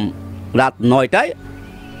এরকম রাত 9টায়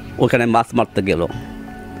ওখানে মাছ মারতে গেল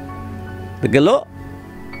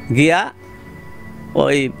গিয়া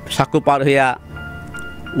ওই সাঁকু পার হইয়া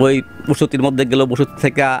ওই বসতির মধ্যে গেল। বসতি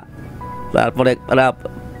থেকে তারপরে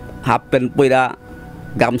হাফ প্যান্ট পইরা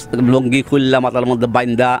গামছা লুঙ্গি খুললা মাথার মধ্যে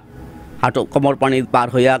বাইন্দা হাঁটু কোমর পানি পার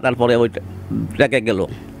হইয়া তারপরে ওই ট্রেকে গেল।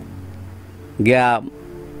 গিয়া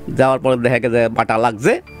যাওয়ার পরে দেখা গেছে যে বাটা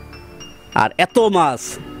লাগছে, আর এত মাছ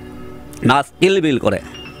কিলবিল করে।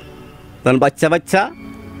 তখন বাচ্চা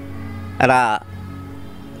এরা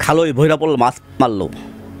খালোই ভৈরা পড়ল, মাছ মারলো,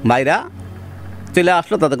 মাইরা চলে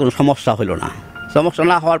আসলো, তাদের কোনো সমস্যা হইল না। সমস্যা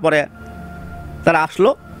না হওয়ার পরে তারা আসলো।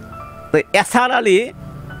 তো এসার আলী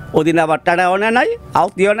ওদিন আবার টাটাও নেয় নাই,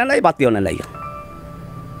 আওতিও নেয় নাই, বাতিও নেয় নাই,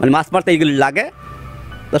 মানে মাছ মারতে এইগুলি লাগে।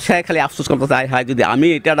 তো সে খালি আফসোস করতে চায়, হায় যদি আমি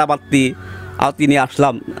টাটা বাতি আওতি নিয়ে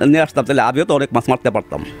আসতাম তাহলে আমিও তো অনেক মাছ মারতে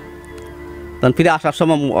পারতাম। তখন ফিরে আসার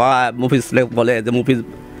সময় মফিজ বলে যে মফিজ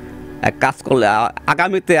এক কাজ করলে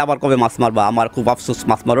আগামীতে আবার কবে মাছ মারবা, আমার খুব আফসোস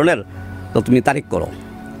মাছ মারনের, তো তুমি তারিখ করো।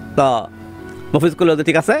 তো মফিজ করলো যে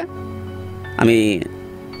ঠিক আছে, আমি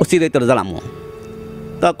অচিরেই তোর জানাবো।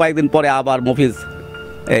 তো কয়েকদিন পরে আবার মফিজ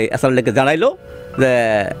এই এসার আলীকে জানাইলো যে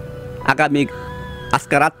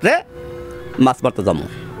আজকে রাত্রে মাছ মারতে যাবো।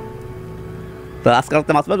 তো আজকে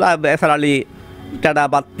রাত্রে মাছ মারবো। এসার আলী টাটা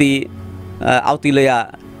বাতি আওতি লইয়া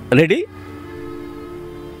রেডি।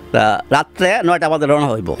 তা রাত্রে 9টা বাজে রওনা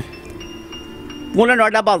হইব।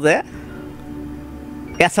 9:30 বাজে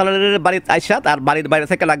এসার আলীর বাড়িতে আইসা তার বাড়ির বাইরে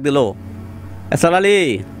থেকে ডাক দিল, এসার আলী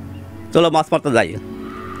চলো মাছ মারতে যাই।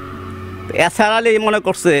 এসার আলী মনে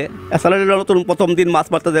করছে, এসার আলী নতুন প্রথম দিন মাছ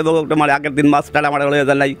মারতে যাবো, মানে আগের দিন মাছ টাটা মারা হয়ে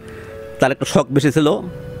যায় নাই, তার একটু শখ বেশি ছিল।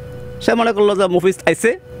 সে মনে করলো যে মফিজ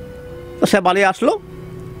আইসে, তো সে বাড়ি আসলো।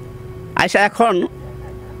 আইসা এখন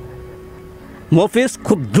মফিজ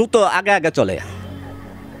খুব দ্রুত আগে আগে চলে,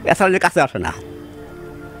 এসআর আলীর কাছে আসে না,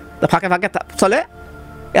 তো ফাঁকে ফাঁকে চলে।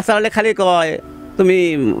 এসআর আলী খালি কয় তুমি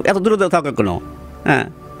এত দূরে দূরে থাকো কেন, হ্যাঁ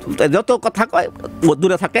যত কথা কয়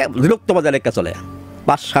দূরে থাকে, দূরত্ব বজায় রেখে চলে,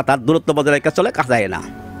 5-7 8 দূরত্ব বজায় রেখে চলে, কাছে যায় না।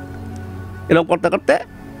 এরকম করতে করতে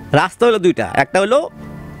রাস্তা হলো দুইটা, একটা হলো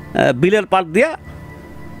বিলের পাড় দিয়া,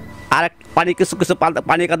 আর এক পানি কিছু কিছু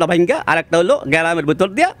পানি কাদা ভাঙ্গা, আর একটা হলো গ্রামের ভিতর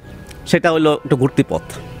দিয়া, সেটা হলো একটু ঘুরতি পথ।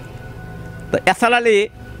 তো এসআর আলী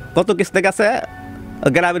কত কিস্তে গেছে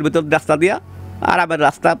গ্রামের ভিতর রাস্তা দিয়া, আরামের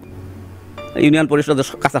রাস্তা, ইউনিয়ন পরিষদের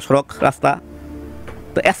কাঁচা সড়ক রাস্তা।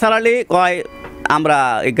 তো এসআর আলী কয় আমরা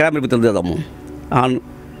এই গ্রামের ভিতর দিয়ে যাবো। কারণ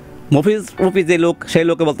মফিজ যে লোক, সেই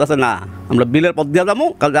লোকে বলতেছে না আমরা বিলের পথ দিয়ে যাবো,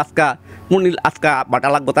 কারণ আজকা বাটা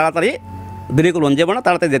লাগবো, তাড়াতাড়ি দেরি করুন যাবো না,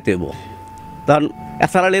 তাড়াতাড়ি যেতে হইব। তখন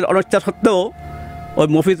এসআর আলীর অনিচ্ছা সত্ত্বেও ওই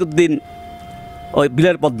মফিজউদ্দিন ওই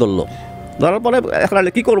বিলের পথ ধরলো, ধরার পরে এসআর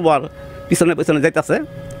আলী কী করবো, আর পিছনে পিছনে যাইতেছে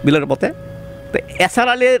বিলের পথে। তো এসআর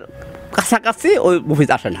আলীর কাছাকাছি ওই মফিজ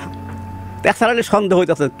আসে না। তো এসআর আলীর সন্দেহ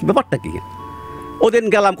হইতেছে ব্যাপারটা কি, ওদিন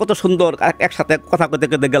গেলাম কত সুন্দর একসাথে কথা কইতে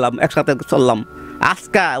কইতে গেলাম, একসাথে চললাম,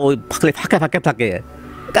 আজকা ওই ফাঁকে ফাঁকে থাকে,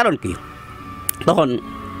 কারণ কি? তখন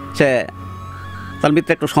সে তার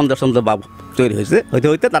মিত্রে একটু সন্দেহ ভাব তৈরি হয়েছে, হইতে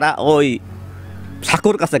হইতে তারা ওই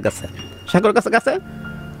সাঁকুর কাছে গেছে। সাঁকুর কাছে গেছে,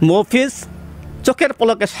 মফিজ চোখের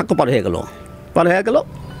পলকে সাঁকো পার হয়ে গেল।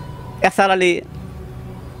 এসআর আলী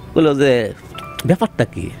বলল যে ব্যাপারটা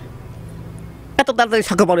কি, এত তাড়াতাড়ি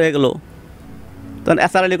সাঁকো পার হয়ে গেল। তখন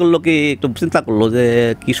এসআর আলী করলো কি, একটু চিন্তা করলো যে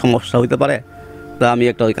কী সমস্যা হইতে পারে, তা আমি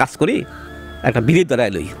একটা ওই কাজ করি, একটা বিড়ি ধরাই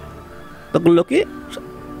লই। তো করলো কি,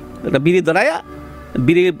 একটা বিড়ি ধরাইয়া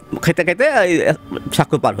বিড়ি খাইতে খাইতে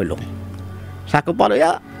সাঁকো পার হইল। সাঁকো পার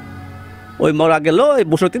হইয়া ওই মরা গেল ওই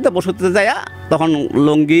বসতিতে যাইয়া, তখন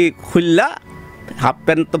লুঙ্গি খুললা, হাফ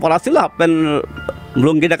প্যান্ট তো পরা ছিল, হাফ প্যান্ট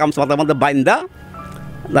লুঙ্গিটা কামছে মাথার মধ্যে বাইন্দা,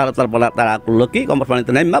 তারপরে তারা করলো কি কম্পাস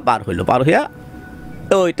পানিতে নেমা পার হইয়া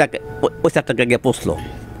ওইটাকে পয়সাটাকে গিয়ে পৌঁছলো।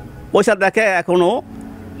 পয়সা দেখে এখনও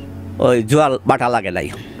ওই জোয়ার বাটা লাগে নাই,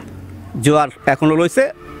 জোয়ার এখনও রয়েছে,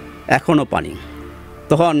 এখনও পানি।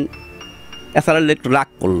 তখন এসআর আলী একটু রাগ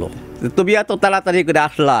করলো, তুমি এত তাড়াতাড়ি করে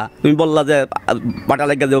আসলা, তুমি বললা যে বাটা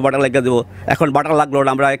লেগে দেবো, এখন বাটা লাগলো না,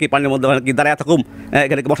 আমরা একই পানির মধ্যে কি দাঁড়ায় থাকুম,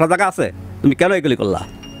 এখানে বসার জায়গা আছে, তুমি কেন এগুলি করলা?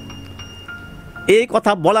 এই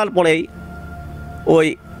কথা বলার পরেই ওই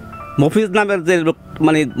মফিজ নামের যে লোক,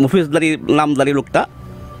 মানে নামদারি লোকটা,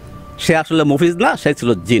 সে আসলে মফিজ না, সে ছিল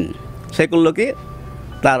জিন। সে করলো কি,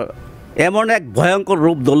 তার এমন এক ভয়ঙ্কর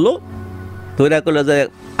রূপ ধরলো, তৈরি করলো যে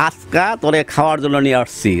আজকা তোরে খাওয়ার জন্য নিয়ে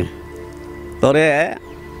আসছি, তোরে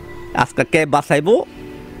আজকা কে বাঁচাইব,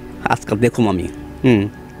 আজকাল দেখুম আমি,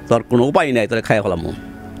 তোর কোনো উপায় নাই, তোরে খাই ফেলাম।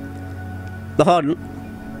 তখন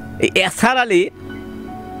এই এসআর আলী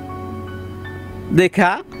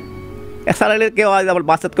দেখা, এসআর আলীর কেউ আবার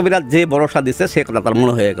বাসেত কবিরা যে ভরসা দিছে, সে কথা তার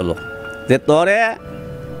মনে হয়ে গেল যে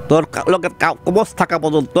তোর লোকের কবচ থাকা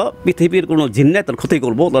পর্যন্ত পৃথিবীর কোনো জিন্নে তোর ক্ষতি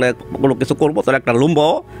করবো, তোর কোনো কিছু করবো, তোর একটা লুম্ব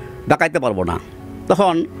ডাকাইতে পারবো না।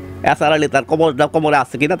 তখন এসআর আলী তার কোমরে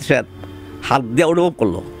আছে কিনা সে হাত দিয়ে অনুভব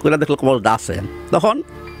করলো, দেখলো কোমরটা আছে। তখন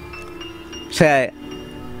সে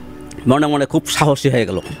মনে মনে খুব সাহসী হয়ে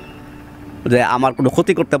গেল যে আমার কোনো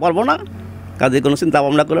ক্ষতি করতে পারবো না, কাজে কোনো চিন্তা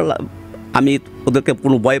ভাবনা করে আমি ওদেরকে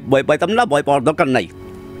কোনো ভয় পাইতাম না, ভয় পাওয়ার দরকার নাই।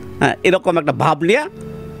 হ্যাঁ, এরকম একটা ভাব নিয়ে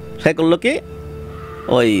সে করলো কি,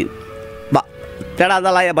 ওই টেড়া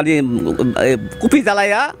জ্বালাইয়া, মানে কুপি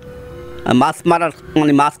জ্বালাইয়া মাছ মারার,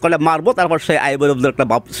 মানে মাছ করলে মারবো, তারপর সে আইবের একটা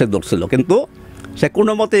ভাব সে ধরছিল, কিন্তু সে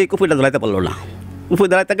কোনো মতে এই কুপিটা জ্বালাইতে পারলো না। কুপি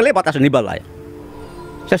জ্বালাইতে গেলে বাতাসে নিবালায়।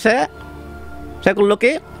 সে করলো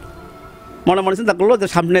কি, মনে মনে চিন্তা করলো যে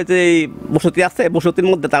সামনে যে বসতি আছে, বসতির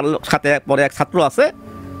মধ্যে তার সাথে পরে এক ছাত্র আছে,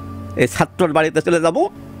 এই ছাত্রর বাড়িতে চলে যাব,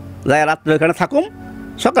 যাই রাত্রে এখানে থাকুম,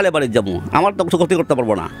 সকালে বাড়িতে যাবো, আমার তো কিছু ক্ষতি করতে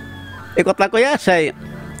পারবো না। এই কথা কইয়া সেই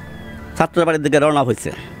ছাত্রের বাড়ির দিকে রওনা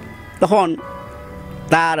হয়েছে। তখন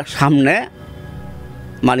তার সামনে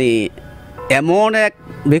মানে এমন এক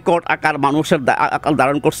বিকট আকার মানুষের আকার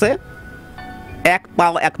ধারণ করছে, এক পা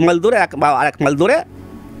 1 মাইল দূরে, এক পা আর 1 মাইল দূরে,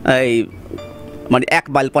 এই মানে 1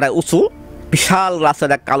 মাইল পরে উঁচু বিশাল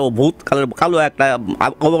রাস্তার এক কালো ভূত, কালো একটা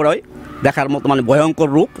অবরয় দেখার মতো, মানে ভয়ঙ্কর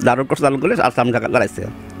রূপ ধারণ করে আর সামনে দাঁড়াইছে।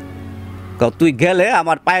 তুই গেলে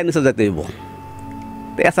আমার পায়ের নিচে যেতে হইব।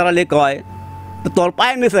 এসআর আলী কয়, তোর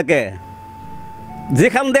পায়ের নিচে কে,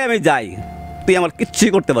 যেখান দিয়ে আমি যাই তুই আমার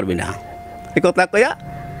কিচ্ছুই করতে পারবি না। এই কথা কইয়া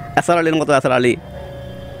এসআর আলীর মতো এসআর আলী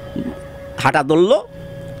হাঁটা ধরলো,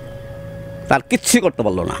 তার কিচ্ছুই করতে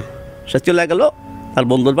পারলো না। সে চলে গেল তার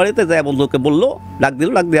বন্ধুর বাড়িতে, যায় বন্ধুকে বললো, ডাক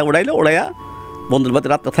দিয়ে উড়াইয়া বন্ধুর বাড়িতে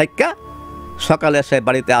রাতটা থাইকা সকালে সে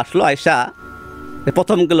বাড়িতে আসলো। আয়সা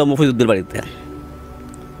প্রথম গেল মফিজউদ্দিনের বাড়িতে।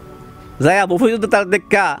 যাই মফিজুদ্দিন তার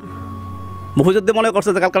দেখা মফিজুদ্দিন মনে করছে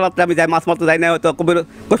যে কালকা রাত্রে আমি যাই মাছ মারতে যাই না হয়তো কবির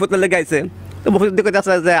কৈফত লেগে আইছে। তো মফিজুদ্দিন কইতে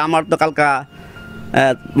আছে যে আমার তো কালকা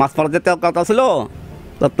মাছ মারা যেতে কথা ছিল,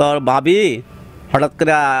 তো তোর ভাবি হঠাৎ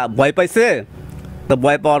করে ভয় পাইছে, তো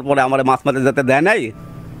ভয় পাওয়ার পরে আমার মাছ মারতে যেতে দেয় নাই।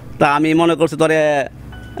 তা আমি মনে করছি তোরে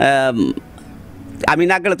আমি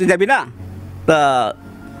না গেলে তুই যাবি না, তা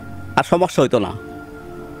আর সমস্যা হইতো না।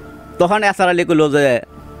 তখন এসার আলী কইল যে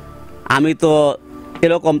আমি তো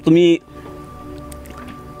এরকম তুমি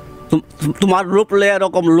তোমার রূপ লয়ে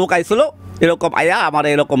এরকম লোক আইছিল, এরকম আয়া আমার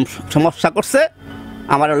এরকম সমস্যা করছে,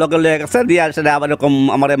 আমার লগে লয়ে গেছে দিয়ে সেটা আবার এরকম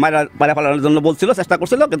আমার মারা ফেলানোর জন্য বলছিল, চেষ্টা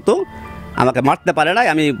করছিল, কিন্তু আমাকে মারতে পারে নাই,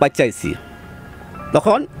 আমি বাচ্চা আইছি।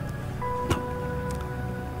 তখন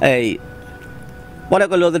এই পরে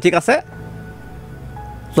কইল যে ঠিক আছে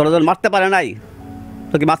তোরা যখন মারতে পারে নাই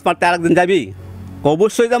তো কি মাছ মারতে আরেকদিন যাবি?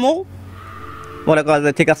 অবশ্যই যাবো। পরে কয়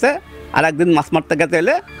যে ঠিক আছে আরেকদিন মাছ মারতে গেতে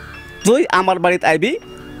এলে তুই আমার বাড়িতে আইবি,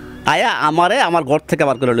 আয়া আমারে আমার ঘর থেকে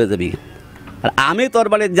বার করে লয়ে যাবি, আর আমি তোর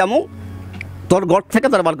বাড়িতে যাবো, তোর ঘর থেকে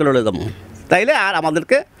তোর বার করে লয়ে যাবো, তাইলে আর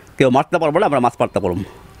আমাদেরকে কেউ মারতে পারবো না, আমরা মাছ মারতে পারবো।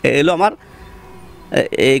 এলো আমার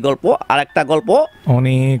এই গল্প। আর একটা গল্প।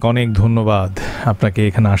 অনেক অনেক ধন্যবাদ আপনাকে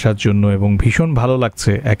এখানে আসার জন্য, এবং ভীষণ ভালো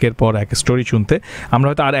লাগছে একের পর এক স্টোরি শুনতে। আমরা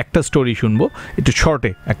হয়তো আর একটা স্টোরি শুনবো, একটু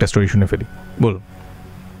শর্টে একটা স্টোরি শুনে ফেলি, বলুন।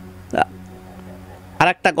 আর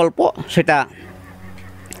একটা গল্প, সেটা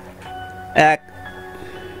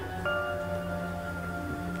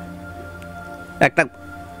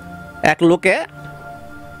এক লোকে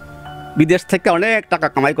বিদেশ থেকে অনেক টাকা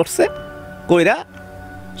কামাই করছে, কইরা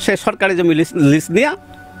সে সরকারি জমি লিজ নিয়ে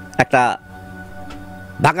একটা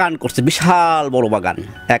বাগান করছে, বিশাল বড় বাগান,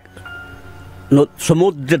 এক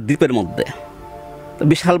সমুদ্রের দ্বীপের মধ্যে। তো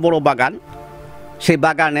বিশাল বড় বাগান, সেই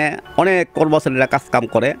বাগানে অনেক কর্মচারীরা কাজকাম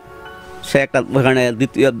করে। সে একটা ওখানে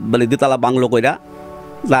দ্বিতলা বাংলো কইরা,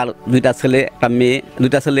 তার দুইটা ছেলে একটা মেয়ে,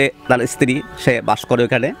 দুইটা ছেলে তার স্ত্রী, সে বাস করে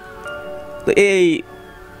ওখানে। তো এই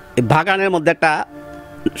বাগানের মধ্যে একটা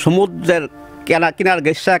সমুদ্রের কিনার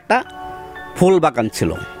ঘেঁষা একটা ফুল বাগান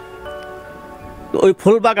ছিল। তো ওই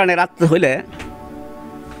ফুল বাগানে রাত্রে হইলে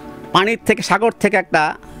পানির থেকে, সাগর থেকে একটা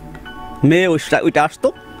মেয়ে ওইটা আসতো,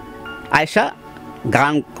 আয়সা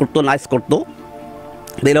গান করতো, নাচ করতো।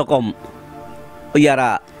 এরকম ইয়ারা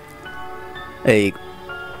এই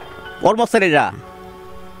কর্মচারীরা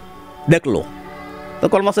দেখলো। তো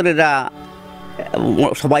কর্মচারীরা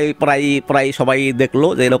সবাই প্রায় সবাই দেখলো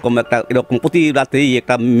যে এরকম প্রতি রাতেই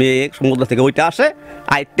একটা মেয়ে সমুদ্র থেকে ওইটা আসে,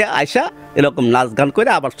 আয়সা এরকম নাচ গান করে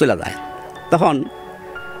আবার চলে যায়। তখন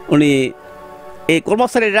উনি এই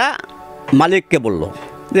কর্মচারীরা মালিককে বলল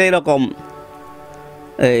যে এরকম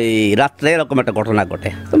এই রাত্রে এরকম একটা ঘটনা ঘটে।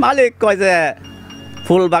 তো মালিক কয় যে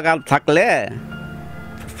ফুল বাগান থাকলে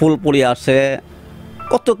ফুল পড়ে আসে,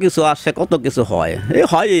 কত কিছু আসে, কত কিছু হয়,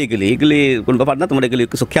 হয় এগুলি কোনো ব্যাপার না, তোমরা এগুলি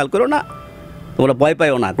কিছু খেয়াল করো না, তোমরা ভয়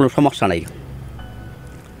পাইও না, কোনো সমস্যা নাই।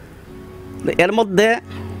 এর মধ্যে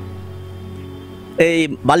এই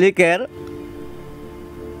মালিকের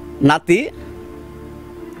নাতি,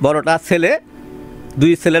 বড়টা ছেলে,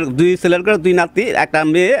 দুই ছেলের করে দুই নাতি, একটা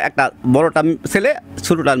মেয়ে, একটা বড়টা ছেলে,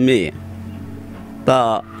 ছোটোটার মেয়ে। তা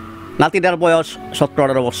নাতিটার বয়স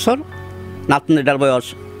 17-18 বৎসর, নাতনিটার বয়স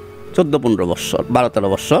 14-15 বৎসর, 12-13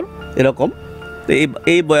 বৎসর এরকম। তো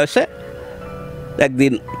এই বয়সে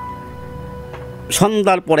একদিন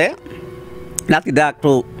সন্ধ্যার পরে নাতিটা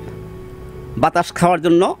একটু বাতাস খাওয়ার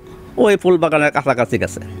জন্য ওই ফুল বাগানের কাছাকাছি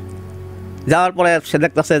গেছে। যাওয়ার পরে সে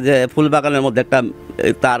দেখতেছে যে ফুল বাগানের মধ্যে একটা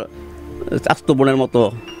তার চাস্তো বোনের মতো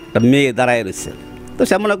একটা মেয়ে দাঁড়ায় রয়েছে। তো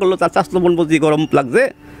সে মনে করলো তার চাস্তো বোন বুঝি গরম লাগছে,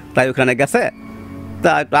 তাই ওখানে গেছে।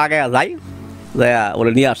 তা একটু আগে যাই,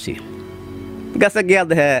 ওরে নিয়ে আসি। গেছে গিয়া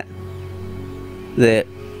দেখে যে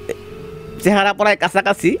চেহারা প্রায়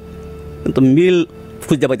কাছাকাছি, কিন্তু মিল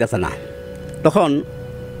খুঁজে পাইতেছে না। তখন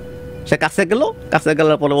সে কাছে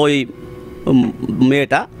গেলার পরে ওই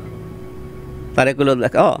মেয়েটা তারে কইল,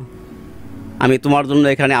 দেখো আমি তোমার জন্য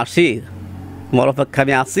এখানে আসি, তোমার অপেক্ষা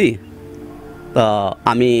আমি আসি, তো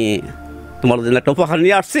আমি তোমার জন্য একটা উপহার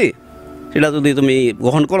নিয়ে আসছি, সেটা যদি তুমি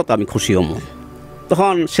গ্রহণ করো তো আমি খুশি হব।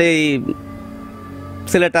 তখন সেই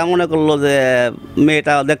ছেলেটা মনে করলো যে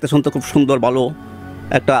মেয়েটা দেখতে শুনতে খুব সুন্দর, ভালো,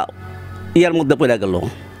 একটা ইয়ার মধ্যে পড়ে গেল,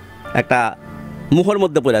 একটা মুখের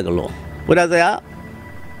মধ্যে পড়ে গেল। পড়ে যায়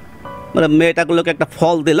মানে মেয়েটাগুলোকে একটা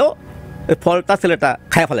ফল দিল, ওই ফলটা ছেলেটা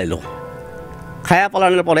খায়া ফেলাইলো। খায়া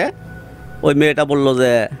ফেলানোর পরে ওই মেয়েটা বলল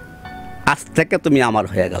যে আজ থেকে তুমি আমার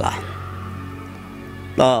হয়ে গেলা।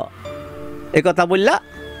 তো এই কথা বললা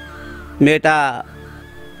মেয়েটা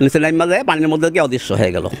নিচে নাইমা যায়, পানির মধ্যে গিয়ে অদৃশ্য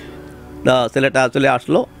হয়ে গেল। তো ছেলেটা চলে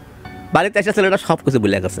আসলো বাড়িতে, এসে ছেলেটা সব কিছু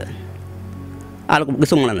ভুলে গেছে, আর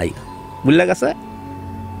কিছু মনে নাই, ভুলে গেছে।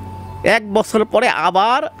 1 বছর পরে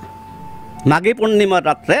আবার মাঘী পূর্ণিমার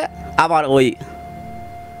রাত্রে আবার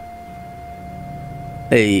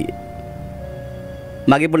এই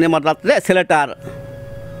মাঘী পূর্ণিমার রাত্রে ছেলেটার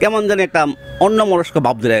কেমন জানি একটা অন্যমনস্ক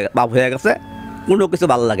ভাব হয়ে গেছে, কোনো কিছু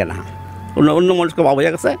ভালো লাগে না, অন্যমনস্ক ভাব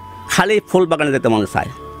হয়ে গেছে, খালি ফুল বাগানে যেতে মনে চায়।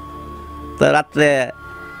 তো রাত্রে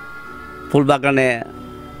ফুল বাগানে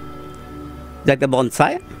যাইতে মন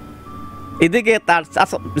চায়। এদিকে তার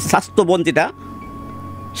স্বাস্থ্য বোন যেটা,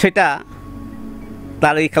 সেটা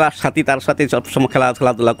তার এই খেলার সাথী, তার সাথে সবসময়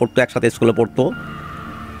খেলাধুলা করতো, একসাথে স্কুলে পড়তো।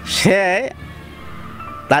 সে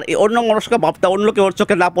তার এই অন্যমনস্ক ভাবটা অন্য কেউ ওর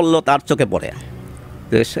চোখে না পড়লেও তার চোখে পড়ে।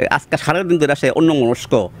 সে আজকে সারাদিন ধরে সে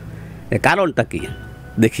অন্যমনস্ক, কারণটা কি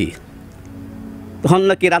দেখি। তখন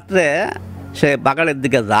নাকি রাত্রে সে বাগানের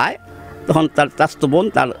দিকে যায়, তখন তার স্বাস্থ্য বোন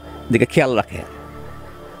তার দিকে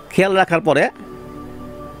খেয়াল রাখার পরে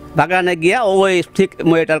বাগানে গিয়া ওই ঠিক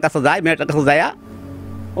মেয়েটার কাছে যায়,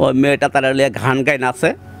 ওই মেয়েটা তার ঘান গায়ে নাচে।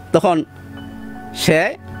 তখন সে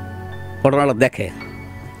ঘটনাটা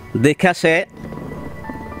দেখে সে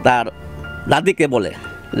তার দাদিকে বলে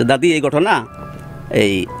যে দাদি এই ঘটনা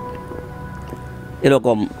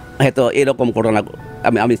এরকম হয়তো এরকম ঘটনা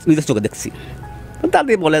আমি নিজের চোখে দেখছি।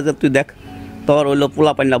 দাদি বলে যে তুই দেখ, তোর হইলো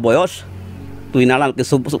পোলাপান্না বয়স, তুই নানান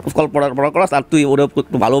কিছু কল্পনা করাস, আর তুই ওর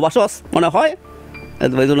একটু ভালোবাসস মনে হয়,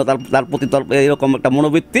 এই জন্য তার প্রতি তোর এরকম একটা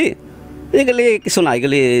মনোবৃত্তি। এগুলি কিছু না,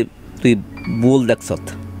 এগুলি তুই ভুল দেখছ।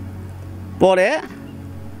 পরে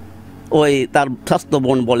ওই তার স্বাস্থ্য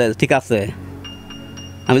বোন বলে ঠিক আছে,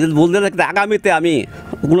 আমি যদি ভুল দিয়ে দেখতে আগামীতে আমি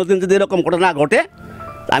কোনোদিন যদি এরকম ঘটনা ঘটে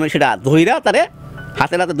আমি সেটা ধইরা তারে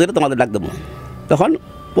হাতে ধরে তোমাদের ডাক দেবো। তখন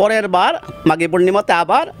পরের বার মাঘী পূর্ণিমাতে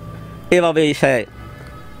আবার এভাবেই সে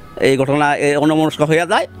এই ঘটনা অন্যমনস্ক হয়ে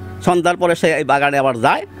যায়। সন্ধ্যার পরে সে এই বাগানে আবার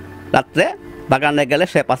যায়। রাত্রে বাগানে গেলে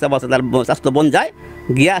সে পাশে তার স্বাস্থ্য বোন যায়,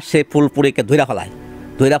 গিয়া সে ফুলপুরিকে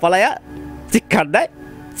ধইরা ফেলাইয়া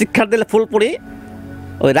চিক্ষার দিলে ফুলপুরি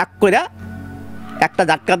ওই রাগ কইরা একটা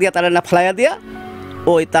ধাক্কা দিয়া তার না ফেলাইয়া দিয়া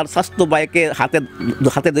ওই তার স্বাস্থ্য বাইকে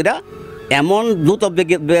হাতে ধইরা এমন দ্রুত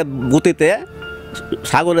গতিতে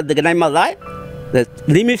সাগরের দিকে নাইমা যায়,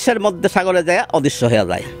 নিমিষের মধ্যে সাগরে যায় অদৃশ্য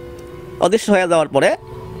হয়ে যাওয়ার পরে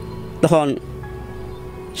তখন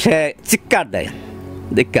সে চিৎকার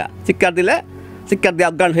দিয়ে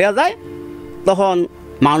অজ্ঞান হয়ে যায়। তখন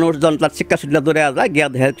মানুষজন তার চিৎকার শুনলে দৌড়ে যায়, গিয়া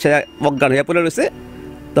সে অজ্ঞান হয়ে পড়ে রয়েছে।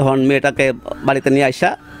 তখন মেয়েটাকে বাড়িতে নিয়ে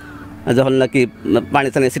আসা, যখন নাকি পানি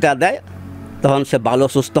টানি ছিটা দেয়, তখন সে ভালো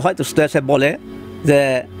সুস্থ হয়ে সে বলে যে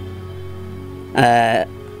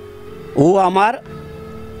ও আমার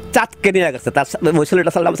চাঁদকে নিয়ে গেছে, তার ওই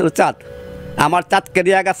ছেলেটা নাম ছিল চাঁদ, আমার চাঁদকে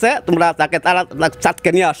নিয়ে গেছে, তোমরা তারা চাঁদকে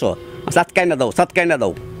নিয়ে আসো, চাঁদ কাইনা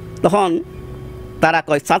দাও। তখন তারা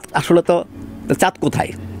কয় চাঁদ আসলে তো চাঁদ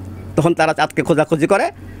কোথায়? তখন তারা চাঁদকে খোঁজাখুঁজি করে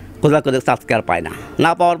চাঁদকে আর পায়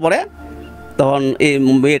না পাওয়ার পরে তখন এই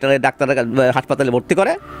মেয়েটাকে ডাক্তারের হাসপাতালে ভর্তি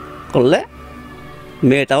করলে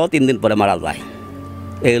মেয়েটাও 3 দিন পরে মারা যায়।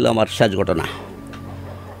 এই হলো আমার শেষ ঘটনা।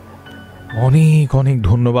 অনেক অনেক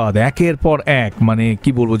ধন্যবাদ। একের পর এক, মানে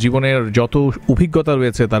কি বলবো, জীবনের যত অভিজ্ঞতা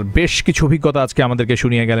রয়েছে তার বেশ কিছু অভিজ্ঞতা আজকে আমাদেরকে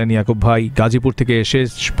শুনিয়ে গেলেন ইয়াকুব ভাই। গাজীপুর থেকে এসে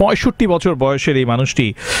 65 বছর বয়সের এই মানুষটি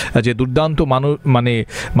যে দুর্দান্ত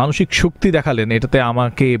মানসিক শক্তি দেখালেন, এটাতে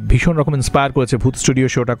আমাকে ভীষণ রকম ইন্সপায়ার করেছে ভূত স্টুডিও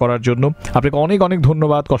শোটা করার জন্য। আপনাকে অনেক অনেক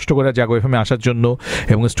ধন্যবাদ কষ্ট করে জাগো এফএমে আসার জন্য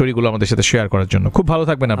এবং স্টোরিগুলো আমাদের সাথে শেয়ার করার জন্য। খুব ভালো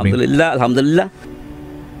থাকবেন আপনি। আলহামদুলিল্লাহ।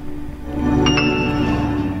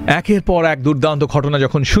 একের পর এক দুর্দান্ত ঘটনা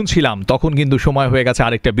যখন শুনছিলাম, তখন কিন্তু সময় হয়ে গেছে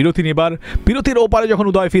আরেকটা বিরতি নেবার। বিরতির ওপারে যখন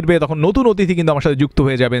উদয় ফিরবে তখন নতুন অতিথি কিন্তু আমার সাথে যুক্ত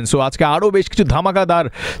হয়ে যাবেন। সো আজকে আরও বেশ কিছু ধামাকাদার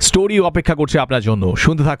স্টোরি অপেক্ষা করছে আপনার জন্য।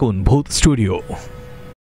 শুনতে থাকুন ভূত studio.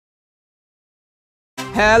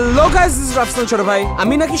 Hello guys, this is Rafsan ছোট ভাই।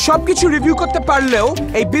 আমি নাকি সবকিছু রিভিউ করতে পারলেও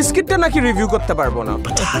এই বিস্কিটটা নাকি রিভিউ করতে পারবো না।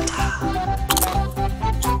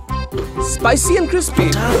 স্পাইসি এন্ড ক্রিস্পি,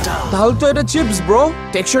 তাহলে তো এটা চিপস ব্রো,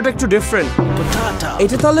 টেক্সচারটা একটু ডিফারেন্ট।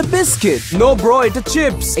 এটা তাহলে বিস্কিট? নো ব্রো, এটা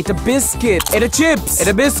চিপস, এটা বিস্কিট, এটা চিপস,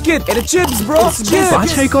 এটা বিস্কিট, এটা চিপস ব্রো।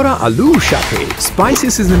 বাছাই করা আলুর সাথে স্পাইসি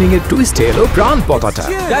সিজনিং এর টুইস্টে এলো প্রাণ পতাটা।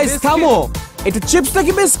 গাইস থামো, এটা চিপস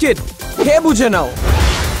নাকি বিস্কিট কে বুঝে নাও।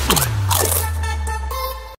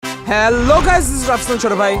 Hello guys, this is Rafsan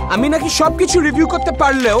ছোট ভাই। আমি নাকি সবকিছু রিভিউ করতে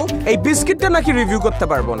পারলেও এই বিস্কিটটা নাকি রিভিউ করতে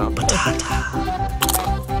পারবো না।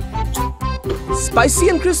 স্পাইসি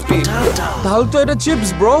এন্ড ক্রিস্পি, তাহলে তো এটা চিপস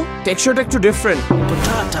ব্রো, টেক্সচারটা একটু ডিফারেন্ট।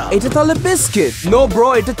 এটা তাহলে বিস্কিট? নো ব্রো,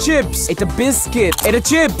 এটা চিপস, এটা বিস্কিট, এটা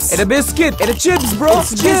চিপস, এটা বিস্কিট, এটা চিপস ব্রো।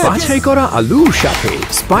 বাছাই করা আলুর সাথে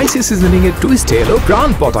স্পাইসি সিজনিং এর টুইস্টে এলো প্রাণ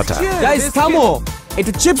পতাটা। গাইস থামো,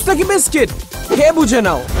 এটা চিপস নাকি বিস্কিট কে বুঝে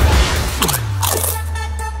নাও।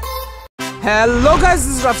 Hello guys,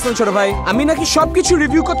 this is Rafsan ছোট ভাই। আমি নাকি সবকিছু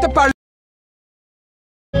রিভিউ করতে পারলেও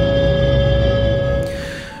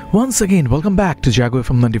Once again, welcome back to Jago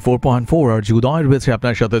from 94.4 আর উদয় রয়েছে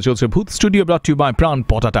আপনার সাথে চলছে ভূত স্টুডিও ব্রট টু বাই প্রাণ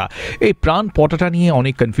পটাটা। এই প্রাণ পটাটা নিয়ে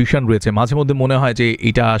অনেক কনফিউশন রয়েছে, মাঝে মধ্যে মনে হয় যে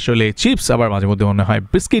এটা আসলে চিপস, আবার মাঝে মধ্যে মনে হয়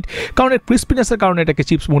বিস্কিট, কারণ এর ক্রিস্পিনেসের কারণে এটাকে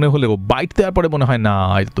চিপস মনে হলেও বাইট দেওয়ার পরে মনে হয় না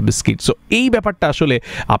এটা তো বিস্কিট। সো এই ব্যাপারটা আসলে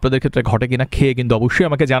আপনাদের ক্ষেত্রে ঘটে কিনা খেয়ে কিন্তু অবশ্যই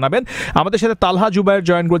আমাকে জানাবেন। আমাদের সাথে তালহা জুবায়ের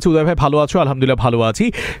জয়েন করেছে। উদয় ভাই ভালো আছো? আলহামদুলিল্লাহ ভালো আছি।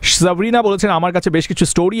 সাবরিনা বলেছেন আমার কাছে বেশ কিছু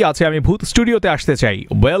স্টোরি আছে, আমি ভূত স্টুডিওতে আসতে চাই।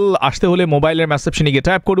 ওয়েল, আসতে হলে মোবাইলের রিসেপশনে গিয়ে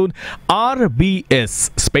ট্যাপ করুন RBS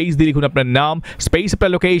স্পেস দিয়ে লিখুন আপনার নাম, স্পেস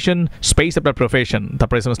আপনার লোকেশন, স্পেস আপনার প্রফেশন,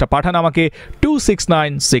 তারপর এসএমএসটা পাঠান আমাকে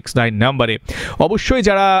 26969 নাম্বারে। অবশ্যই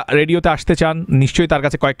যারা রেডিওতে আসতে চান নিশ্চয়ই তার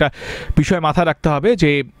কাছে কয়েকটা বিষয় মাথায় রাখতে হবে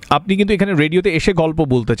যে আপনি কিন্তু এখানে রেডিওতে এসে গল্প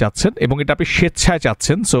বলতে চাচ্ছেন এবং এটা আপনি স্বেচ্ছায়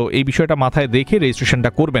চাচ্ছেন। সো এই বিষয়টা মাথায় রেখে রেজিস্ট্রেশনটা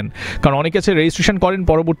করবেন, কারণ অনেকে আছে রেজিস্ট্রেশন করেন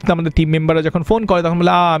পরবর্তীতে আমাদের টিম মেম্বাররা যখন ফোন করে তখন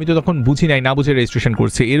বলে আমি তো তখন বুঝি নাই, না বুঝে রেজিস্ট্রেশন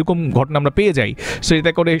করছি, এরকম ঘটনা আমরা পেয়ে যাই। সো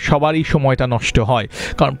এতে করে সবারই সময়টা নষ্ট হয়,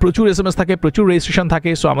 কারণ প্রচুর এসএমএস থাকে, প্রচুর রেজিস্ট্রেশন থাকে।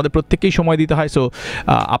 সো আমাদের প্রত্যেককেই সময় দিতে হয়। সো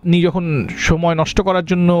আপনি যখন সময় নষ্ট করার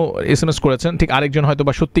জন্য এসএমএস করেছেন, ঠিক আরেকজন হয়তো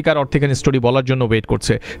বা সত্যিকার অর্থে এখানে স্টোরি বলার জন্য ওয়েট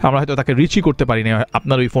করছে, আমরা হয়তো তাকে রিচই করতে পারি না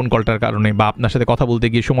আপনার ওই ফোন কলটার কারণে, বা আপনার সাথে কথা বলতে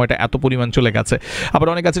গিয়ে সময়টা এত পরিমাণ চলে গেছে। আবার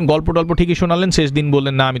অনেক আছেন গল্প টল্প ঠিকই শোনালেন, শেষ দিন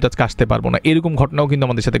বললেন না আমি তো আজকে আসতে পারবো না, এরকম ঘটনাও কিন্তু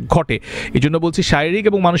আমাদের সাথে ঘটে। এই জন্য বলছি শারীরিক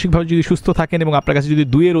এবং মানসিকভাবে যদি সুস্থ থাকেন এবং আপনার কাছে যদি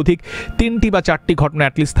 2 এর অধিক 3টি বা 4টি ঘটনা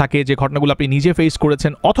অ্যাটলিস্ট থাকে, যে ঘটনাগুলো আপনি নিজে ফেস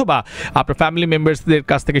করেছেন অথবা আপনার ফ্যামিলি মেম্বার্সদের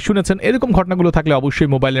কাছ থেকে শুনেছেন, এরকম ঘটনাগুলো থাকলে অবশ্যই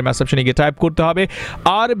মোবাইলের রিসেপশনে গিয়ে টাইপ করতে হবে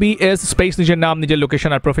RBS স্পেস নিজের নাম, নিজের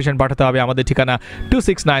লোকেশন আর প্রফেশন পাঠাতে হবে আমাদের ঠিকানা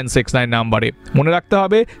 26969 নাম্বারে। মনে রাখতে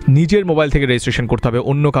হবে নিজের মোবাইল থেকে রেজিস্ট্রেশন করতে হবে,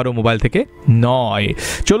 অন্য কারো মোবাইল থেকে নয়।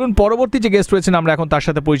 চলুন পরবর্তী যে গেস্ট রয়েছেন আমরা এখন তার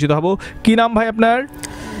সাথে পরিচিত হব। কি নাম ভাই আপনার?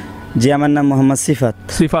 জি, আমার নাম মোহাম্মদ সিফাত।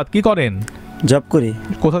 সিফাত, কি করেন? জব করি।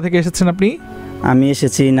 কোথা থেকে এসেছেন আপনি? আমি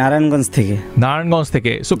এসেছি নারায়ণগঞ্জ থেকে। নারায়ণগঞ্জ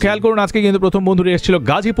থেকে। সো খেয়াল করুন আজকে কিন্তু প্রথম বন্ধুরা এসেছিল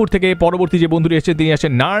গাজীপুর থেকে, পরবর্তী যে বন্ধুরা এসেছে তিনি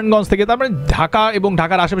আসছেন নারায়ণগঞ্জ থেকে। তারপরে ঢাকা এবং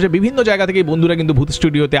ঢাকার আশেপাশে বিভিন্ন জায়গা থেকে বন্ধুরা কিন্তু ভূত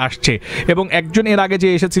স্টুডিওতে আসছে। এবং একজন এর আগে যে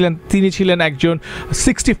এসেছিলেন তিনি ছিলেন একজন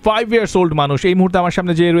 65 ইয়ার্স ওল্ড মানুষ। এই মুহূর্তে আমার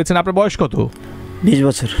সামনে যে রয়েছেন, আপনার বয়স কত? 20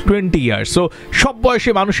 বছর। 20 ইয়ার্স। সো সব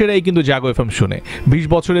বয়সী মানুষেরাই কিন্তু জাগো এফএম শুনে। 20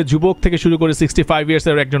 বছরের যুবক থেকে শুরু করে 65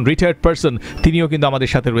 ইয়ার্সের একজন রিটায়ার্ড পার্সন, তিনিও কিন্তু আমাদের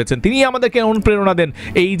সাথে রয়েছেন। তিনি আমাদেরকে অনুপ্রেরণা দেন।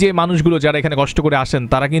 এই যে মানুষগুলো যারা এখানে কষ্ট করে আসেন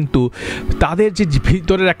তারা কিন্তু তাদের যে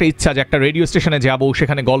ভিতরের একটা ইচ্ছা যে একটা রেডিও স্টেশনে যাবো,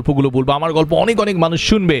 সেখানে গল্পগুলো বলবো, আমার গল্প অনেক অনেক মানুষ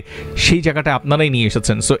শুনবে, সেই জায়গাটা আপনারাই নিয়ে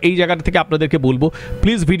এসেছেন। সো এই জায়গাটা থেকে আপনাদেরকে বলবো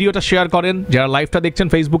প্লিজ ভিডিওটা শেয়ার করেন। যারা লাইভটা দেখছেন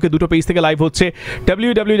ফেসবুকে 2টো পেজ থেকে লাইভ হচ্ছে,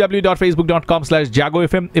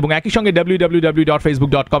 www.facebook.com/jagofm এবং একই সঙ্গে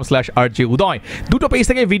www.facebook.com/rjuday। 2টো পেজ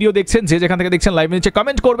থেকে ভিডিও দেখছেন, যে যেখান থেকে দেখছেন লাইভ নিচে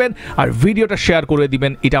কমেন্ট করবেন আর ভিডিওটা শেয়ার করে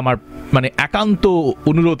দিবেন। এটা আমার একান্ত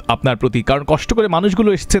অনুরোধ আপনার প্রতি, কারণ কষ্ট করে মানুষগুলো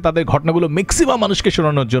এসেছে তাদের ঘটনাগুলো ম্যাক্সিমাম মানুষকে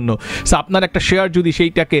শোনানোর জন্য। সো আপনার একটা শেয়ার যদি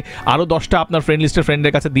সেইটাকে আরও 10টা আপনার ফ্রেন্ড লিস্টের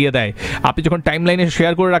ফ্রেন্ডের কাছে দিয়ে দেয়, আপনি যখন টাইম লাইনে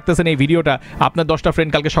শেয়ার করে রাখতেছেন এই ভিডিওটা, আপনার 10টা ফ্রেন্ড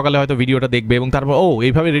কালকে সকালে হয়তো ভিডিওটা দেখবে এবং তারপর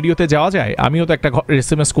এইভাবে রেডিওতে যাওয়া যায়, আমিও তো একটা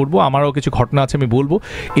এসএমএস করবো, আমারও কিছু ঘটনা আছে আমি বলবো,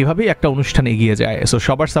 এভাবেই একটা অনুষ্ঠান এগিয়ে যায়। সো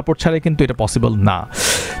সবার সাপোর্ট ছাড়াই কিন্তু এটা পসিবল না।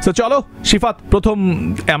 সো চলো সিফাত, প্রথম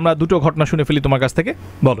আমরা 2টো ঘটনা শুনে ফেলি তোমার কাছ থেকে,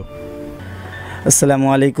 বলো। আসসালামু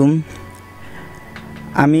আলাইকুম।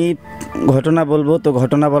 আমি ঘটনা বলবো, তো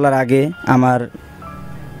ঘটনা বলার আগে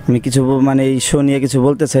আমি কিছু এই শো নিয়ে কিছু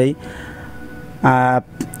বলতে চাই।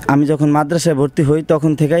 আমি যখন মাদ্রাসায় ভর্তি হই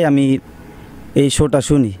তখন থেকেই আমি এই শোটা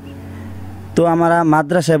শুনি। তো আমরা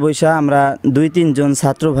মাদ্রাসায় বৈশা আমরা 2-3 জন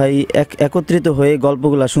ছাত্র ভাই একত্রিত হয়ে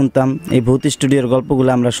গল্পগুলো শুনতাম, এই ভূত স্টুডিওর গল্পগুলো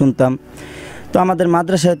আমরা শুনতাম। তো আমাদের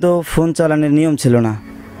মাদ্রাসায় তো ফোন চালানোর নিয়ম ছিল না,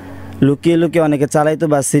 লুকিয়ে লুকিয়ে অনেকে চালাইতো,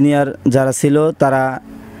 বা সিনিয়র যারা ছিল তারা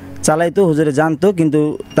চালাইতো, হুজুরে জানতো, কিন্তু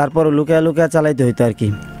তারপরও লুকিয়ে লুকিয়ে চালাইতে হইতো আর কি।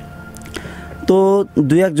 তো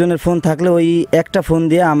 2-1 জনের ফোন থাকলে ওই একটা ফোন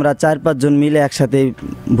দিয়ে আমরা 4-5 জন মিলে একসাথে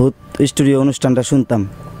ভূত স্টুডিও অনুষ্ঠানটা শুনতাম।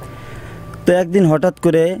 তো একদিন হঠাৎ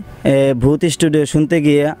করে ভূত স্টুডিও শুনতে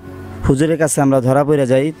গিয়ে হুজুরের কাছে আমরা ধরা পড়ে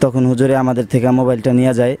যাই। তখন হুজুরে আমাদের থেকে মোবাইলটা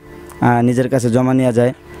নিয়ে যায়, নিজের কাছে জমা নিয়ে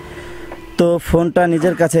যায়। তো ফোনটা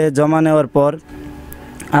নিজের কাছে জমা নেওয়ার পর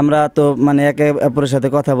আমরা তো একে অপরের সাথে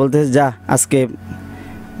কথা বলতে, যা আজকে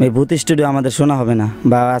এই ভূত স্টুডিও আমাদের শোনা হবে না,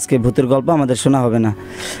 বা আজকে ভূতের গল্প আমাদের শোনা হবে না,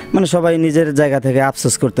 সবাই নিজের জায়গা থেকে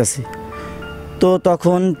আফসোস করতেছি। তো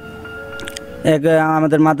তখন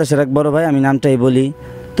আমাদের মাদ্রাসার এক বড় ভাই, আমি নামটাই বলি,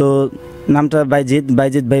 তো নামটা বাইজিৎ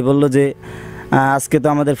ভাই বলল যে আজকে তো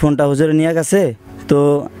আমাদের ফোনটা হুজুরে নিয়ে গেছে, তো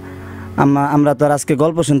আমরা তো আর আজকে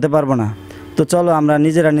গল্প শুনতে পারবো না, তো চলো আমরা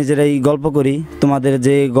নিজেরাই গল্প করি। তোমাদের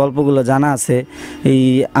যে গল্পগুলো জানা আছে, এই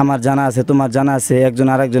আমার জানা আছে, তোমার জানা আছে, একজন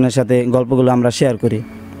আরেকজনের সাথে গল্পগুলো আমরা শেয়ার করি।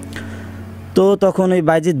 তো তখন ওই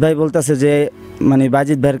বাইজিৎ ভাই বলতেছে যে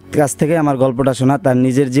বাইজিৎ ভাইয়ের কাছ থেকে আমার গল্পটা শোনা, তার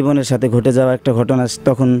নিজের জীবনের সাথে ঘটে যাওয়া একটা ঘটনা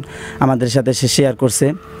তখন আমাদের সাথে সে শেয়ার করছে।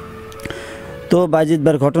 তো বাইজিৎ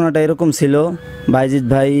ভাইয়ের ঘটনাটা এরকম ছিল, বাইজিৎ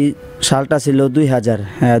ভাই সালটা ছিল 2000,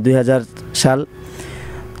 হ্যাঁ 2000 সাল।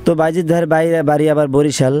 তো বাইজিৎ ভাইয়ের বাড়ি আবার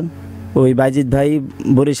বরিশাল। ওই বাইজিৎ ভাই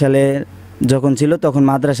বরিশালে যখন ছিল তখন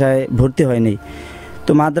মাদ্রাসায় ভর্তি হয়নি।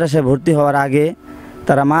 তো মাদ্রাসায় ভর্তি হওয়ার আগে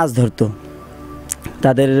তারা মাছ ধরতো।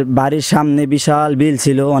 তাদের বাড়ির সামনে বিশাল বিল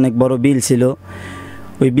ছিল, অনেক বড় বিল ছিল।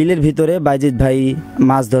 ওই বিলের ভিতরে বাইজিৎ ভাই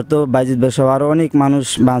মাছ ধরতো, বাইজিৎ ভাই সহ আরও অনেক মানুষ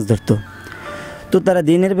মাছ ধরতো। তো তারা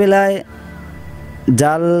দিনের বেলায়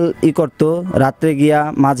জাল করতো, রাত্রে গিয়া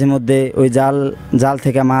মাঝে মধ্যে ওই জাল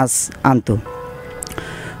থেকে মাছ আনতো।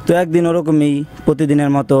 তো একদিন ওরকমই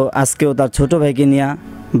প্রতিদিনের মতো আজকেও তার ছোট ভাইকে নিয়ে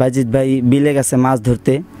বাইজিৎ ভাই বিলে গেছে মাছ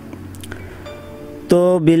ধরতে। তো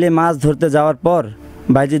বিলে মাছ ধরতে যাওয়ার পর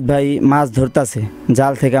বাইজিৎ ভাই মাছ ধরতেছে,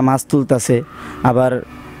 জাল থেকে মাছ তুলতেছে, আবার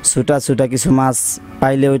ছোটা কিছু মাছ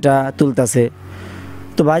পাইলে ওইটা তুলতেছে।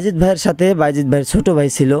 তো বাইজিৎ ভাইয়ের সাথে বাইজিৎ ভাইয়ের ছোট ভাই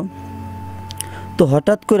ছিল। তো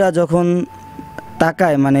হঠাৎ করে যখন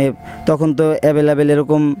তাকায়, মানে তখন তো অ্যাভেলেবেল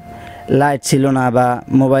এরকম লাইট ছিল না বা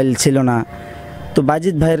মোবাইল ছিল না। তো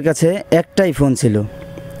বাইজিৎ ভাইয়ের কাছে একটাই ফোন ছিল।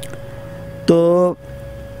 তো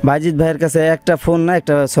বাইজিৎ ভাইয়ের কাছে একটা ফোন না,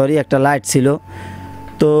 একটা লাইট ছিল।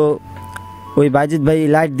 তো ওই বাইজিৎ ভাই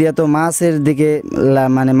লাইট দিয়া তো মাছের দিকে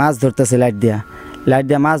মানে মাছ ধরতেছে, লাইট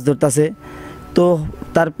দিয়া মাছ ধরতেছে। তো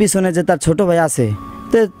তার পিছনে যে তার ছোট ভাই আছে,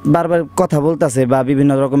 তো বারবার কথা বলতেছে বা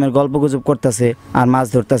বিভিন্ন রকমের গল্পগুজব করতেছে আর মাছ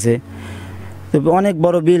ধরতেছে। তো অনেক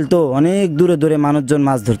বড় বিল, তো অনেক দূরে দূরে মানুষজন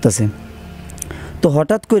মাছ ধরতেছে। তো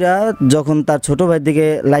হঠাৎ করে যখন তার ছোট ভাইয়ের দিকে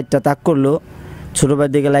লাইটটা তাক করলো, ছোট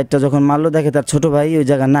ভাইয়ের দিকে লাইটটা যখন মারলো, দেখে তার ছোট ভাই ওই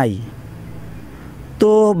জায়গা নাই। তো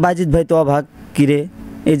বাইজিৎ ভাই তো অবাক, কিরে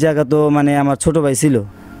এই জায়গা তো মানে আমার ছোট ভাই ছিল,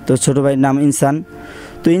 তো ছোট ভাইয়ের নাম ইনসান,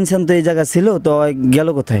 তো ইনসান তো এই জায়গা ছিল, তো গেল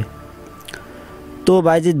কোথায়? তো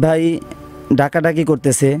বাইজিৎ ভাই ডাকাডাকি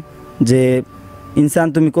করতেছে যে ইনসান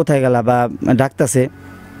তুমি কোথায় গেলা, বা ডাকতেছে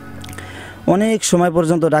অনেক সময়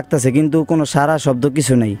পর্যন্ত ডাকতেছে, কিন্তু কোনো সারা শব্দ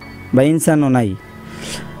কিছু নেই বা ইনসানও নাই।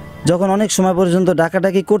 যখন অনেক সময় পর্যন্ত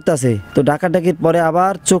ডাকাডাকি করতেছে, তো ডাকাডাকির পরে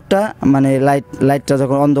আবার চোখটা মানে লাইটটা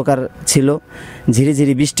যখন অন্ধকার ছিল,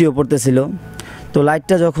 ঝিরিঝিরি বৃষ্টিও পড়তেছিল, তো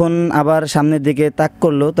লাইটটা যখন আবার সামনের দিকে তাক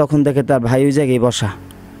করলো, তখন দেখে তার ভাই ওই জায়গায় বসা।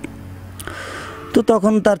 তো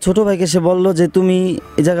তখন তার ছোট ভাইকে সে বলল যে তুমি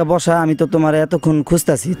এই জায়গায় বসা, আমি তো তোমার এতক্ষণ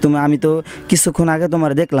খুঁজতেছি, আমি তো কিছুক্ষণ আগে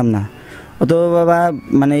তোমার দেখলাম না। তো বাবা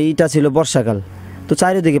মানে এইটা ছিল বর্ষাকাল, তো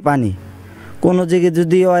চারিদিকে পানি, কোনো জায়গায়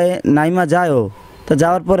যদি ওই নাইমা যায়ও, তো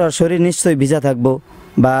যাওয়ার পরে ওর শরীর নিশ্চয়ই ভিজা থাকবো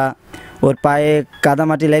বা ওর পায়ে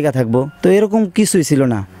কাদামাটি লেগে থাকবো। তো এরকম কিছুই ছিল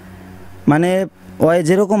না, মানে ওই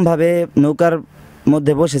যেরকমভাবে নৌকার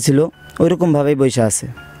মধ্যে বসেছিল ওইরকমভাবেই বসে আছে।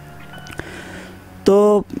 তো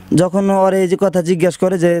যখন ওর এই যে কথা জিজ্ঞাসা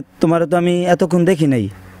করে যে তোমার তো আমি এতক্ষণ দেখি নাই,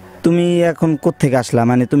 তুমি এখন কোত্থেকে আসলা,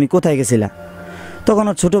 মানে তুমি কোথায় গেছিলা? তখন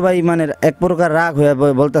ওর ছোটো ভাই মানে এক প্রকার রাগ হয়ে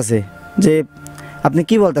বলতেছে যে আপনি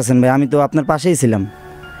কি বলতেছেন ভাই, আমি তো আপনার পাশেই ছিলাম,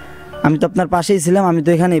 আমি তো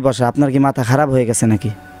এখানেই বসা, আপনার কি মাথা খারাপ হয়ে গেছে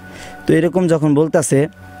নাকি? তো এরকম যখন বলতেছে,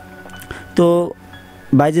 তো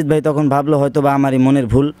বাইজিৎ ভাই তখন ভাবলো হয়তো বা আমারই মনের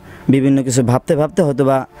ভুল, বিভিন্ন কিছু ভাবতে ভাবতে হয়তো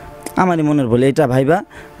বা আমারই মনের ভুল, এটা ভাইবা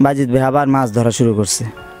বাইজিৎ ভাই আবার মাছ ধরা শুরু করছে।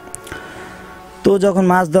 তো যখন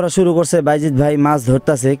মাছ ধরা শুরু করছে, বাইজিৎ ভাই মাছ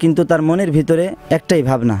ধরতেছে, কিন্তু তার মনের ভিতরে একটাই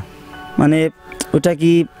ভাবনা, মানে ওটা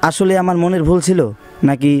কি আসলে আমার মনের ভুল ছিল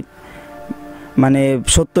নাকি মানে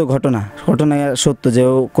সত্য ঘটনা সত্য যে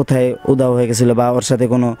ও কোথায় উধাও হয়ে গেছিলো বা ওর সাথে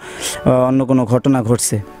অন্য কোনো ঘটনা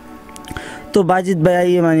ঘটছে। তো বাইজিৎ ভাই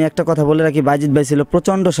মানে একটা কথা বলে রাখি, বাইজিৎ ভাই ছিল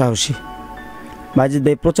প্রচণ্ড সাহসী। বাইজিৎ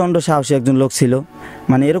ভাই প্রচণ্ড সাহসী একজন লোক ছিল,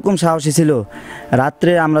 মানে এরকম সাহসী ছিল,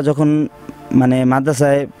 রাত্রে আমরা যখন মানে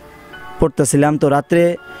মাদ্রাসায় পড়তেছিলাম, তো রাত্রে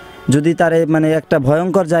যদি তারে মানে একটা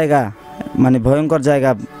ভয়ঙ্কর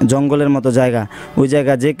জায়গা জঙ্গলের মতো জায়গা, ওই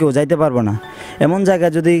জায়গা যে কেউ যাইতে পারবো না, এমন জায়গা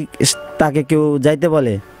যদি তাকে কেউ যাইতে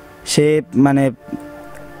বলে, সে মানে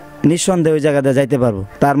নিঃসন্দেহে ওই জায়গাতে যাইতে পারবো,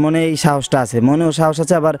 তার মনে এই সাহসটা আছে, মনেও সাহস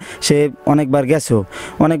আছে, আবার সে অনেকবার গেছেও,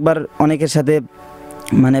 অনেকের সাথে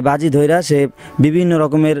মানে বাজি ধইরা সে বিভিন্ন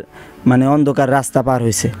রকমের মানে অন্ধকার রাস্তা পার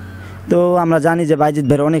হয়েছে। তো আমরা জানি যে বাইজিৎ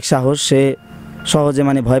ভাইয়ের অনেক সাহস, সে সহজে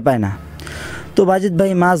মানে ভয় পায় না। তো বাইজিৎ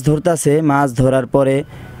ভাই মাছ ধরতেছে, মাছ ধরার পরে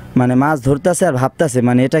মানে মাছ ধরতেছে আর ভাবতেছে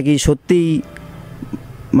মানে এটা কি সত্যিই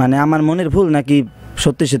মানে আমার মনের ভুল নাকি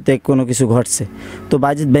সত্যি সত্যি কোনো কিছু ঘটছে। তো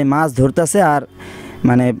বাইজিৎ ভাই মাছ ধরতেছে আর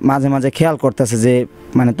মানে মাঝে মাঝে খেয়াল করতেছে যে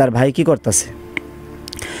মানে তার ভাই কি করতেছে।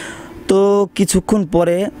 তো কিছুক্ষণ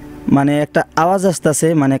পরে মানে একটা আওয়াজ আসতেছে,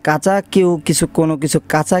 মানে কোনো কিছু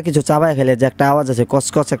কাঁচা কিছু চাবায় খেলে যে একটা আওয়াজ আছে,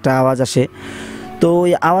 কচকচ একটা আওয়াজ আসে। তো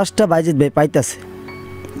ওই আওয়াজটা বাইজিৎ ভাই পাইতেছে।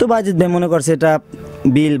 তো বাইজিৎ ভাই মনে করছে এটা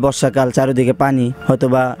বিল, বর্ষাকাল, চারিদিকে পানি, হয়তো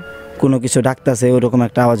বা কোনো কিছু ডাকতেছে, ওইরকম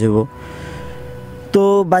একটা আওয়াজ হইব। তো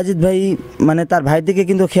বাইজিৎ ভাই মানে তার ভাইয়ের দিকে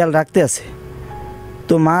কিন্তু খেয়াল রাখতে আছে।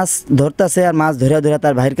 তো মাছ ধরতেছে আর মাছ ধরে ধরে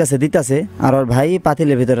তার ভাইয়ের কাছে দিতেছে আর ওর ভাই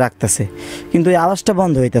পাতিলের ভিতরে রাখতেছে, কিন্তু এই আওয়াজটা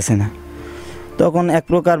বন্ধ হইতেছে না। তখন এক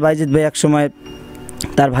প্রকার বাইজিৎ ভাই এক সময়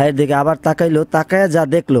তার ভাইয়ের দিকে আবার তাকাইলো, তাকায় যা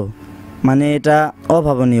দেখলো মানে এটা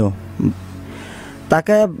অভাবনীয়।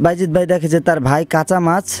 তাকায় বাইজিৎ ভাই দেখে যে তার ভাই কাঁচা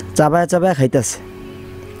মাছ চাবায় চাবায় খাইতেছে।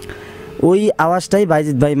 ওই আওয়াজটাই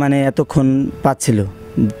বাইজিৎ ভাই মানে এতক্ষণ পাচ্ছিল,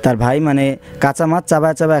 তার ভাই মানে কাঁচা মাছ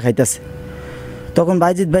চাবায় চাবায় খাইতেছে। তখন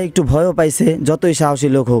বাইজিৎ ভাই একটু ভয়ও পাইছে, যতই সাহসী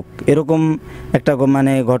লোক হোক এরকম একটা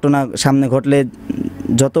মানে ঘটনা সামনে ঘটলে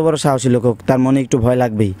যত বড় সাহসী লোক হোক তার মনে একটু ভয়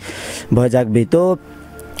লাগবেই, ভয় জাগবেই। তো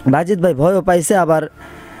বাইজিৎ ভাই ভয়ও পাইছে, আবার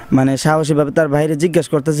মানে সাহসীভাবে তার ভাইরে জিজ্ঞেস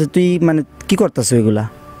করতেছে তুই মানে কী করতেছো এগুলা।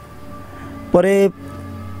 পরে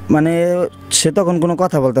মানে সে তখন কোনো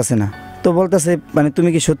কথা বলতেছে না, তো বলতেছে মানে তুমি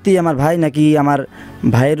কি সত্যিই আমার ভাই নাকি আমার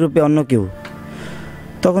ভাইয়ের রূপে অন্য কেউ।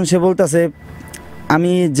 তখন সে বলতেছে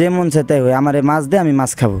আমি যে মন চাই তাই হই, আমারে মাছ দে আমি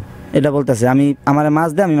মাছ খাবো, এটা বলতেছে আমারে মাছ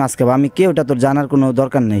দে আমি মাছ খাবো, আমি কে ওটা তোর জানার কোনো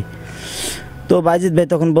দরকার নেই। তো বাইজিৎ ভাই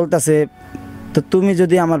তখন বলতেছে তো তুমি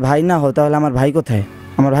যদি আমার ভাই না হও তাহলে আমার ভাই কোথায়,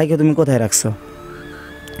 আমার ভাইকে তুমি কোথায় রাখছো।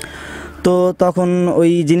 তো তখন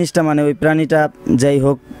ওই জিনিসটা মানে ওই প্রাণীটা যাই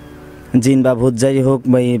হোক, জিন বা ভূত যাই হোক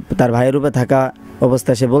বা তার ভাইয়ের রূপে থাকা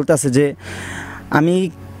অবস্থায় সে বলতেছে যে আমি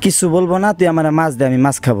কিছু বলবো না, তুই আমার মাছ দে আমি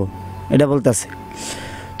মাছ খাবো, এটা বলতেছে।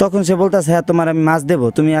 তখন সে বলতেছে হ্যাঁ তোমার আমি মাছ দেবো,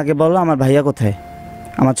 তুমি আগে বলো আমার ভাইয়া কোথায়,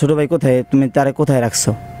 আমার ছোটো ভাই কোথায়, তুমি তারে কোথায়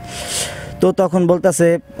রাখছো। তো তখন বলতেছে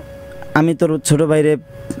আমি তোর ছোটো ভাইরে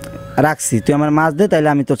রাখছি, তুই আমার মাছ দে তাইলে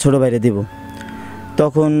আমি তোর ছোটো ভাইরে দিব।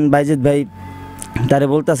 তখন বাইজিৎ ভাই তারে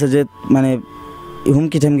বলতেছে যে মানে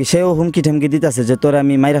হুমকি ঠেমকি, সেও হুমকি ঠেমকি দিতেছে যে তোরে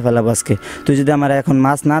আমি মাইরা ফেলাবো আজকে, তুই যদি আমার এখন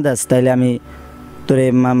মাছ না দাস তাইলে আমি তোরে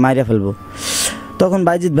মাইরা ফেলবো। তখন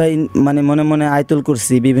বাইজিৎ ভাই মানে মনে মনে আয়াতুল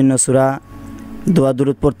কুরসি বিভিন্ন সূরা দোয়া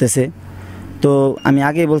দুরুদ পড়তেছে। তো আমি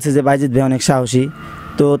আগেই বলছি যে বাইজিৎ ভাই অনেক সাহসী,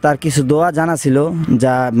 তো তার কিছু দোয়া জানা ছিল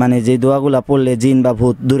যা মানে যে দোয়াগুলো পড়লে জিন বা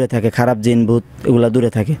ভূত দূরে থাকে, খারাপ জিন ভূত এগুলো দূরে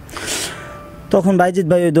থাকে। তখন বাইজিৎ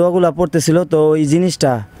ভাই ওই দোয়াগুলো পড়তেছিল, তো ওই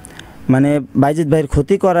জিনিসটা মানে বাইজিৎ ভাইয়ের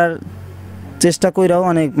ক্ষতি করার চেষ্টা কইরাও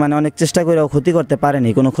অনেক চেষ্টা কইরাও ক্ষতি করতে পারেনি,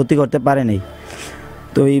 কোনো ক্ষতি করতে পারেনি।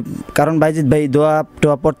 তো এই কারণ বাইজিৎ ভাই দোয়া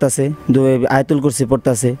টোয়া পড়তেছে, আয়াতুল কুরসি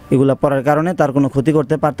পড়তেছে, এগুলো পড়ার কারণে তার কোনো ক্ষতি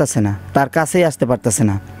করতে পারতেছে না, তার কাছেই আসতে পারতেছে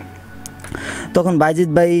না। তখন বাইজিৎ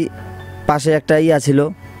ভাই পাশে একটা ছিল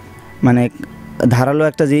মানে ধারালো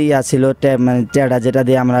একটা যে ছিল মানে ট্যাডা, যেটা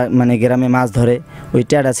দিয়ে আমরা মানে গ্রামে মাছ ধরে, ওই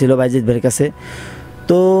ট্যাডা ছিল বাইজিৎ ভাইয়ের কাছে।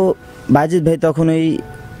 তো বাইজিৎ ভাই তখন ওই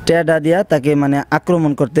ট্যাডা দিয়া তাকে মানে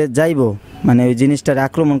আক্রমণ করতে যাইব, মানে ওই জিনিসটার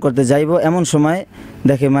আক্রমণ করতে যাইব, এমন সময়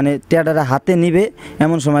দেখে মানে ট্যাডারা হাতে নিবে,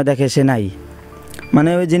 এমন সময় দেখে সে নাই, মানে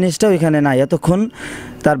ওই জিনিসটা ওইখানে নাই। এতক্ষণ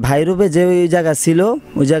তার ভাই রূপে যে ওই জায়গা ছিল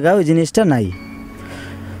ওই জায়গায় ওই জিনিসটা নাই।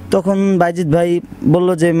 তখন বাইজিৎ ভাই বলল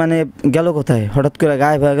যে মানে গেল কোথায়, হঠাৎ করে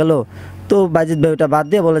গায়েব হয়ে গেল। তো বাইজিৎ ভাই ওটা বাদ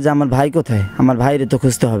দিয়ে বলে যে আমার ভাই কোথায়, আমার ভাইরে তো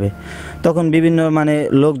খুঁজতে হবে। তখন বিভিন্ন মানে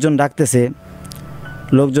লোকজন ডাকতেছে,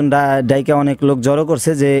 লোকজন ডাইকা অনেক লোক জড়ো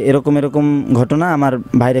করছে যে এরকম এরকম ঘটনা, আমার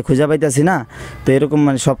ভাইরে খুঁজে পাইতেছি না। তো এরকম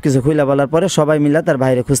মানে সব কিছু খুইলা বলার পরে সবাই মিলা তার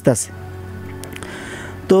ভাইরে খুঁজতেছে।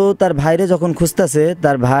 তো তার ভাইরে যখন খুঁজতেছে,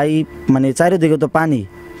 তার ভাই মানে চারিদিকে তো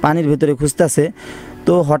পানির ভিতরে খুঁজতেছে।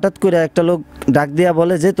 তো হঠাৎ করে একটা লোক ডাক দিয়া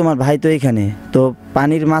বলে যে তোমার ভাই তো এইখানে। তো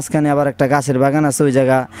পানির মাঝখানে আবার একটা গাছের বাগান আছে, ওই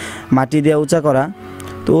জায়গা মাটি দিয়ে উঁচা করা।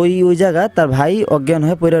 তো ওই জায়গা তার ভাই অজ্ঞান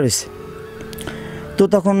হয়ে পড়ে রয়েছে। তো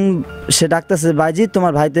তখন সে ডাকতেছে বাইজিৎ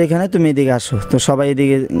তোমার ভাই তো এখানে, তুমি এদিকে আসো। তো সবাই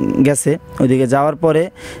এদিকে গেছে, ওইদিকে যাওয়ার পরে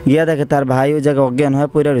গিয়া দেখে তার ভাই ওই জায়গায় অজ্ঞান হয়ে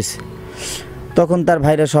পড়ে রয়েছে। তখন তার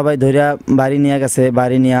ভাইরা সবাই ধরিয়া বাড়ি নিয়ে গেছে,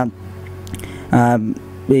 বাড়ি নিয়ে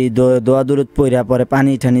এই দোয়া দুরুদ পইরা পরে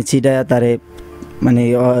পানি ঠানি ছিটায়া তারে মানে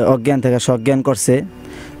অজ্ঞান থেকে সজ্ঞান করছে।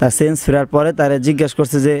 তার সেন্স ফেরার পরে তারে জিজ্ঞেস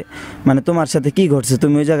করছে যে মানে তোমার সাথে কি ঘটছে,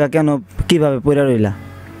 তুমি ওই জায়গা কেন কীভাবে পড়ে রইলা।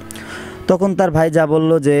 তখন তার ভাই যা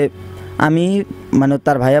বলল যে আমি মানে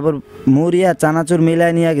তার ভাই আবার মুড়ি আর চানাচুর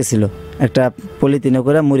মিলায় নিয়ে গেছিলো, একটা পলিথিনে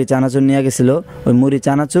করে মুড়ি চানাচুর নিয়ে গেছিলো। ওই মুড়ি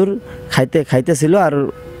চানাচুর খাইতেছিল আর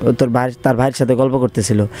তার ভাইয়ের সাথে গল্প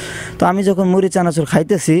করতেছিল। তো আমি যখন মুড়ি চানাচুর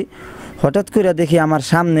খাইতেছি, হঠাৎ করে দেখি আমার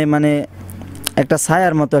সামনে মানে একটা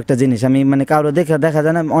ছায়ার মতো একটা জিনিস, আমি মানে কারো দেখা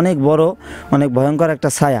যায় না, অনেক বড় অনেক ভয়ঙ্কর একটা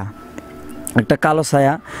ছায়া, একটা কালো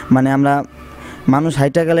ছায়া, মানে আমরা মানুষ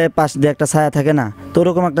হাইটা গেলে পাশ দিয়ে একটা ছায়া থাকে না, তো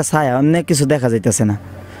ওরকম একটা ছায়া, অনেক কিছু দেখা যাইতেছে না।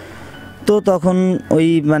 তো তখন ওই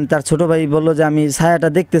মানে তার ছোটো ভাই বললো যে আমি ছায়াটা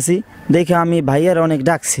দেখতেছি, দেখে আমি ভাইয়ার অনেক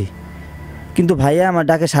ডাকছি, কিন্তু ভাইয়া আমার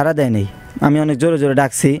ডাকে সাড়া দেয় নেই। আমি অনেক জোরে জোরে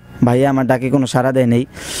ডাকছি, ভাইয়া আমার ডাকে কোনো সাড়া দেয় নেই।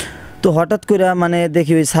 তো হঠাৎ করে মানে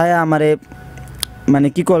দেখি ওই ছায়া আমারে মানে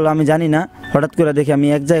কী করলো আমি জানি না, হঠাৎ করে দেখি আমি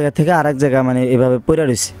এক জায়গা থেকে আরেক জায়গা মানে এভাবে পড়ে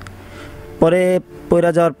রয়েছি। পরে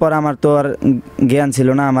পইরা যাওয়ার পর আমার তো আর জ্ঞান ছিল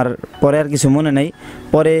না, আমার পরে আর কিছু মনে নেই।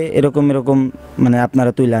 পরে এরকম মানে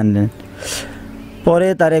আপনারা তুলে আনলেন। পরে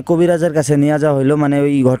তারে কবিরাজের কাছে নিয়ে যাওয়া হইলো, মানে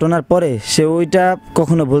ওই ঘটনার পরে সে ওইটা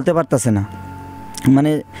কখনো ভুলতে পারতেছে না।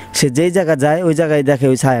 মানে সে যেই জায়গা যায় ওই জায়গায় দেখে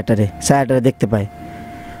ওই ছায়াটারে দেখতে পায়।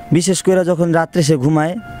 বিশেষ করে যখন রাত্রে সে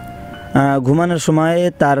ঘুমায়, ঘুমানোর সময়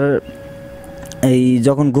তার এই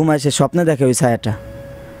যখন ঘুমায় সে স্বপ্নে দেখে ওই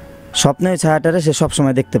স্বপ্নে ওই ছায়াটারে সে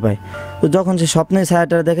সবসময় দেখতে পায়। তো যখন সে স্বপ্নে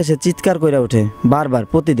ছায়াটারে দেখে সে চিৎকার করে ওঠে বারবার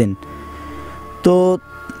প্রতিদিন। তো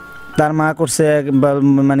তার মা করছে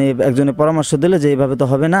মানে একজনের পরামর্শ দিলে যে এইভাবে তো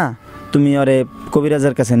হবে না, তুমি ওরে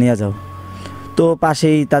কবিরাজের কাছে নিয়ে যাও। তো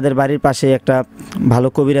পাশেই তাদের বাড়ির পাশে একটা ভালো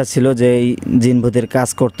কবিরাজ ছিল যে এই জিন ভূতের কাজ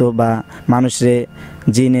করতো বা মানুষরে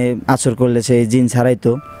জিনে আচর করলে সেই জিন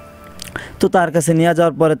ছাড়াইতো। তো তার কাছে নিয়ে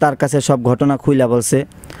যাওয়ার পরে তার কাছে সব ঘটনা খুইলা বলছে।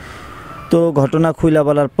 তো ঘটনা খুইলা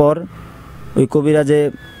বলার পর ওই কবিরাজে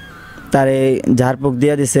তারে ঝাড়ফুঁক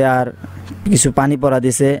দিয়া দিছে, আর কিছু পানি পরা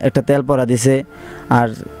দিছে, একটা তেল পরা দিছে, আর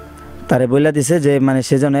তারে বইলা দিছে যে মানে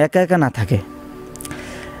সে যেন একা একা না থাকে।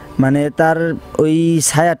 মানে তার ওই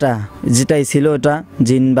ছায়াটা যেটাই ছিল, ওটা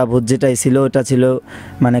জিন বা ভূত যেটাই ছিল ওটা ছিল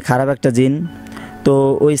মানে খারাপ একটা জিন। তো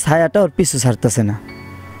ওই ছায়াটা ওর পিছু ছাড়তেছে না,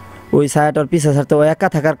 ওই ছায়াটার পিছু ছাড়তে ও একা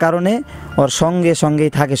থাকার কারণে ওর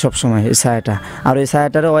সঙ্গেই থাকে সবসময় ওই ছায়াটা। আর ওই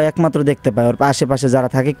ছায়াটারে ও একমাত্র দেখতে পায়, ওর আশেপাশে যারা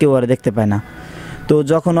থাকে কেউ আর দেখতে পায় না। তো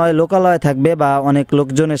যখন ওই লোকালয়ে থাকবে বা অনেক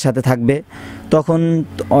লোকজনের সাথে থাকবে তখন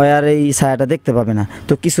ও আর এই ছায়াটা দেখতে পাবে না।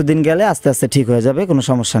 তো কিছুদিন গেলে আস্তে আস্তে ঠিক হয়ে যাবে, কোনো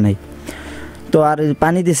সমস্যা নেই। তো আর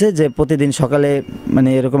পানি দিছে যে প্রতিদিন সকালে মানে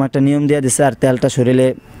এরকম একটা নিয়ম দিয়ে দিছে, আর তেলটা শরীরে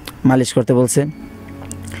মালিশ করতে বলছে।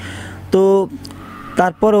 তো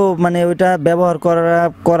তারপরও মানে ওইটা ব্যবহার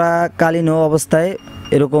করাকালীন অবস্থায়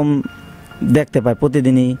এরকম দেখতে পায়,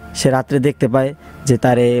 প্রতিদিনই সে রাত্রে দেখতে পায় যে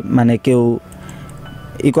তারে মানে কেউ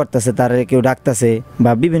করতেছে, তারে কেউ ডাকতেছে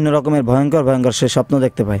বা বিভিন্ন রকমের ভয়ঙ্কর সে স্বপ্ন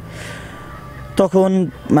দেখতে পায়। তখন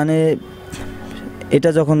মানে এটা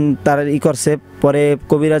যখন তার করছে, পরে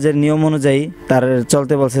কবিরাজের নিয়ম অনুযায়ী তার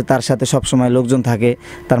চলতে বলছে, তার সাথে সবসময় লোকজন থাকে,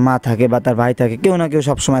 তার মা থাকে বা তার ভাই থাকে, কেউ না কেউ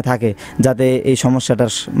সবসময় থাকে যাতে এই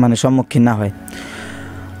সমস্যাটার মানে সম্মুখীন না হয়।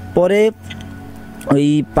 পরে ওই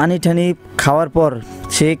পানি ঠানি খাওয়ার পর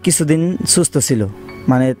সে কিছুদিন সুস্থ ছিল,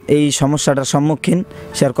 মানে এই সমস্যাটার সম্মুখীন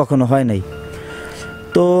সে আর কখনো হয় নাই।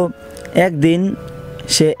 তো একদিন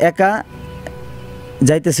সে একা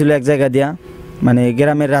যাইতেছিল এক জায়গা দিয়া, মানে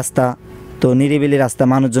গ্রামের রাস্তা, তো নিরিবিলি রাস্তা,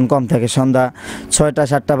 মানুষজন কম থাকে, সন্ধ্যা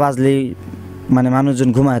 6টা-7টা বাজলেই মানে মানুষজন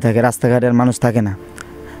ঘুমায় থাকে, রাস্তাঘাটে আর মানুষ থাকে না।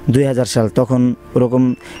 2000 সাল তখন ওরকম,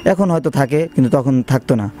 এখন হয়তো থাকে কিন্তু তখন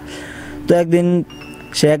থাকতো না। তো একদিন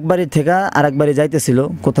সে এক বাড়ি থেকে আরেক বাড়ি যাইতেছিল,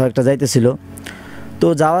 কোথাও একটা যাইতেছিল। তো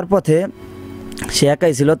যাওয়ার পথে সে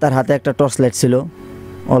একাই ছিল, তার হাতে একটা টর্চ লাইট ছিল,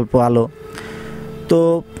 অল্প আলো। তো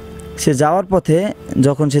সে যাওয়ার পথে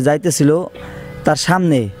যখন সে যাইতেছিল তার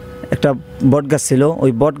সামনে একটা বটগাছ ছিল,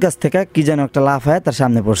 ওই বটগাছ থেকে কি যেন একটা লাফ হয় তার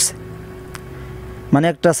সামনে পড়ছে, মানে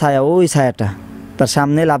একটা ছায়া, ওই ছায়াটা তার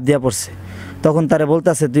সামনে লাফ দিয়া পড়ছে। তখন তারে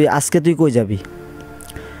বলতেছে, আজকে তুই কই যাবি,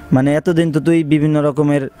 মানে এতদিন তো তুই বিভিন্ন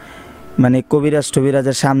রকমের মানে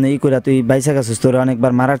কবিরাজের সামনে করে তুই বাইসা গেছিস, তোর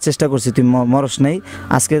অনেকবার মারার চেষ্টা করছি, তুই মরস নাই,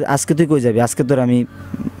 আজকে তুই কই যাবি, আজকে তোর আমি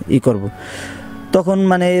করব। তখন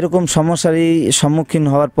মানে এরকম সমস্যারই সম্মুখীন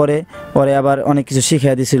হওয়ার পরে আবার অনেক কিছু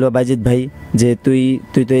শিখিয়ে দিছিল বাইজিৎ ভাই, যে তুই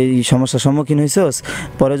তো এই সমস্যার সম্মুখীন হইছস,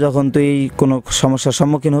 পরে যখন তুই কোনো সমস্যার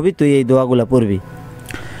সম্মুখীন হবি তুই এই দোয়াগুলা পড়বি।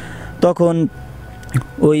 তখন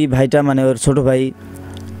ওই ভাইটা মানে ওর ছোট ভাই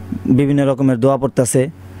বিভিন্ন রকমের দোয়া পড়তেছে।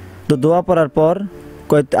 তো দোয়া পড়ার পর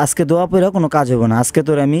আজকে দোয়া পড়া কোনো কাজ হবে না, আজকে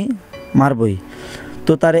তোর আমি মারবই।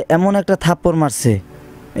 তো তারে এমন একটা থাপ্পড় মারছে,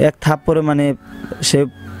 এক থাপ্পড়ে মানে সে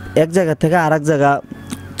এক জায়গা থেকে আর এক জায়গা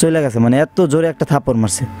চলে গেছে, মানে এত জোরে একটা থাপ্পড়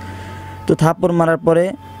মারছে। তো থাপ্পড় মারার পরে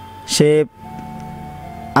সে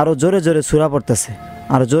আরও জোরে জোরে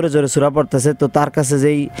সুরা পড়তেছে, তো তার কাছে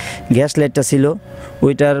যেই গ্যাস লাইটটা ছিল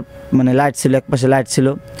ওইটার মানে লাইট ছিল, একপাশে লাইট ছিল।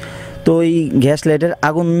 তো ওই গ্যাস লাইটের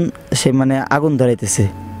আগুন সে মানে আগুন ধরাইতেছে,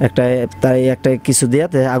 একটা কিছু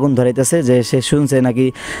দিয়াতে আগুন ধরাইতেছে, যে সে শুনছে নাকি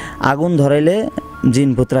আগুন ধরাইলে জিন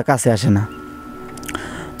ভূতরা কাছে আসে না।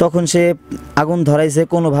 তখন সে আগুন ধরাইছে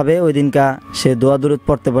কোনোভাবে, ওই দিনকা সে দোয়া দুরুদ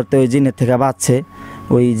পড়তে ওই জিনের থেকে বাঁচছে,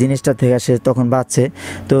 ওই জিনিসটা থেকে সে তখন বাঁচছে।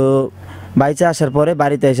 তো বাইচে আসার পরে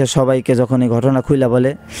বাড়িতে এসে সবাইকে যখন এই ঘটনা খুইলা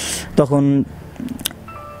বলে, তখন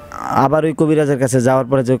আবার ওই কবিরাজের কাছে যাওয়ার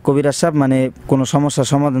পরে যে কবিরাজ সাহেব মানে কোনো সমস্যার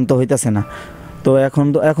সমাধান তো হইতেছে না, তো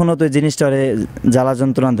এখনও তো এই জিনিসটা ওরে জ্বালা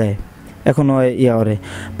যন্ত্রণা দেয়, এখনও ওরে।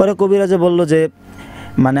 পরে কবিরাজে বলল যে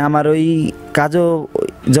মানে আমার ওই কাজও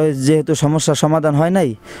যেহেতু সমস্যার সমাধান হয় নাই,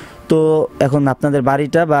 তো এখন আপনাদের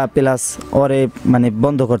বাড়িটা বা প্লাস ওরে মানে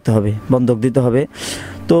বন্ধক দিতে হবে।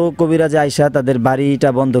 তো তো কবিরাজে আইসা তাদের বাড়িটা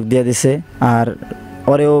বন্ধক দিয়ে দিছে, আর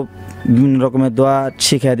ওরেও বিভিন্ন রকমের দোয়া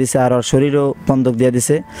শিখিয়ে দিছে, আর ওর শরীরও বন্ধক দিয়ে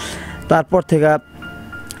দিছে। তারপর থেকে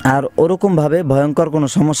আর ওরকমভাবে ভয়ঙ্কর কোনো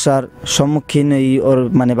সমস্যার সম্মুখীন ওর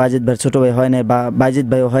মানে বাইজিৎ ভাইয়ের ছোটো ভাই হয় নাই, বা বাইজিৎ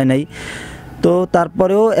ভাইও হয় নাই। তো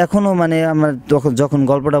তারপরেও এখনও মানে আমার যখন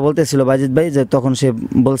গল্পটা বলতেছিল বাইজিৎ ভাই, যে তখন সে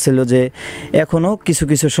বলছিল যে এখনও কিছু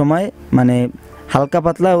কিছু সময় মানে হালকা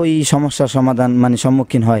পাতলা ওই সমস্যার সমাধান মানে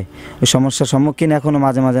সম্মুখীন হয়, ওই সমস্যার সম্মুখীন এখনও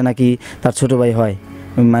মাঝে মাঝে নাকি তার ছোটো ভাই হয়।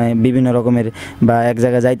 মানে বিভিন্ন রকমের, বা এক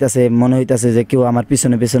জায়গায় যাইতেছে মনে হইতেছে যে কেউ আমার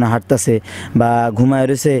পিছনে পিছনে হাঁটতেছে, বা ঘুমায়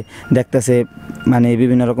রয়েছে দেখতেছে, মানে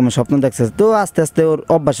বিভিন্ন রকমের স্বপ্ন দেখতেছে। তো আস্তে আস্তে ওর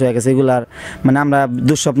অভ্যাস হয়ে গেছে এগুলার, মানে আমরা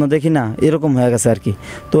দুঃস্বপ্ন দেখি না এরকম হয়ে গেছে আর কি।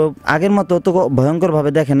 তো আগের মতো তো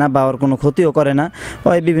ভয়ঙ্করভাবে দেখে না, বা ওর কোনো ক্ষতিও করে না,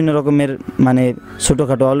 ওই বিভিন্ন রকমের মানে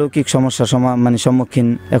ছোটোখাটো অলৌকিক সমস্যার মানে সম্মুখীন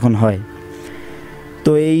এখন হয়।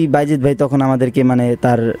 তো এই বাইজিৎ ভাই তখন আমাদেরকে মানে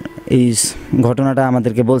তার এই ঘটনাটা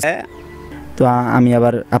আমাদেরকে বলছে, তো আমি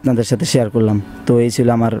আবার আপনাদের সাথে শেয়ার করলাম। তো এই ছিল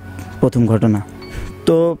আমার প্রথম ঘটনা।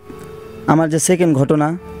 তো আমার যে সেকেন্ড ঘটনা,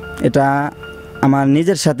 এটা আমার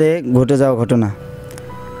নিজের সাথে ঘটে যাওয়া ঘটনা।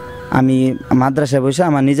 আমি মাদ্রাসায় বসে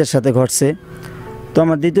আমার নিজের সাথে ঘটছে। তো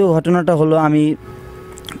আমার দ্বিতীয় ঘটনাটা হলো, আমি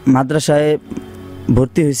মাদ্রাসায়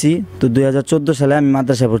ভর্তি হয়েছি। তো 2014 সালে আমি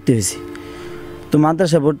মাদ্রাসায় ভর্তি হয়েছি। তো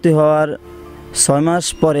মাদ্রাসায় ভর্তি হওয়ার 6 মাস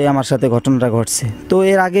পরে আমার সাথে ঘটনাটা ঘটছে। তো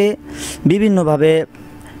এর আগে বিভিন্নভাবে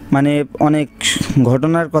মানে অনেক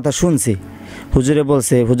ঘটনার কথা শুনছি, হুজুরে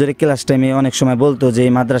বলছে, হুজুরের ক্লাস টাইমে অনেক সময় বলতো যে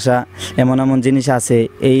এই মাদ্রাসা এমন এমন জিনিস আছে,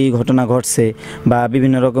 এই ঘটনা ঘটছে, বা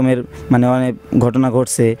বিভিন্ন রকমের মানে অনেক ঘটনা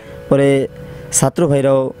ঘটছে। পরে ছাত্র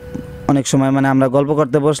ভাইরাও অনেক সময় মানে আমরা গল্প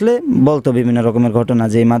করতে বসলে বলতো বিভিন্ন রকমের ঘটনা,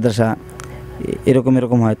 যে এই মাদ্রাসা এরকম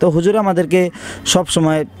এরকম হয়। তো হুজুর আমাদেরকে সব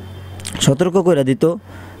সময় সতর্ক করে দিত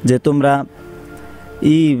যে তোমরা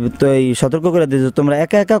তো এই সতর্ক করে দিত তোমরা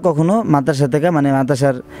একা একা কখনো মাদ্রাসা থেকে মানে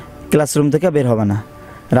মাদ্রাসার ক্লাসরুম থেকে বের হবে না।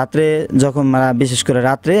 রাত্রে যখন বিশেষ করে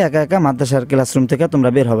রাত্রে একা একা মাদ্রাসার ক্লাসরুম থেকে তোমরা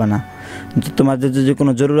বের হবে না। তোমাদের যদি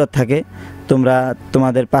কোনো জরুরত থাকে তোমরা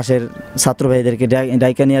তোমাদের পাশের ছাত্র ভাইদেরকে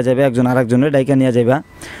ডাইকা নিয়ে যাবে, একজন আরেকজনের ডাইকা নিয়ে যাবে,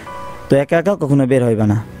 তো একা একা কখনো বের হইবে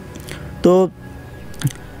না। তো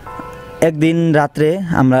একদিন রাত্রে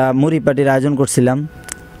আমরা মুড়ি পার্টির আয়োজন করছিলাম।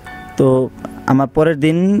 তো আমার পরের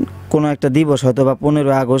দিন কোনো একটা দিবস, হয়তো বা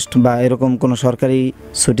 15 আগস্ট বা এরকম কোনো সরকারি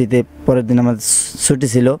ছুটিতে পরের দিন আমাদের ছুটি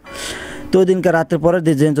ছিল। তো ওই দিনকার রাত্রে পরের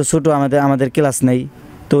দিন যেহেতু ছোটো আমাদের ক্লাস নেই,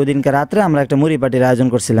 তো ওই দিনকার রাত্রে আমরা একটা মুড়ি পার্টির আয়োজন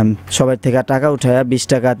করছিলাম। সবার থেকে টাকা উঠায়া 20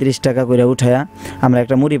 টাকা 30 টাকা করে উঠায়া আমরা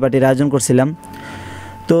একটা মুড়ি পার্টির আয়োজন করছিলাম।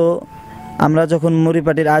 তো আমরা যখন মুড়ি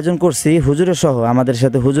পার্টির আয়োজন করছি, হুজুরের সহ আমাদের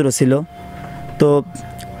সাথে হুজুরও ছিল। তো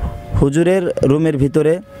হুজুরের রুমের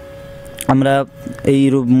ভিতরে আমরা এই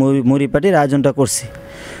মুড়ি পার্টির আয়োজনটা করছি।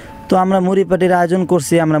 তো আমরা মুড়ি পার্টির আয়োজন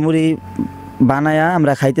করছি, আমরা মুড়ি বানায়া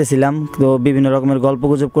আমরা খাইতেছিলাম। তো বিভিন্ন রকমের গল্প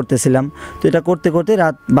গুজব করতেছিলাম। তো এটা করতে করতে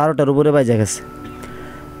রাত 12টার উপরে বাজে গেছে।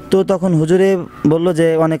 তো তখন হুজুরে বলল যে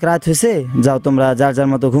অনেক রাত হয়েছে, যাও তোমরা যার যার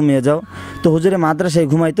মতো ঘুমিয়ে যাও। তো হুজুরে মাদ্রাসায়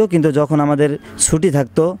ঘুমাইতো, কিন্তু যখন আমাদের ছুটি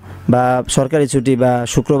থাকতো বা সরকারি ছুটি বা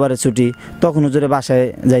শুক্রবারের ছুটি, তখন হুজুরে বাসায়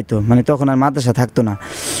যাইতো, মানে তখন আর মাদ্রাসা থাকতো না।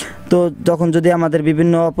 তো তখন যদি আমাদের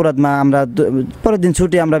বিভিন্ন অপরাধ আমরা পরের দিন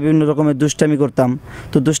ছুটি আমরা বিভিন্ন রকমের দুষ্টামি করতাম।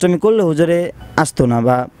 তো দুষ্টামি করলে হুজুরে আসতো না,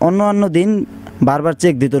 বা অন্য দিন বারবার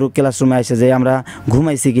চেক দিত ক্লাসরুমে এসে যে আমরা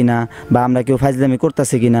ঘুমাইছি কিনা, বা আমরা কেউ ফাজলামি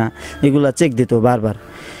করতেছি কিনা, এগুলা চেক দিত বারবার।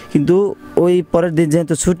 কিন্তু ওই পরের দিন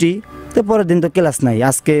যেহেতু ছুটি, তো পরের দিন তো ক্লাস নাই,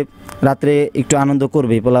 আজকে রাত্রে একটু আনন্দ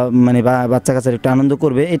করবে মানে বাচ্চা কাচ্চারা একটু আনন্দ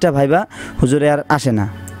করবে, এটা ভাইবা হুজুরে আর আসে না,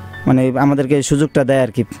 মানে আমাদেরকে সুযোগটা দেয়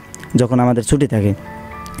আর কি যখন আমাদের ছুটি থাকে।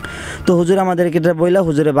 তো হুজুর আমাদেরকে এটা বইলা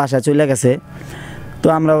হুজুরে বাসায় চলে গেছে। তো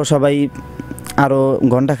আমরাও সবাই আরও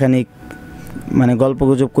ঘন্টাখানিক মানে গল্প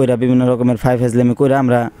গুজব কইরা বিভিন্ন রকমের ফাজলামি কইরা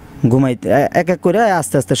আমরা ঘুমাইতে এক এক করে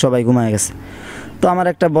আস্তে আস্তে সবাই ঘুমায় গেছে। তো আমার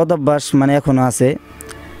একটা বদ অভ্যাস মানে এখনও আছে।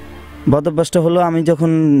 বদ অভ্যাসটা হলো, আমি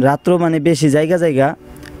যখন রাত্র মানে বেশি জায়গা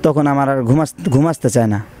তখন আমার আর ঘুমাসতে চায়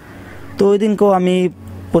না। তো ওই দিনকেও আমি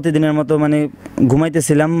প্রতিদিনের মতো মানে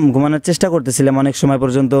ঘুমানোর চেষ্টা করতেছিলাম, অনেক সময়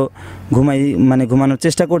পর্যন্ত ঘুমানোর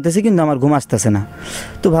চেষ্টা করতেছি, কিন্তু আমার ঘুম আসতেছে না।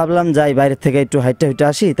 তো ভাবলাম যাই বাইরের থেকে একটু হাইটে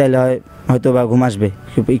আসি, তাইলে হয়তো বা ঘুম আসবে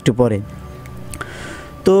একটু পরে।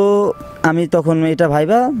 তো আমি তখন এটা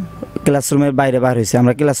ভাইবা ক্লাসরুমের বাইরে বার হয়েছি।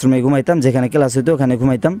 আমরা ক্লাসরুমে ঘুমাইতাম, যেখানে ক্লাস হইতো ওখানে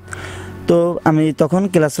ঘুমাইতাম। তো আমি তখন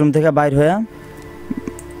ক্লাসরুম থেকে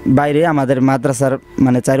বাইরে আমাদের মাদ্রাসার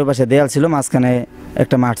মানে চারপাশে দেয়াল ছিল, মাঝখানে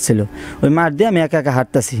একটা মাঠ ছিল, ওই মাঠ দিয়ে আমি একা একা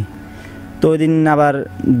হাঁটতেছি। তো ওই দিন আবার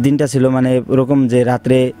দিনটা ছিল মানে ওরকম যে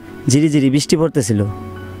রাত্রে ঝিরিঝিরি বৃষ্টি পড়তেছিল,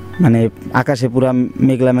 মানে আকাশে পুরা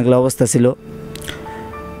মেঘলা মেঘলা অবস্থা ছিল।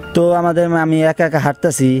 তো আমি একা একা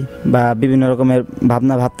হাঁটতেছি বা বিভিন্ন রকমের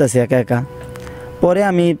ভাবনা ভাবতেছি একা একা। পরে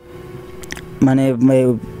আমি মানে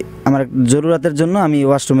আমার জরুরাতের জন্য আমি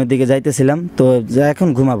ওয়াশরুমের দিকে যাইতেছিলাম, তো এখন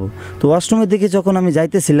ঘুমাবো। তো ওয়াশরুমের দিকে যখন আমি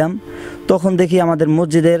যাইতেছিলাম তখন দেখি আমাদের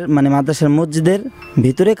মসজিদের মানে মাদ্রাসার মসজিদের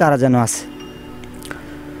ভিতরে কারা যেন আছে।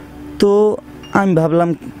 তো আমি ভাবলাম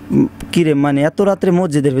কিরে মানে এত রাত্রে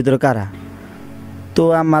মসজিদের ভিতরে কারা। তো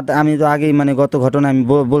আমি তো আগেই মানে গত ঘটনা আমি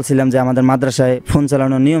বলছিলাম যে আমাদের মাদ্রাসায় ফোন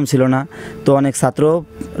চালানোর নিয়ম ছিল না, তো অনেক ছাত্র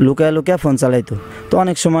লুকায় লুকায় ফোন চালাইতো। তো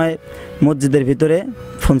অনেক সময় মসজিদের ভিতরে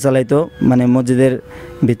ফোন চালাইতো, মানে মসজিদের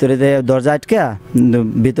ভিতরে দরজা আটকা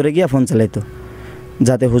ভিতরে গিয়া ফোন চালাইতো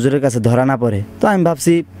যাতে হুজুরের কাছে ধরা না পড়ে। তো আমি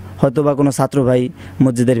ভাবছি হয়তো বা কোনো ছাত্র ভাই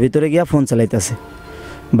মসজিদের ভিতরে গিয়া ফোন চালাইতেছে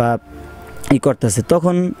বা ই করতেছে।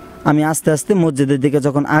 তখন আমি আস্তে আস্তে মসজিদের দিকে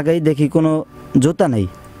যখন আগাই দেখি কোনো জুতা নেই,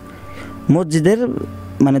 মসজিদের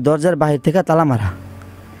মানে দরজার বাহির থেকে তালা মারা।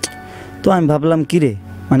 তো আমি ভাবলাম কিরে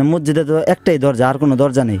মানে মসজিদে তো একটাই দরজা, আর কোনো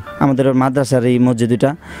দরজা নেই। আমাদের মাদ্রাসার এই মসজিদটা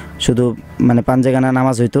শুধু মানে পাঞ্জাগানা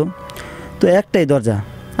নামাজ হইতো, তো একটাই দরজা,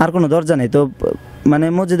 আর কোনো দরজা নেই। তো মানে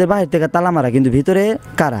মসজিদের বাহির থেকে তালা মারা, কিন্তু ভিতরে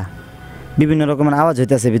কারা, বিভিন্ন রকমের আওয়াজ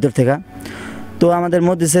হইতেছে ভিতর থেকে। তো আমাদের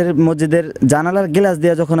মসজিদের জানালার গ্লাস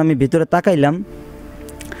দিয়ে যখন আমি ভিতরে তাকাইলাম,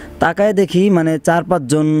 তাকায় দেখি মানে 4-5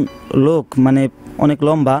 জন লোক, মানে অনেক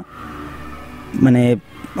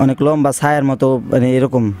লম্বা ছায়ার মতো, মানে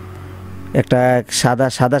এরকম একটা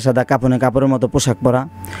সাদা কাপড়ের মতো পোশাক পরা,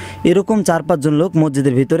 এরকম 4-5 জন লোক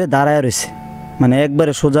মসজিদের ভিতরে দাঁড়ায় রয়েছে, মানে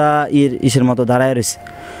একবারে সোজা ইসের মতো দাঁড়ায় রয়েছে।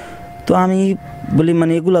 তো আমি বলি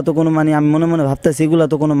মানে এগুলা তো কোনো মানে আমি মনে মনে ভাবতেছি এগুলা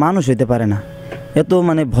তো কোনো মানুষ হইতে পারে না, এত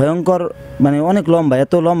মানে ভয়ঙ্কর, মানে অনেক লম্বা,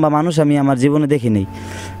 এত লম্বা মানুষ আমি আমার জীবনে দেখি নেই।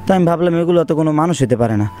 তো আমি ভাবলাম এগুলো তো কোনো মানুষ হইতে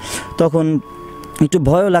পারে না। তখন একটু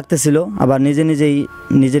ভয়ও লাগতেছিল, আবার নিজেই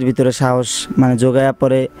নিজের ভিতরে সাহস মানে জোগায়া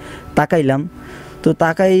পরে তাকাইলাম। তো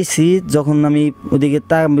তাকাইছি যখন আমি ওদিকে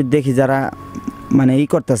দেখি যারা মানে ই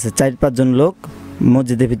করতেছে 4-5 জন লোক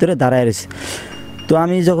মসজিদের ভিতরে দাঁড়ায় রয়েছে। তো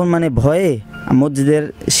আমি যখন মানে ভয়ে মসজিদের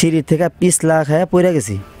সিঁড়ি থেকে পিছলা খায়া পড়ে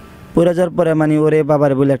গেছি, পড়ে যাওয়ার পরে মানে ওরে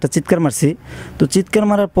বাবারে বলে একটা চিৎকার মারছি। তো চিৎকার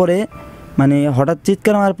মারার পরে মানে হঠাৎ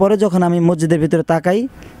চিৎকার মারার পরে যখন আমি মসজিদের ভিতরে তাকাই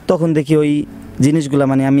তখন দেখি ওই জিনিসগুলা,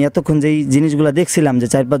 মানে আমি এতক্ষণ যেই জিনিসগুলা দেখছিলাম যে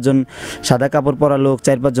 4-5 জন সাদা কাপড় পরা লোক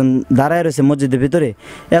 4-5 জন দাঁড়ায় রয়েছে মসজিদের ভিতরে,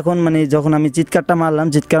 এখন মানে যখন আমি চিৎকারটা মারলাম,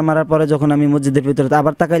 চিৎকার মারার পরে যখন আমি মসজিদের ভিতরে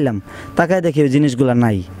আবার তাকায় দেখি ওই জিনিসগুলা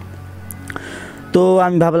নাই। তো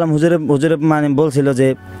আমি ভাবলাম হুজুরে মানে বলছিল যে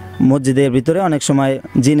মসজিদের ভিতরে অনেক সময়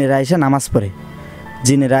জিনেরা আইসা নামাজ পড়ে,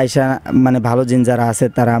 জিনেরা আইসা মানে ভালো জিন যারা আছে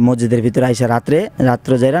তারা মসজিদের ভিতরে আইসা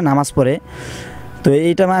রাত্র যাইরা নামাজ পড়ে। তো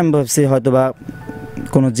এইটা আমি ভাবছি হয়তো বা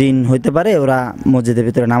কোনো জিন হইতে পারে, ওরা মসজিদের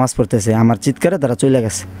ভিতরে নামাজ পড়তেছে, আমার চিৎকারে তারা চলে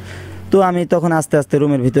গেছে। তো আমি তখন আস্তে আস্তে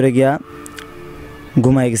রুমের ভিতরে গিয়া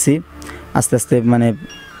ঘুমাই গেছি, আস্তে আস্তে মানে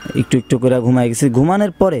একটু করে ঘুমাই গেছি।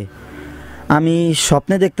 ঘুমানোর পরে আমি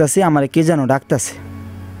স্বপ্নে দেখতেছি আমার কে যেন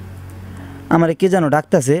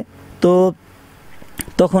ডাকতেছে। তো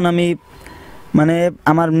তখন আমি মানে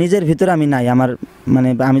আমার নিজের ভিতরে আমি নাই,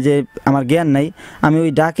 আমার জ্ঞান নাই, আমি ওই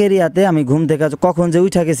ডাকের ইয়াতে আমি ঘুম থেকে কখন যে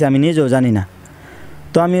উঠা গেছি আমি নিজেও জানি না।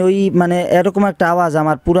 তো আমি ওই মানে এরকম একটা আওয়াজ,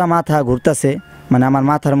 আমার পুরা মাথা ঘুরতেছে, মানে আমার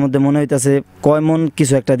মাথার মধ্যে মনে হইতেছে কয় মন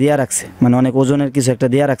কিছু একটা দিয়া রাখছে, মানে অনেক ওজনের কিছু একটা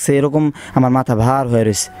দিয়া রাখছে, এরকম আমার মাথা ভার হয়ে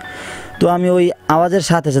রয়েছে। তো আমি ওই আওয়াজের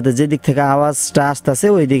সাথে সাথে যেদিক থেকে আওয়াজটা আসতেছে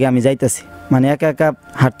ওই দিকে আমি যাইতেছি, মানে একা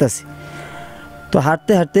হাঁটতেছি। তো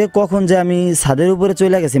হাঁটতে হাঁটতে কখন যে আমি ছাদের উপরে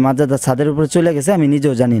চলে গেছি, মাদ্রাসার ছাদের উপরে চলে গেছে আমি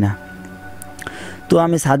নিজেও জানি না। তো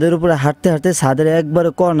আমি ছাদের উপরে হাঁটতে হাঁটতে ছাদের একবারে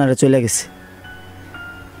কর্নারে চলে গেছি।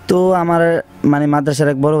 তো আমার মানে মাদ্রাসার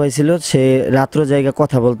এক বড় ভাই ছিল, সে রাত্র জায়গা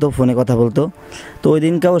ফোনে কথা বলতো। তো ওই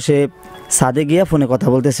দিনকাও সে ছাদে গিয়া ফোনে কথা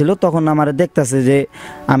বলতেছিল। তখন আমার দেখতেছে যে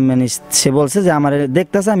আমি মানে সে বলছে যে আমার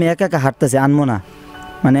দেখতেছে আমি একা হাঁটতেছি,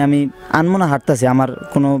 আমি আনমো না হাঁটতেছি, আমার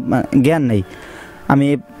কোনো জ্ঞান নেই, আমি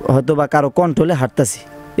হয়তো বা কারো কন্ট্রোলে হাঁটতেছি,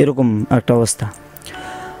 এরকম একটা অবস্থা।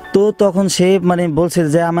 তো তখন সে মানে বলছে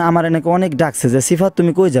যে আমার এনেকে অনেক ডাকছে যে সিফাত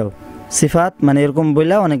তুমি কই যাও, সিফাত মানে এরকম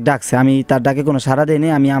বললে অনেক ডাকছে, আমি তার ডাকে কোনো সাড়া দেয়নি,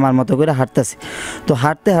 আমি আমার মতো করে হাঁটতেছি। তো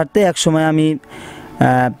হাঁটতে হাঁটতে এক সময় আমি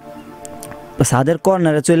ছাদের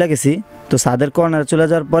কর্নারে চলে গেছি। তো ছাদের কর্নারে চলে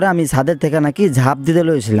যাওয়ার পরে আমি ছাদের থেকে নাকি ঝাঁপ দিতে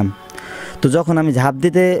লইছিলাম। তো যখন আমি ঝাঁপ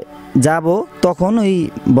দিতে যাব তখন ওই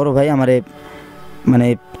বড় ভাই আমারে মানে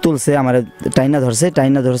তুলছে, আমার টাইনা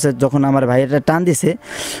ধরছে। যখন আমার ভাইয়াটা টান দিছে,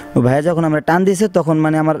 ওই ভাইয়া যখন আমরা টান দিছে তখন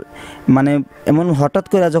মানে আমার মানে এমন হঠাৎ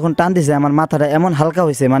করে যখন টান দিছে আমার মাথাটা এমন হালকা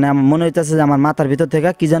হয়েছে, মানে আমার মনে হইতেছে যে আমার মাথার ভিতর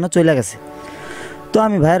থেকে কি যেন চলে গেছে। তো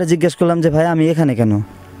আমি ভাইয়ারা জিজ্ঞেস করলাম যে ভাইয়া আমি এখানে কেন?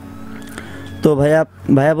 তো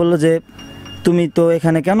ভাইয়া বললো যে তুমি তো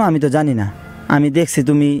এখানে কেন আমি তো জানি না, আমি দেখছি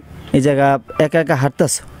তুমি এই জায়গা একা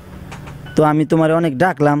হাঁটতেছো, তো আমি তোমার অনেক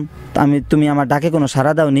ডাকলাম, তুমি আমার ডাকে কোনো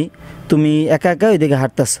সাড়া দাওনি, তুমি একা ওই দিকে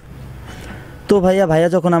হাঁটতেছো। তো ভাইয়া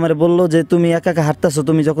যখন আমার বললো যে তুমি একা একা হাঁটতেছো,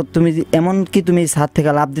 তুমি এমন কি তুমি ছাদ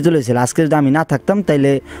থেকে লাভ দিতে লইছিলে, আজকে যদি আমি না থাকতাম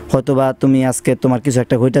তাইলে হয়তোবা তুমি আজকে তোমার কিছু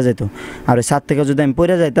একটা ঘইটা যেত, আর ওই ছাদ থেকে যদি আমি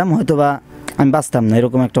পড়ে যাইতাম হয়তোবা আমি বাঁচতাম না,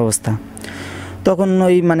 এরকম একটা অবস্থা। তখন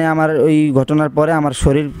আমার ওই ঘটনার পরে আমার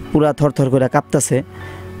শরীর পুরা থরথর করে কাঁপতেছে,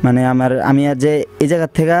 আমি আর যে এই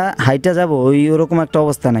জায়গার থেকে হাইটা যাব ওরকম একটা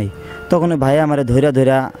অবস্থা নাই। তখন ওই ভাই আমার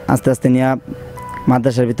ধৈরা আস্তে আস্তে নিয়ে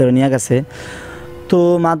মাদ্রাসার ভিতরে নিয়ে গেছে। তো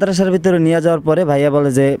মাদ্রাসার ভিতরে নিয়ে যাওয়ার পরে ভাইয়া বলে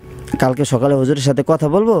যে কালকে সকালে হুজুরের সাথে কথা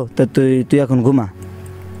বলবো, তো তুই এখন ঘুমা।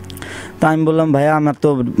 তো আমি বললাম ভাইয়া আমার তো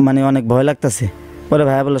অনেক ভয় লাগতেছে। পরে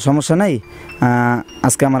ভাইয়া বললো সমস্যা নাই,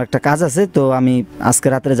 আজকে আমার একটা কাজ আছে, তো আমি আজকে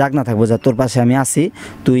রাত্রে জাগনা থাকবো, যা তোর পাশে আমি আসি,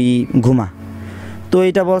 তুই ঘুমা। তো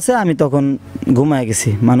এইটা বলছে, আমি তখন ঘুমায় গেছি।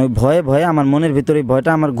 ওই ভয়ে আমার মনের ভিতরে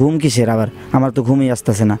ভয়টা, আমার ঘুম কিসের, আমার তো ঘুমই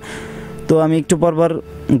আসতেছে না। তো আমি একটু পরপর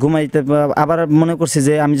ঘুমাইতে আবার মনে করছি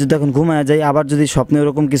যে আমি যদি এখন ঘুমায় যাই, আবার যদি স্বপ্নে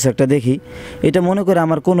ওরকম কিছু একটা দেখি, এটা মনে করে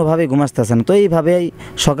আমার কোনোভাবেই ঘুম আসতেছে না। তো এইভাবেই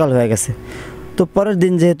সকাল হয়ে গেছে। তো পরের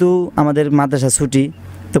দিন যেহেতু আমাদের মাদ্রাসা ছুটি,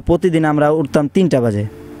 তো প্রতিদিন আমরা উঠতাম 3টা বাজে,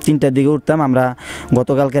 3টার দিকে উঠতাম। আমরা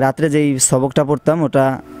গতকালকে রাত্রে যেই সবকটা পড়তাম ওটা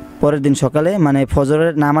পরের দিন সকালে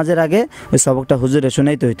ফজরের নামাজের আগে ওই সবকটা হুজুরে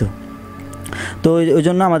শোনাইতে হইতো। তো ওই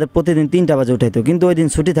জন্য আমাদের প্রতিদিন 3টা বাজে উঠাইতো, কিন্তু ওই দিন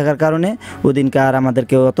ছুটি থাকার কারণে ওই দিনকে আর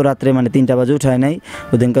আমাদেরকে অত রাত্রে 3টা বাজে উঠায় নাই।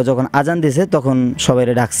 ওই দিনকে যখন আজান দিয়েছে তখন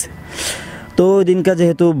সবাইরে ডাকছে। তো ওই দিনকা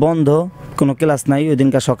যেহেতু বন্ধ, কোনো ক্লাস নাই, ওই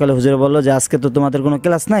দিনকার সকালে হুজুরে বললো যে আজকে তো তোমাদের কোনো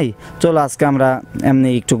ক্লাস নাই, চলো আজকে আমরা এমনি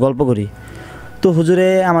একটু গল্প করি। তো হুজুরে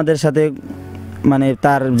আমাদের সাথে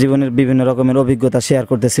তার জীবনের বিভিন্ন রকমের অভিজ্ঞতা শেয়ার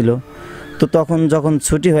করতেছিল। তো তখন যখন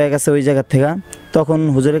ছুটি হয়ে গেছে ওই জায়গার থেকে, তখন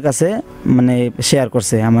হুজুরের কাছে শেয়ার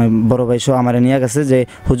করছে, আমার বড় ভাই সহ আমার নিয়ে গেছে যে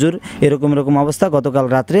হুজুর এরকম অবস্থা, গতকাল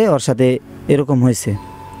রাত্রে ওর সাথে এরকম হয়েছে।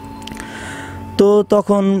 তো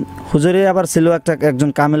তখন হুজুরে আবার ছিল একজন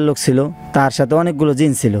কামেল লোক ছিল, তার সাথে অনেকগুলো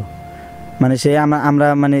জিন ছিল। সে আমরা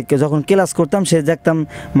যখন ক্লাস করতাম সে দেখতাম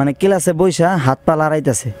ক্লাসে বইসা হাত পা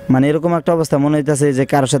লড়াইতেছে, এরকম একটা অবস্থা, মনে হইতেছে যে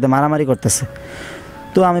কারোর সাথে মারামারি করতেছে।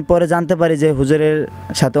 তো আমি পরে জানতে পারি যে হুজুরের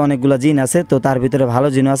সাথে অনেকগুলো জিন আছে, তো তার ভিতরে ভালো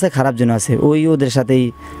জিনও আছে, খারাপ জিনও আছে, ওদের সাথেই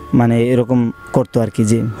এরকম করতো আর কি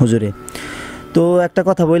যে হুজুরে। তো একটা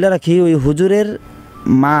কথা বইলা রাখি, ওই হুজুরের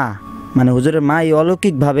মা এই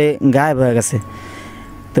অলৌকিকভাবে গায়েব হয়ে গেছে।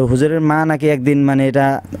 তো হুজুরের মা নাকি একদিন এটা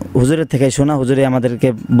হুজুরের থেকে শোনা, হুজুরে আমাদেরকে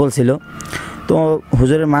বলছিল। তো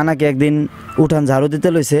হুজুরের মা নাকি একদিন উঠান ঝাড়ু দিতে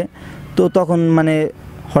লইছে, তো তখন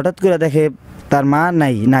হঠাৎ করে দেখে তার মা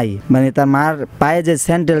নাই তার মার পায়ে যে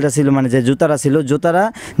স্যান্ডেলটা ছিল, যে জুতারা ছিল, জুতারা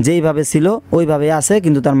যেইভাবে ছিল ওইভাবে আছে,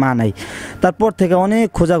 কিন্তু তার মা নাই। তারপর থেকে অনেক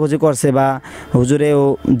খোঁজাখুঁজি করছে, বা হুজুরেও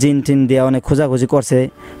জিন টিন দিয়ে অনেক খোঁজাখুঁজি করছে,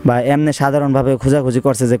 বা এমনি সাধারণভাবে খোঁজাখুঁজি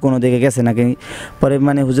করছে যে কোনো দিকে গেছে নাকি। পরে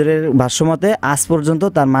হুজুরের ভাষ্যমতে আজ পর্যন্ত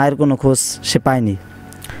তার মায়ের কোনো খোঁজ সে পায়নি।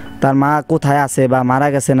 তার মা কোথায় আছে বা মারা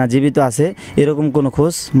গেছে না জীবিত আছে এরকম কোনো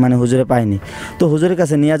খোঁজ হুজুরে পায়নি। তো হুজুরের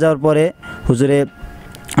কাছে নিয়ে যাওয়ার পরে হুজুরে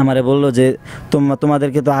আমারে বললো যে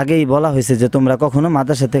তোমাদেরকে তো আগেই বলা হয়েছে যে তোমরা কখনো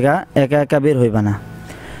মাদ্রাসা থেকে একা একা বের হইবা না,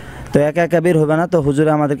 তো একা একা বের হইবা না। তো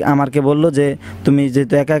হুজুরে আমাকে বললো যে তুমি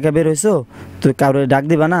যেহেতু একা একা বের হয়েছো, তো কারো ডাক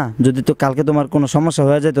দিবা না, যদি তো কালকে তোমার কোনো সমস্যা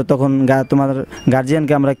হয়ে যেত তখন তোমার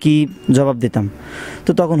গার্জিয়ানকে আমরা কি জবাব দিতাম।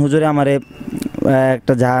 তো তখন হুজুরে আমারে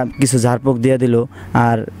একটা কিছু ঝাড়পোক দিয়ে দিল,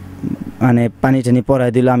 আর পানি টানি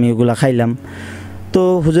পরাই দিল, আমি ওগুলা খাইলাম। তো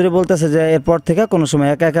হুজুরে বলতেছে যে এরপর থেকে কোনো সময়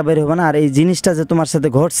একা একা বের হবে না, আর এই জিনিসটা যে তোমার সাথে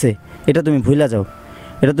ঘটছে এটা তুমি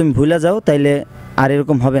ভুলে যাও, তাইলে আর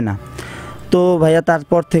এরকম হবে না। তো ভাইয়া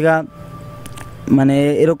তারপর থেকে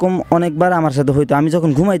এরকম অনেকবার আমার সাথে হইতো। আমি যখন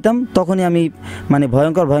ঘুমাইতাম তখনই আমি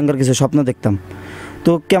ভয়ঙ্কর কিছু স্বপ্ন দেখতাম।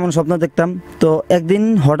 তো কেমন স্বপ্ন দেখতাম, তো একদিন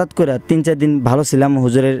হঠাৎ করে 3-4 দিন ভালো ছিলাম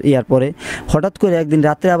হুজুরের ইয়ার পরে, হঠাৎ করে একদিন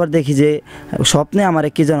রাত্রে আবার দেখি যে স্বপ্নে আমার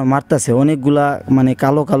কি যেন মারতাছে, অনেকগুলা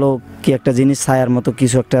কালো কালো কি একটা জিনিস, ছায়ার মতো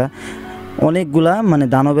কিছু একটা, অনেকগুলা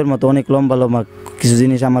দানবের মতো অনেক লম্বা লম্বা কিছু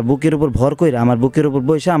জিনিস আমার বুকের উপর ভর করে, আমার বুকের উপর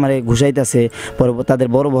বসে আমারে ঘুষাইতেছে, পরে তাদের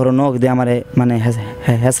বড় বড় নখ দিয়ে আমারে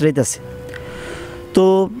হেসরাইতেছে। তো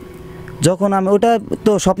যখন আমি ওটা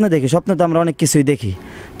তো স্বপ্নে দেখি, স্বপ্নে তো আমরা অনেক কিছুই দেখি,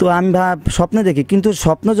 তো আমি স্বপ্নে দেখি, কিন্তু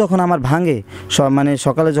স্বপ্ন যখন আমার ভাঙে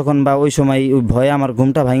সকালে যখন বা ওই সময় ওই ভয়ে আমার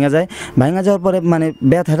ঘুমটা ভাঙা যাওয়ার পরে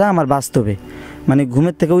ব্যথাটা আমার বাস্তবে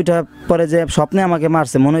ঘুমের থেকে ওইটা পরে যে স্বপ্নে আমাকে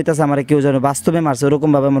মারছে মনে হইতেছে আমার কেউ যেন বাস্তবে মারছে,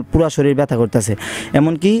 ওরকমভাবে আমার পুরো শরীর ব্যথা করতেছে,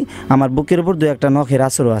 এমনকি আমার বুকের উপর 2-1টা নখের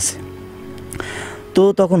আঁচড়ও আছে। তো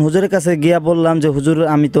তখন হুজুরের কাছে গিয়া বললাম যে হুজুর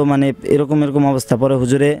আমি তো এরকম অবস্থা। পরে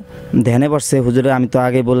হুজুরে ধ্যানে বসছে, হুজুরে আমি তো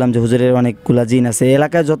আগেই বললাম যে হুজুরের অনেকগুলা জিন আছে,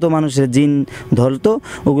 এলাকায় যত মানুষের জিন ধরতো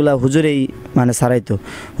ওগুলা হুজুরেই ছাড়াইতো।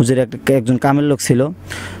 হুজুরে একজন কামেল লোক ছিল।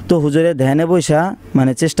 তো হুজুরে ধ্যানে বৈশা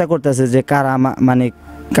চেষ্টা করতেছে যে কারা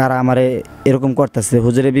কারা আমারে এরকম করতেছে।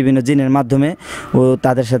 হুজুরে বিভিন্ন জিনের মাধ্যমে ও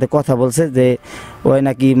তাদের সাথে কথা বলছে যে ওই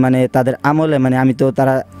নাকি মানে তাদের আমলে মানে আমি তো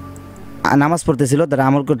তারা নামাজ পড়তেছিল, তারা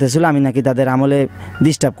আমল করতেছিল, আমি নাকি তাদের আমলে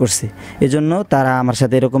ডিস্টার্ব করছি, এজন্য তারা আমার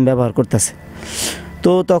সাথে এরকম ব্যবহার করতেছে।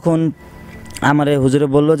 তো তখন আমারে হুজুরে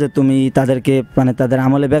বললো যে তুমি তাদেরকে মানে তাদের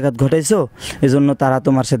আমলে ব্যাঘাত ঘটাইছো, এজন্য তারা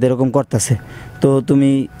তোমার সাথে এরকম করতেছে। তো তুমি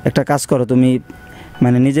একটা কাজ করো, তুমি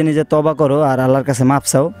মানে নিজে নিজে তওবা করো আর আল্লাহর কাছে মাপ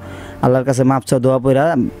চাও, আল্লাহর কাছে মাপ চাও, দোয়া পড়া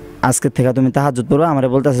আজকে থেকে তুমি তাহাজ্জুদ পড়বা। আমারে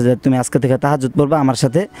বলতেছে যে তুমি আজকে থেকে তাহাজ্জুদ পড়বা, আমার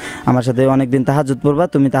সাথে অনেক দিন তাহাজ্জুদ পড়বা,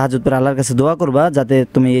 তুমি তাহাজ্জুদ পড়ে আল্লাহর কাছে দোয়া করবা যাতে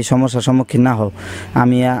তুমি এই সমস্যার সম্মুখীন না হও।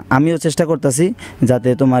 আমিও চেষ্টা করতেছি যাতে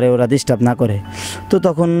তোমারে ওরা ডিস্টার্ব না করে। তো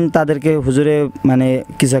তখন তাদেরকে হুজুরে মানে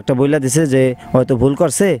কিছু একটা বইলা দিছে যে হয়তো ভুল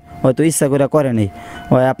করছে, হয়তো ইচ্ছা করে করে নেই,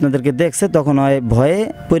 হয় আপনাদেরকে দেখছে তখন হয় ভয়ে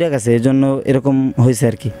পড়ে গেছে, এই জন্য এরকম হয়েছে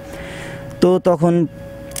আর কি। তো তখন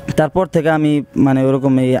তারপর থেকে আমি মানে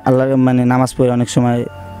ওরকম এই আল্লাহ মানে নামাজ পড়ে অনেক সময়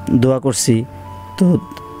দোয়া করছি। তো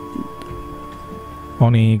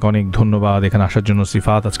অনেক অনেক ধন্যবাদ এখানে আসার জন্য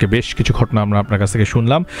সিফাত। আজকে বেশ কিছু ঘটনা আমরা আপনার কাছ থেকে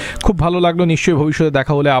শুনলাম, খুব ভালো লাগলো। নিশ্চয়ই ভবিষ্যতে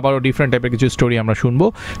দেখা হলে আবারও ডিফারেন্ট টাইপের কিছু স্টোরি আমরা শুনবো।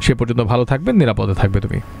 সে পর্যন্ত ভালো থাকবেন, নিরাপদে থাকবে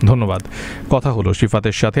তুমি। ধন্যবাদ। কথা হলো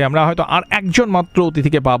সিফাতের সাথে। আমরা হয়তো আর একজন মাত্র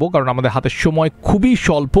অতিথিকে পাবো, কারণ আমাদের হাতের সময় খুবই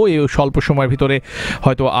স্বল্প। এই স্বল্প সময়ের ভিতরে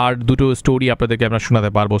হয়তো আর দুটো স্টোরি আপনাদেরকে আমরা শোনাতে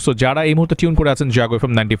পারবো। সো যারা এই মুহূর্তে টিউন করে আছেন জাগো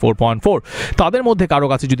এফএম 94.4, তাদের মধ্যে কারো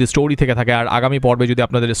কাছে যদি স্টোরি থেকে থাকে আর আগামী পর্বে যদি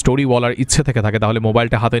আপনাদের স্টোরি বলার ইচ্ছে থেকে থাকে, তাহলে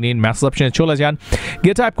মোবাইলটা হাতে নিন, মেসেজ অপশনে চলে যান,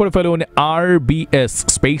 গিয়ে টাইপ করে ফেলুন RBS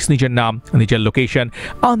স্পেস নিজের নাম, নিজের লোকেশন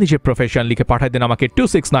আর নিজের প্রফেশন লিখে পাঠিয়ে দেন আমাকে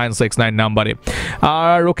 26969 নাম্বারে।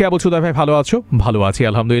 আর রোকেয়া বলছে উদয় ভাই ভালো আছো? ভালো আছি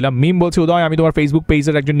আলহামদুলিল্লাহ। মিম বলছে উদয় আমি তোমার ফেসবুক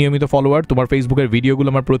পেজের একজন নিয়মিত ফলোয়ার, তোমার ফেসবুকের ভিডিওগুলো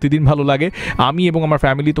আমার প্রতিদিন ভালো লাগে। আমি এবং আমার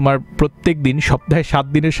ফ্যামিলি তোমার প্রত্যেক দিন সপ্তাহে 7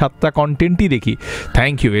 দিনের 7টা কন্টেন্টই দেখি।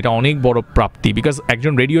 থ্যাংক ইউ, এটা অনেক বড় প্রাপ্তি। বিকজ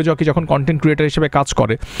একজন রেডিও জকি যখন কন্টেন্ট ক্রিয়েটার হিসেবে কাজ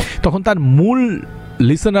করে, তখন তার মূল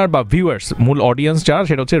লিসেনার বা ভিউয়ার্স, মূল অডিয়েন্স যারা,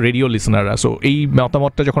 সেটা হচ্ছে রেডিও লিসেনাররা। সো এই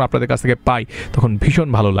মতামতটা যখন আপনাদের কাছ থেকে পাই তখন ভীষণ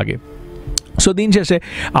ভালো লাগে। সো দিন শেষে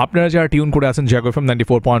আপনারা যারা টিউন করে আছেন জাগো এফএম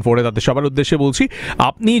 94.4-এ, তাদের সবার উদ্দেশ্যে বলছি,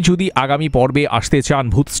 আপনি যদি আগামী পর্বে আসতে চান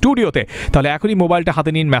ভূত স্টুডিওতে, তাহলে এখনই মোবাইলটা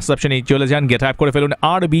হাতে নিন, মেসেজ অপশনে চলে যান, গেট টাইপ করে ফেলুন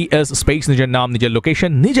RBS স্পেস নিজের নাম, নিজের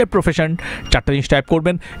লোকেশন, নিজের প্রফেশন, 4টা জিনিস টাইপ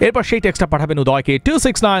করবেন। এরপর সেই টেক্সটটা পাঠাবেন উদয়কে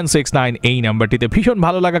 26969 এই নাম্বারটিতে। ভীষণ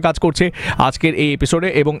ভালো লাগা কাজ করছে আজকের এই এপিসোডে।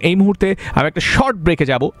 এবং এই মুহূর্তে আমি একটা শর্ট ব্রেকে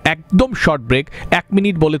যাব, একদম শর্ট ব্রেক, 1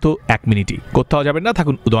 মিনিট বলে তো 1 মিনিটই, কোথাও যাবেন না,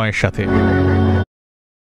 থাকুন উদয়ের সাথে।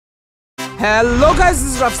 Hello guys,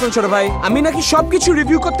 this is Rafsan ছোট ভাই। আমি নাকি সবকিছু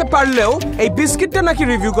রিভিউ করতে পারলেও এই বিস্কিটটা নাকি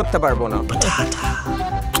রিভিউ করতে পারবো না।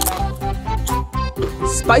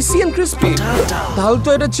 Spicy and crispy. তাহলে তো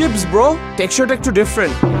এটা চিপস ব্রো, টেক্সচারটা একটু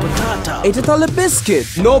ডিফারেন্ট। এটা তাহলে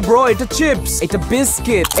বিস্কিট? নো ব্রো, এটা চিপস। এটা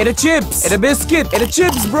বিস্কিট, এটা চিপস, এটা বিস্কিট,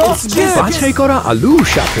 এটা চিপস ব্রো। বাছাই করা আলুর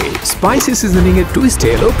সাথে স্পাইসি সিজনিং এর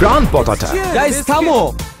টুইস্ট এলো প্রাণ পতাটা। গাইস থামো,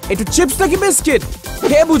 এটা চিপস নাকি বিস্কিট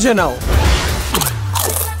কে বুঝে নাও।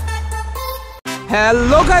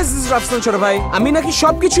 Hello guys, this is Rafsan ছোট ভাই। আমি নাকি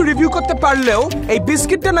সবকিছু রিভিউ করতে পারলেও এই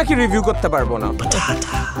বিস্কিটটা নাকি রিভিউ করতে পারবো না।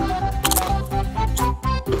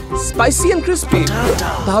 Spicy and crispy.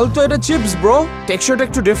 তাহলে তো এটা চিপস ব্রো, টেক্সচারটা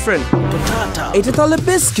একটু ডিফারেন্ট। এটা তাহলে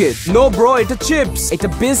বিস্কিট? নো ব্রো, এটা চিপস। এটা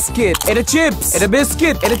বিস্কিট, এটা চিপস, এটা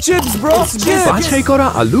বিস্কিট, এটা চিপস ব্রো। বাছাই করা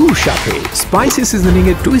আলুর সাথে স্পাইসি সিজনিং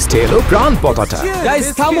এর টুইস্ট এলো প্রাণ পতাটা। গাইস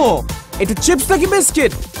থামো, এটা চিপস নাকি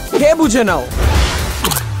বিস্কিট কে বুঝে নাও।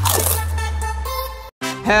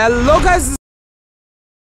 Hello guys.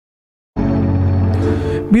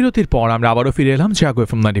 বিরতির পর আমরা আবারও ফিরে এলাম জাগো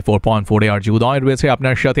এফএম 94.4-এ। আর উদয় রয়েছে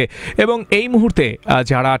আপনার সাথে। এবং এই মুহূর্তে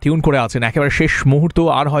যারা টিউন করে আছেন, একেবারে শেষ মুহূর্ত,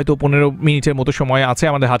 আর হয়তো 15 মিনিটের মতো সময় আছে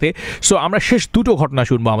আমাদের হাতে। সো আমরা শেষ দুটো ঘটনা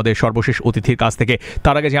শুনবো আমাদের সর্বশেষ অতিথির কাছ থেকে।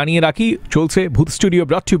 তার আগে জানিয়ে রাখি, চলছে ভূত স্টুডিও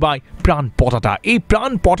ব্রট টু বাই প্রাণ পটাটা। এই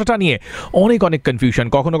প্রাণ পটাটা নিয়ে অনেক কনফিউশন।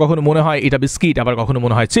 কখনো কখনো মনে হয় এটা বিস্কিট, আবার কখনো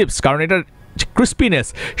মনে হয় চিপস, কারণ এটার ক্রিস্পিনেস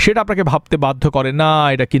সেটা আপনাকে ভাবতে বাধ্য করে না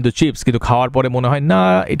এটা কিন্তু চিপস, কিন্তু খাওয়ার পরে মনে হয় না,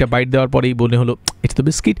 এটা বাইট দেওয়ার পরেই মনে হলো এটা তো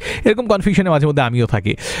বিস্কিট। এরকম কনফিউশনে মাঝে মধ্যে আমিও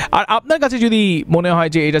থাকি। আর আপনার কাছে যদি মনে হয়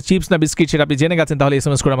যে এটা চিপস না বিস্কিট সেটা আপনি জেনে গেছেন, তাহলে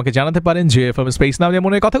SMS করে আমাকে জানাতে পারেন যে এফএম স্পেস নামে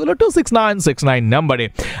মনের কথাগুলো 26969 নাম্বারে।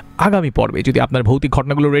 আগামী পর্বে যদি আপনার ভৌতিক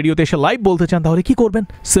ঘটনাগুলো রেডিওতে এসে লাইভ বলতে চান, তাহলে কি করবেন?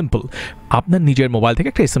 সিম্পল, আপনার নিজের মোবাইল থেকে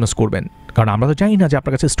একটা SMS করবেন, কারণ আমরা তো জানি না যে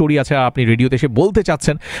আপনার কাছে স্টোরি আছে আর আপনি রেডিওতে এসে বলতে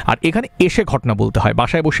চাচ্ছেন। আর এখানে এসে ঘটনা বলতে হয়,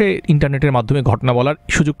 বাসায় বসে ইন্টারনেটের মাধ্যমে ঘটনা বলার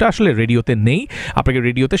সুযোগটা আসলে রেডিওতে নেই, আপনাকে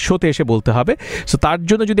রেডিওতে শোতে এসে বলতে হবে। সো তার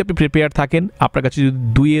জন্য যদি আপনি প্রিপেয়ার থাকেন, আপনার কাছে যদি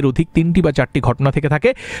 2-এর অধিক 3টি বা 4টি ঘটনা থেকে থাকে,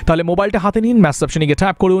 তাহলে মোবাইলটা হাতে নিন, মেসেজ অপশনে গিয়ে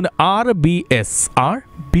ট্যাপ করুন RBS, R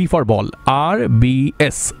B for ball,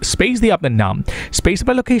 RBS space দিয়ে আপনার নাম, স্পেস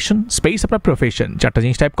বা লোকেশন, অকুপেশন স্পেস আপনার প্রফেশন, 4টা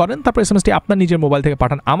জিনিস টাইপ করেন, তারপর এসএমএসটি আপনার নিজের মোবাইল থেকে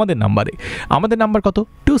পাঠান আমাদের নাম্বারে। আমাদের নাম্বার কত?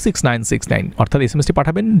 26969, অর্থাৎ এসএমএসটি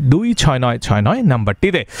পাঠাবেন 26969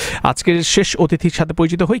 নাম্বারটিতে। আজকের শেষ অতিথির সাথে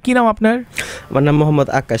পরিচিত হই। কি নাম আপনার? আমার নাম মোহাম্মদ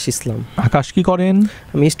আকাশ ইসলাম। আকাশ, কি করেন?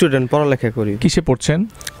 আমি স্টুডেন্ট, পড়ালেখা করি। কিসে পড়ছেন?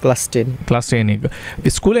 ক্লাস 10। ক্লাস 10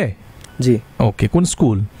 স্কুলে? জি। ওকে, কোন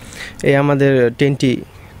স্কুল? এই আমাদের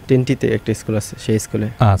টেন্টিতে একটা স্কুল আছে, সেই স্কুলে।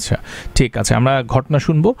 আচ্ছা, ঠিক আছে, আমরা ঘটনা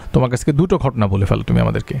শুনবো। তোমার কাছ থেকে 2টো ঘটনা বলে ফেলো তুমি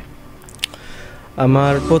আমাদেরকে।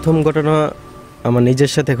 আমার প্রথম ঘটনা আমার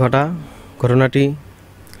নিজের সাথে ঘটনাটি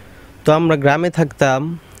তো আমরা গ্রামে থাকতাম।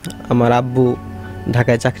 আমার আব্বু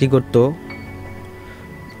ঢাকায় চাকরি করত।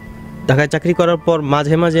 ঢাকায় চাকরি করার পর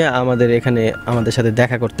মাঝে মাঝে আমাদের সাথে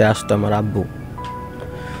দেখা করতে আসতো আমার আব্বু।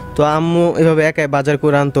 তো আম্মু এভাবে একাই বাজার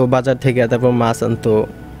করে আনতো, বাজার থেকে তারপর মাছ আনতো,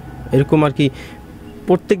 এরকম আর কি।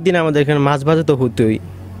 প্রত্যেক দিন আমাদের এখানে মাছ ভাজা তো হতোই।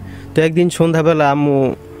 তো একদিন সন্ধ্যাবেলা আম্মু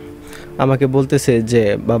আমাকে বলতেছে যে,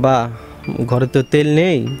 বাবা ঘরে তো তেল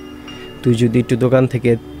নেই, তুই যদি একটু দোকান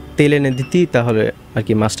থেকে তেল এনে দিতি তাহলে আর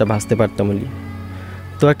কি মাছটা ভাজতে পারতাম বলি।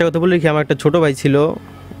 তো একটা কথা বলি কি, আমার একটা ছোটো ভাই ছিল,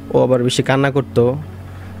 ও আবার বেশি কান্না করতো।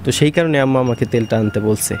 তো সেই কারণে আম্মু আমাকে তেলটা আনতে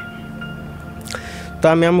বলছে। তো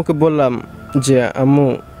আমি আম্মুকে বললাম যে, আম্মু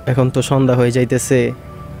এখন তো সন্ধ্যা হয়ে যাইতেছে,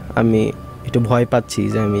 আমি একটু ভয় পাচ্ছি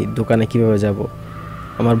যে আমি দোকানে কিভাবে যাব,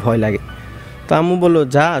 আমার ভয় লাগে। তো আম্মু বললো,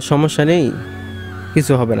 যা, সমস্যা নেই,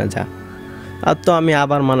 কিছু হবে না, যা। আর তো আমি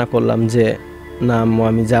আবার মানা করলাম যে, না আম্মু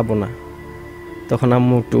আমি যাব না। তখন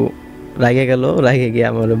আম্মু একটু রাগে গেল, রাগে গিয়ে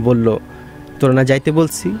আমার বলল, তোর না যাইতে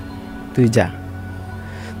বলছি, তুই যা।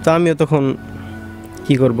 তো আমিও তখন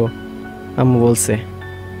কি করব, আম্মু বলছে।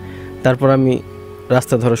 তারপর আমি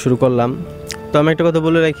রাস্তা ধরা শুরু করলাম। তো আমি একটা কথা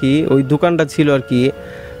বলে রাখি, ওই দোকানটা ছিল আর কি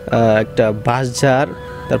একটা বাঁশঝাড়,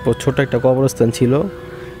 তারপর ছোট একটা কবরস্থান ছিল।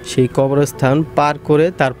 সেই কবরস্থান পার করে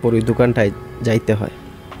তারপর ওই দোকানটায় যাইতে হয়।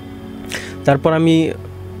 তারপর আমি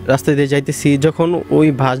রাস্তা দিয়ে যাইতেছি, যখন ওই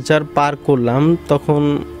বাঁশঝাড় পার করলাম তখন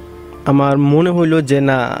আমার মনে হইলো যে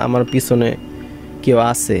না, আমার পিছনে কেউ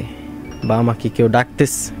আছে বা আমাকে কেউ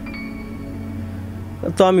ডাকতেছে।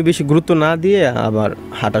 তো আমি বেশি গুরুত্ব না দিয়ে আবার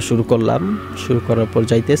হাঁটা শুরু করলাম। শুরু করার পর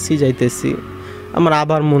যাইতেছি আমার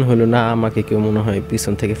আবার মনে হলো না, আমাকে কেউ মনে হয়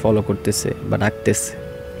পিছন থেকে ফলো করতেছে বা ডাকতেছে।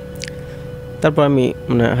 তারপর আমি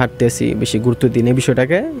হাঁটতেছি, বেশি গুরুত্ব দিই না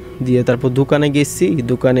বিষয়টাকে দিয়ে। তারপর দোকানে গেছি,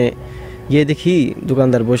 দোকানে গিয়ে দেখি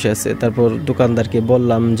দোকানদার বসে আছে। তারপর দোকানদারকে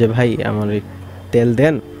বললাম যে, ভাই আমার তেল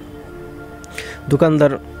দেন।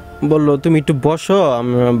 দোকানদার বলল, তুমি একটু বসো,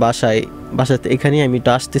 আমার বাসাতে এখানেই আমি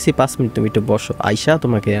একটু আসতেছি, 5 মিনিট তুমি একটু বসো, আইসা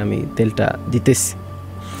তোমাকে আমি তেলটা দিতেছি।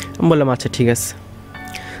 আমি বললাম আচ্ছা ঠিক আছে।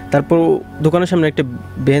 তারপর দোকানের সামনে একটা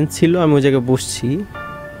বেঞ্চ ছিল, আমি ওই জায়গায় বসছি।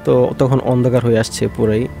 তো তখন অন্ধকার হয়ে আসছে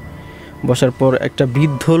পুরাই। বসার পর একটা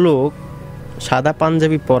বৃদ্ধ লোক, সাদা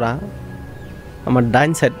পাঞ্জাবি পরা, আমার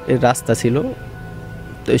ডাইন সাইডের রাস্তা ছিল,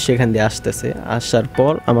 তো সেখান দিয়ে আসতেছে। আসার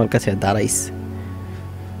পর আমার কাছে দাঁড়াইছে।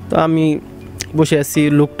 তো আমি বসে আছি,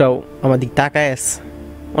 লোকটাও আমার দিক তাকায় আছে,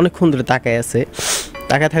 অনেকক্ষণ ধরে তাকায় আছে।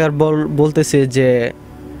 তাকায় থাকার বলতেছে যে,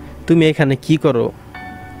 তুমি এখানে কি করো,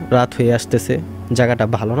 রাত হয়ে আসতেছে, জায়গাটা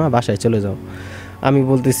ভালো না, বাসায় চলে যাও। আমি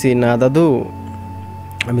বলতেছি, না দাদু,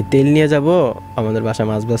 আমি তেল নিয়ে যাব, আমাদের বাসায়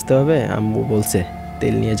মাছ ভাজতে হবে, আম্মু বলছে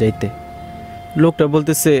তেল নিয়ে যাইতে। লোকটা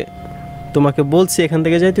বলতেছে, তোমাকে বলছি এখান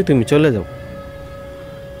থেকে যাইতে, তুমি চলে যাও।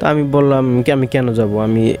 তো আমি বললাম, আমি কেন যাব,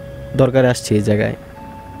 আমি দরকারে আসছি এই জায়গায়।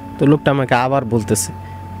 তো লোকটা আমাকে আবার বলতেছে,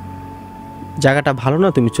 জায়গাটা ভালো না,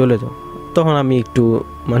 তুমি চলে যাও। তখন আমি একটু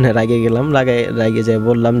রাগে গেলাম, রাগে যাই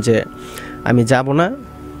বললাম যে, আমি যাব না,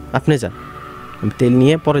 আপনি যান, আমি তেল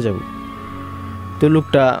নিয়ে পরে যাব। তো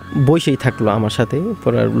লোকটা বসেই থাকলো আমার সাথে,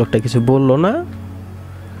 পরে লোকটা কিছু বললো না।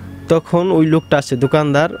 তখন ওই লোকটা আসছে,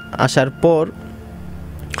 দোকানদার আসার পর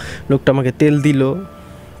লোকটা আমাকে তেল দিল।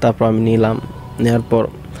 তারপর আমি নিলাম, নেওয়ার পর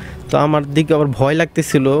তো আমার দিকে আবার ভয়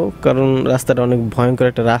লাগতেছিল, কারণ রাস্তাটা অনেক ভয়ঙ্কর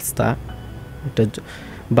একটা রাস্তা, একটা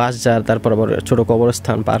বাঁশঝাড়, তারপর আবার ছোটো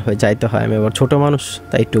কবরস্থান পার হয়ে যাইতে হয়। আমি আবার ছোটো মানুষ,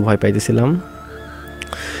 তাই একটু ভয় পাইতেছিলাম।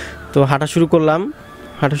 তো হাঁটা শুরু করলাম।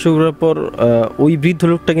 হাঁটা শুরু করার পর ওই বৃদ্ধ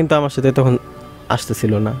লোকটা কিন্তু আমার সাথে তখন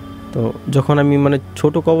আসতেছিল না। তো যখন আমি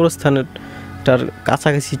ছোটো কবরস্থানটার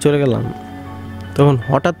কাছাকাছি চলে গেলাম, তখন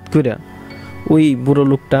হঠাৎ করে ওই বুড়ো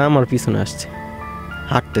লোকটা আমার পিছনে আসছে,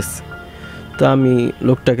 হাঁটতেছে। তো আমি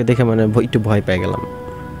লোকটাকে দেখে একটু ভয় পেয়ে গেলাম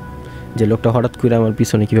যে লোকটা হঠাৎ করে আমার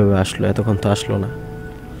পিছনে কীভাবে আসলো, এতক্ষণ তো আসলো না।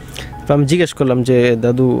 তো আমি জিজ্ঞেস করলাম যে,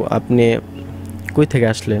 দাদু আপনি কই থেকে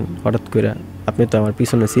আসলেন হঠাৎ করে, আপনি তো আমার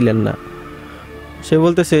পিছনে ছিলেন না। সে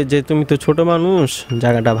বলতেছে যে, তুমি তো ছোট মানুষ,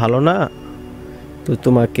 জায়গাটা ভালো না, তো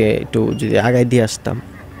তোমাকে একটু যদি আগায় দিয়ে আসতাম।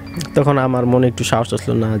 তখন আমার মনে একটু সাহস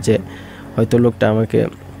আসলো না যে হয়তো লোকটা আমাকে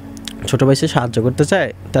ছোটো বয়সে সাহায্য করতে চায়,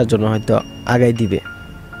 তার জন্য হয়তো আগায় দিবে।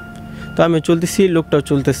 তো আমি চলতেছি, লোকটাও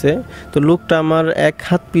চলতেছে। তো লোকটা আমার এক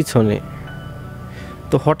হাত পিছনে।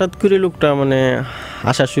 তো হঠাৎ করে লোকটা মানে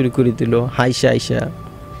হাসা শুরু করে দিল, আইসা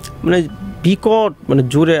মানে বিকট মানে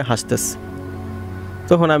জোরে হাসতেছে।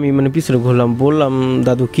 তখন আমি মানে পিছনে ঘুরলাম, বললাম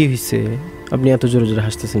দাদু কি হয়েছে, আপনি এত জোরে জোরে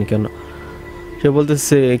হাসতেছেন কেন? সে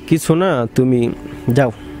বলতেছে কিছু না, তুমি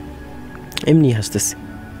যাও, এমনি হাসতেছি।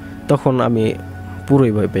 তখন আমি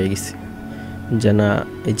পুরোই ভয় পেয়ে গেছি যে না,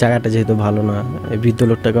 এই জায়গাটা যেহেতু ভালো না, এই বৃদ্ধ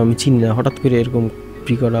লোকটাকে আমি চিনি না, হঠাৎ করে এরকম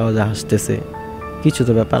বিকট আওয়াজে হাসতেছে, কিছু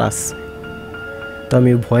তো ব্যাপার আছে। তো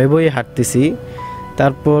আমি ভয়ে ভয়ে হাঁটতেছি।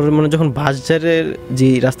 তারপর মানে যখন বাজারের যে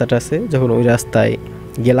রাস্তাটা আছে, যখন ওই রাস্তায়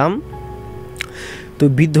গেলাম, তো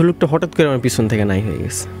বৃদ্ধ লোকটা হঠাৎ করে আমার পিছন থেকে নাই হয়ে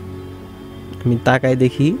গেছে। আমি তাকায়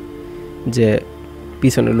দেখি যে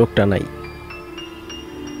পিছনের লোকটা নাই।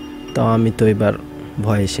 তো আমি তো এবার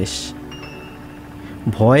ভয়ে শেষ।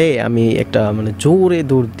 ভয়ে আমি একটা মানে জোরে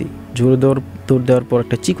দৌড় দিই। জোরে দৌড় দেওয়ার পর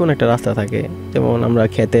একটা চিকন একটা রাস্তা থাকে, যেমন আমরা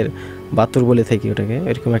ক্ষেতের বাতুর বলে থাকি ওটাকে,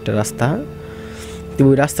 এরকম একটা রাস্তা। তো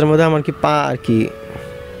ওই রাস্তার মধ্যে আমার কি পা আর কি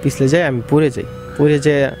পিছলে যায়, আমি পড়ে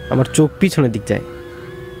যাই, আমার চোখ পিছনের দিক যায়।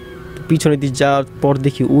 পিছনের দিক যাওয়ার পর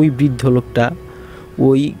দেখি ওই বৃদ্ধ লোকটা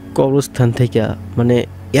ওই কবরস্থান থেকে মানে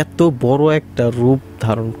এত বড় একটা রূপ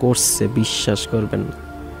ধারণ করছে, বিশ্বাস করবেন না।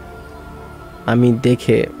 আমি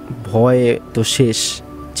দেখে ভয়ে তো শেষ,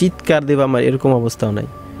 চিৎকার দেব আমার এরকম অবস্থাও নাই।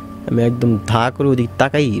 আমি একদম ধা করে ওদিক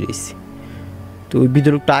তাকাই রয়েছি। তো ওই বৃদ্ধ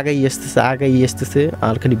লোকটা আগাই আসতেছে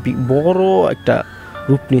আর খালি বড় একটা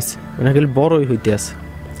রূপ নিচ্ছে, মানে খালি বড়ই হইতে আছে।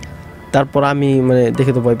 তারপর আমি মানে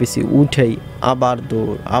দেখে তো ভয় পেয়েছি, উঠাই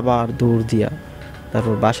আবার দৌড় দিয়া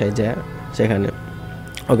তারপর বাসায় যায়, সেখানে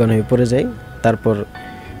অজ্ঞান হয়ে পড়ে যাই। তারপর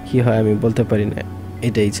কি হয় আমি বলতে পারি না।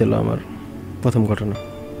 এটাই ছিল আমার প্রথম ঘটনা।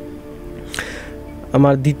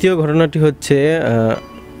 আমার দ্বিতীয় ঘটনাটি হচ্ছে,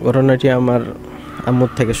 ঘটনাটি আমার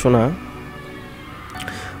আম্মুর থেকে শোনা।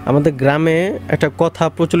 আমাদের গ্রামে একটা কথা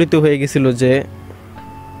প্রচলিত হয়ে গেছিল যে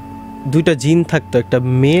দুইটা জিন থাকতো, একটা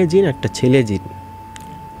মেয়ে জিন, একটা ছেলে জিন।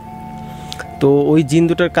 তো ওই জিন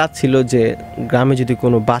দুটার কাজ ছিল যে গ্রামে যদি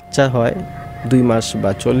কোনো বাচ্চা হয় 2 মাস বা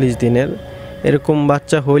 40 দিনের, এরকম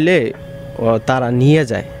বাচ্চা হইলে তারা নিয়ে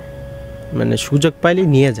যায়, মানে সুযোগ পাইলে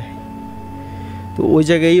নিয়ে যায়। তো ওই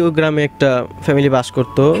জায়গায় ওই গ্রামে একটা ফ্যামিলি বাস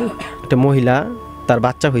করতো, একটা মহিলা, তার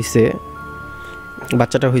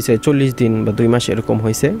বাচ্চাটা হয়েছে 40 দিন বা 2 মাস এরকম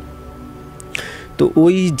হয়েছে। তো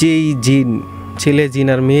ওই যেই জিন, ছেলে জিন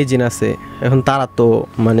আর মেয়ে জিন আছে, এখন তারা তো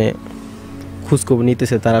মানে খোঁজখবর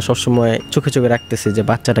নিতেছে, তারা সবসময় চোখে রাখতেছে যে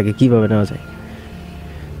বাচ্চাটাকে কীভাবে নেওয়া যায়।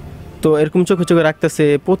 তো এরকম চোখে রাখতেছে,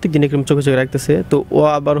 প্রত্যেকদিন এরকম চোখে রাখতেছে। তো ও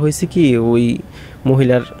আবার হয়েছে কি, ওই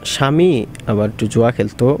মহিলার স্বামী আবার একটু জুয়া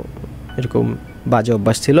খেলতো, এরকম বাজে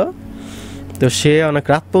অভ্যাস ছিল। তো সে অনেক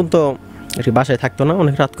রাত পর্যন্ত একটু বাসায় থাকতো না,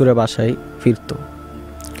 অনেক রাত করে বাসায় ফিরতো।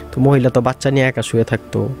 তো মহিলা তো বাচ্চা নিয়ে একা শুয়ে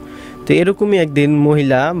থাকতো। তো এরকমই একদিন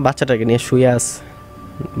মহিলা বাচ্চাটাকে নিয়ে শুয়ে আছে,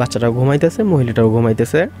 বাচ্চাটাও ঘুমাইতেছে, মহিলাটাও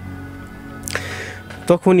ঘুমাইতেছে।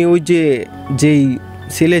 তখনই ওই যেই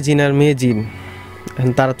ছেলে জিন আর মেয়ে জিন,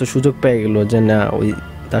 তারা তো সুযোগ পেয়ে গেল যে না, ওই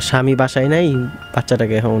তার স্বামী বাসায় নাই,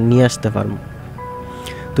 বাচ্চাটাকে এখন নিয়ে আসতে পারবো।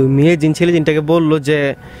 তো মেয়ে জিন ছেলে জিনটাকে বললো যে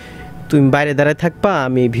তুমি বাইরে দাঁড়ায় থাকবা,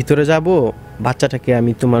 আমি ভিতরে যাব, বাচ্চাটাকে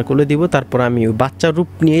আমি তোমার কোলে দিব, তারপর আমি ওই বাচ্চার রূপ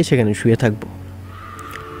নিয়ে সেখানে শুয়ে থাকবো।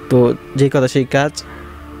 তো যেই কথা সেই কাজ,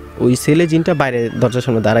 ওই ছেলে জিনটা বাইরে দরজার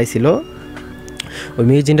সামনে দাঁড়াইছিল, ওই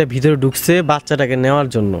মেয়ে জিনটা ভিতরে ঢুকছে বাচ্চাটাকে নেওয়ার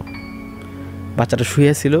জন্য। বাচ্চাটা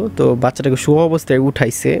শুয়েছিল, তো বাচ্চাটাকে শোয়া অবস্থায়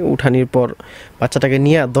উঠাইছে, উঠানোর পর বাচ্চাটাকে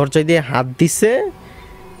নিয়ে দরজায় দিয়ে হাত দিচ্ছে।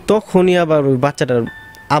 তখনই আবার ওই বাচ্চাটার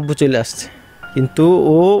আব্বু চলে আসছে, কিন্তু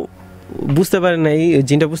ও বুঝতে পারে নাই, ওই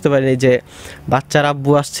জিনটা বুঝতে পারে নাই যে বাচ্চার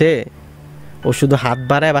আব্বু আসছে। ও শুধু হাত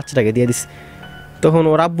বাড়ায় বাচ্চাটাকে দিয়ে দিচ্ছে। তখন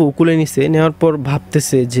ওর আব্বু কুলে নিছে, নেওয়ার পর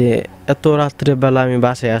ভাবতেছে যে এত রাত্রে বেলা আমি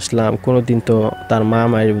বাসায় আসলাম, কোনোদিন তো তার মা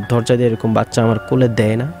মায়ের দরজা দিয়ে এরকম বাচ্চা আমার কোলে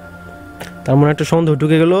দেয় না। তার মনে একটা সন্দেহ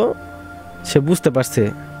ঢুকে গেল। সে বুঝতে পারছে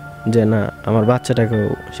যে না, আমার বাচ্চাটাকেও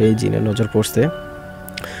সেই জিনে নজর পড়ছে।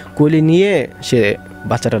 কোলে নিয়ে সে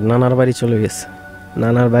বাচ্চাটার নানার বাড়ি চলে গেছে।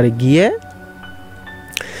 নানার বাড়ি গিয়ে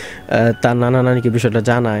তার নানা নানিকে বিষয়টা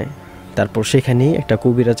জানায়। তারপর সেখানেই একটা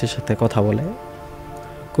কবিরাজের সাথে কথা বলে।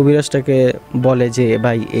 কবিরাজটাকে বলে যে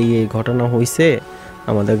ভাই, এই ঘটনা হয়েছে,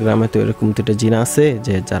 আমাদের গ্রামে তো এরকম 2টা জিন আছে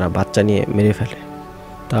যে যারা বাচ্চা নিয়ে মেরে ফেলে,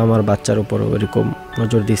 তা আমার বাচ্চার উপরও এরকম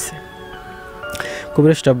নজর দিচ্ছে।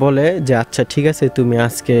 কবিরাজটা বলে যে আচ্ছা ঠিক আছে, তুমি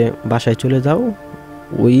আজকে বাসায় চলে যাও,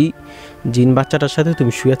 ওই জিন বাচ্চাটার সাথে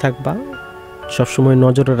তুমি শুয়ে থাকবা, সবসময়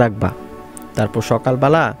নজরে রাখবা, তারপর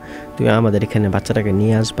সকালবেলা তুমি আমাদের এখানে বাচ্চাটাকে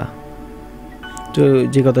নিয়ে আসবা। তো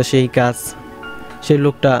যে কথা সেই কাজ, সেই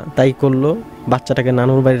লোকটা তাই করলো। বাচ্চাটাকে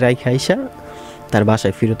নানুর বাড়ি রাইখে আইসা তার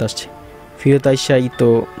বাসায় ফেরত আসছে। ফেরত আইসাই তো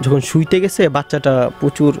যখন শুইতে গেছে, বাচ্চাটা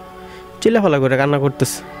প্রচুর চিল্লাফালা করে কান্না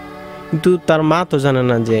করতেছে, কিন্তু তার মা তো জানে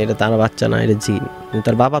না যে এটা তার বাচ্চা না, এটা জিন।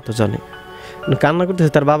 তার বাবা তো জানে, কান্না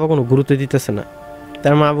করতেছে, তার বাবা কোনো গুরুত্ব দিতেছে না।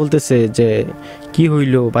 তার মা বলতেছে যে কি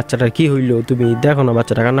হইলো, বাচ্চাটা কি হইলো, তুমি দেখো না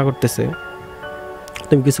বাচ্চাটা কান্না করতেছে,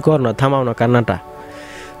 তুমি কিছু করো না, থামাও না কান্নাটা।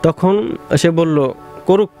 তখন সে বলল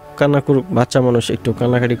করুক, কান্না করুক, বাচ্চা মানুষ একটু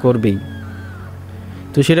কান্নাকাটি করবেই।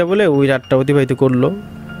 তো সেটা বলে ওই রাতটা অতিবাহিত করলো।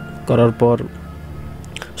 করার পর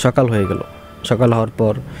সকাল হয়ে গেল। সকাল হওয়ার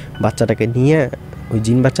পর বাচ্চাটাকে নিয়ে, ওই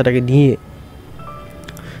জিন বাচ্চাটাকে নিয়ে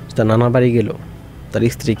তার নানার বাড়ি গেল, তার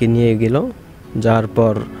স্ত্রীকে নিয়ে গেল। যাওয়ার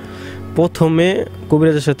পর প্রথমে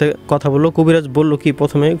কবিরাজের সাথে কথা বললো। কবিরাজ বলল কি,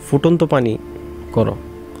 প্রথমে ফুটন্ত পানি করো।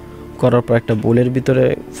 করার পর একটা বোলের ভিতরে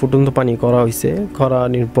ফুটন্ত পানি করা হয়েছে।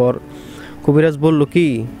 করানোর পর কবিরাজ বলল কি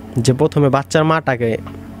যে প্রথমে বাচ্চার মাটাকে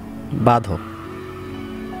বাঁধো।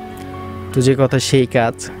 তো যে কথা সেই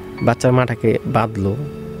কাজ, বাচ্চার মাটাকে বাঁধলো।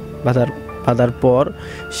 বাঁধার পর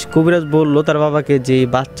কবিরাজ বলল তার বাবাকে যে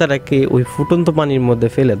বাচ্চাটাকে ওই ফুটন্ত পানির মধ্যে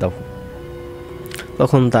ফেলে দাও।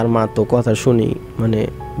 তখন তার মা তো কথা শুনি মানে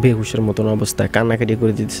বেহুশের মতন অবস্থায় কান্নাকাটি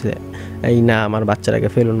করে দিতেছে, এই না আমার বাচ্চাটাকে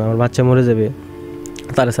ফেলো না, আমার বাচ্চা মরে যাবে,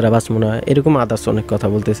 তারা ছাড়া বাঁচবো না, এরকম আদার্স অনেক কথা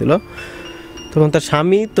বলতেছিল। তখন তার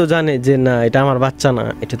স্বামী তো জানে যে না এটা আমার বাচ্চা না,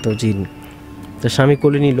 এটা তো জিন। তার স্বামী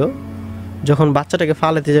কোলে নিল। যখন বাচ্চাটাকে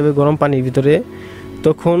ফালাতে যাবে গরম পানির ভিতরে,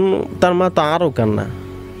 তখন তার মা তো আরও কান্না,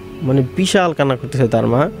 মানে বিশাল কান্না করতেছে তার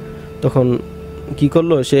মা। তখন কি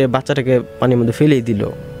করলো, সে বাচ্চাটাকে পানির মধ্যে ফেলেই দিল।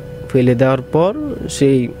 ফেলে দেওয়ার পর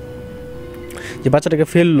সেই যে বাচ্চাটাকে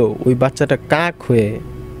ফেললো, ওই বাচ্চাটা কাক হয়ে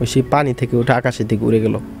ওই সেই পানি থেকে উঠে আকাশের দিকে উড়ে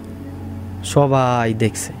গেল। সবাই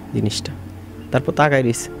দেখছে জিনিসটা, তারপর তাকাই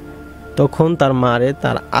রয়েছে। তখন তার মারে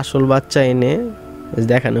তার আসল বাচ্চা এনে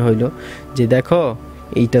দেখানো হইলো যে দেখো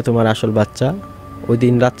এইটা তোমার আসল বাচ্চা, ওই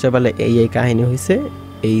দিন রাত্রেবেলা এই কাহিনী হয়েছে,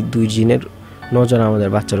 এই দুই জিনের নজর আমাদের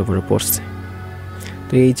বাচ্চার উপরে পড়ছে।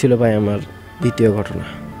 তো এই ছিল ভাই আমার দ্বিতীয় ঘটনা।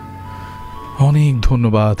 অনেক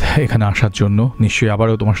ধন্যবাদ এখানে আসার জন্য। নিশ্চয়ই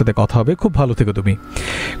আবারও তোমার সাথে কথা হবে। খুব ভালো থেকো তুমি।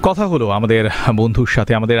 কথা হলো আমাদের বন্ধুর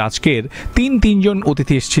সাথে। আমাদের আজকের তিনজন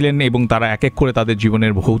অতিথি এসেছিলেন এবং তারা এক এক করে তাদের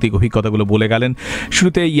জীবনের ভৌতিক অভিজ্ঞতাগুলো বলে গেলেন।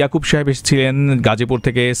 শুরুতে ইয়াকুব সাহেব এসেছিলেন গাজীপুর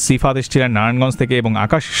থেকে, সিফাত এসেছিলেন নারায়ণগঞ্জ থেকে, এবং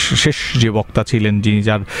আকাশ শেষ যে বক্তা ছিলেন যিনি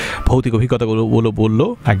যার ভৌতিক অভিজ্ঞতাগুলো বললো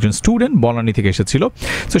একজন স্টুডেন্ট বনানী থেকে এসেছিল।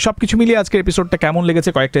 তো সব কিছু মিলিয়ে আজকের এপিসোডটা কেমন লেগেছে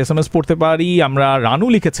কয়েকটা SMS পড়তে পারি আমরা। রানু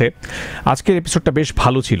লিখেছে আজকের এপিসোডটা বেশ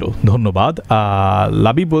ভালো ছিল, ধন্যবাদ।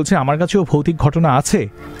 লাবি বলছে আমার কাছেও ভৌতিক ঘটনা আছে,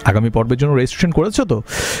 আগামী পর্বের জন্য রেজিস্ট্রেশন করেছো তো।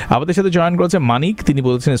 আমাদের সাথে জয়েন করেছে মানিক, তিনি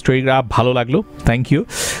বলছেন স্টোরিটা ভালো লাগলো, থ্যাংক ইউ।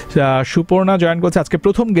 সুপর্ণা জয়েন করেছে আজকে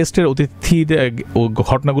প্রথম গেস্টের অতিথির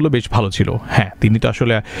ঘটনাগুলো বেশ ভালো ছিল। হ্যাঁ, তিনি তো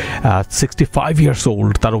আসলে 65 ইয়ার্স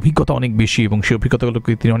ওল্ড, তার অভিজ্ঞতা অনেক বেশি এবং সেই অভিজ্ঞতাগুলোকে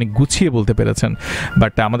তিনি অনেক গুছিয়ে বলতে পেরেছেন।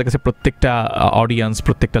 বাট আমাদের কাছে প্রত্যেকটা অডিয়েন্স,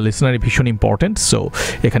 প্রত্যেকটা লিসনারই ভীষণ ইম্পর্টেন্ট। সো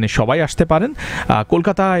এখানে সবাই আসতে পারেন।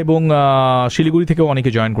 কলকাতা এবং শিলিগুড়ি থেকেও অনেকে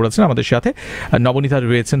জয়েন করেছেন আমাদের সাথে। নবনীতা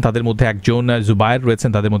রয়েছেন, তাদের মধ্যে একজন, জুবায়ের রয়েছেন,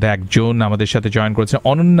 তাদের মধ্যে একজন আমাদের সাথে জয়েন করেছেন,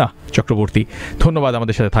 অনন্যা চক্রবর্তী, ধন্যবাদ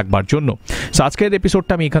আমাদের সাথে থাকবার জন্য। সো আজকের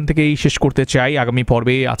এপিসোডটা আমি এখান থেকেই শেষ করতে চাই। আগামী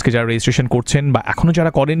পর্বে আজকে যারা রেজিস্ট্রেশন করছেন বা এখনও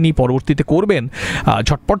যারা করেননি পরবর্তীতে করবেন,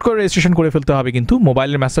 ঝটপট করে রেজিস্ট্রেশন করে ফেলতে হবে। কিন্তু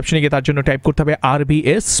মোবাইলের ম্যাসেপশনে গিয়ে তার জন্য টাইপ করতে হবে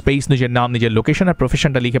RBS স্পেস নিজের নাম, নিজের লোকেশন আর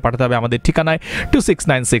প্রফেশনটা লিখে পাঠাতে হবে আমাদের ঠিকানায়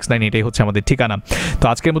 26969, এটাই হচ্ছে আমাদের ঠিকানা। তো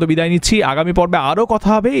আজকের মতো বিদায় নিচ্ছি। আগামী পর্বে আরও কথা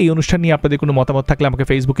হবে। এই অনুষ্ঠান নিয়ে আপনাদের কোনো মতামত থাকলে আমাকে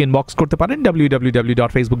ফেসবুকে ইনবক্স করতে পারেন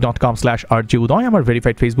www.facebook.com/rjuday, আমার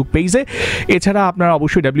ভেরিফাইড ফেসবুক পেজে। এছাড়া আপনারা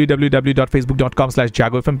অবশ্যই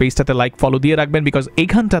www.facebook.com/jagofm পেজটাতে লাইক ফলো দিয়ে রাখবেন, বিকজ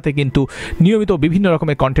এইখানটাতে কিন্তু নিয়মিত বিভিন্ন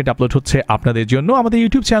রকমের কন্টেন্ট আপলোড হচ্ছে আপনাদের জন্য। আমাদের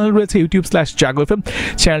ইউটিউব চ্যানেল রয়েছে youtube/jagofm,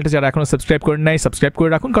 চ্যানেলটা যারা এখনো সাবস্ক্রাইব করেন নাই সাবস্ক্রাইব করে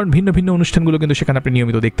রাখুন, কারণ ভিন্ন ভিন্ন অনুষ্ঠানগুলো কিন্তু সেখানে আপনি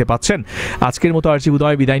নিয়মিত দেখতে পাচ্ছেন। আজকের মতো আরজি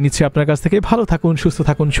উদয় বিদায় নিচ্ছে আপনার কাছ থেকে। ভালো থাকুন, সুস্থ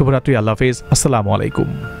থাকুন, শুভরাত্রি, আল্লাহ হাফেজ, আসসালামু আলাইকুম।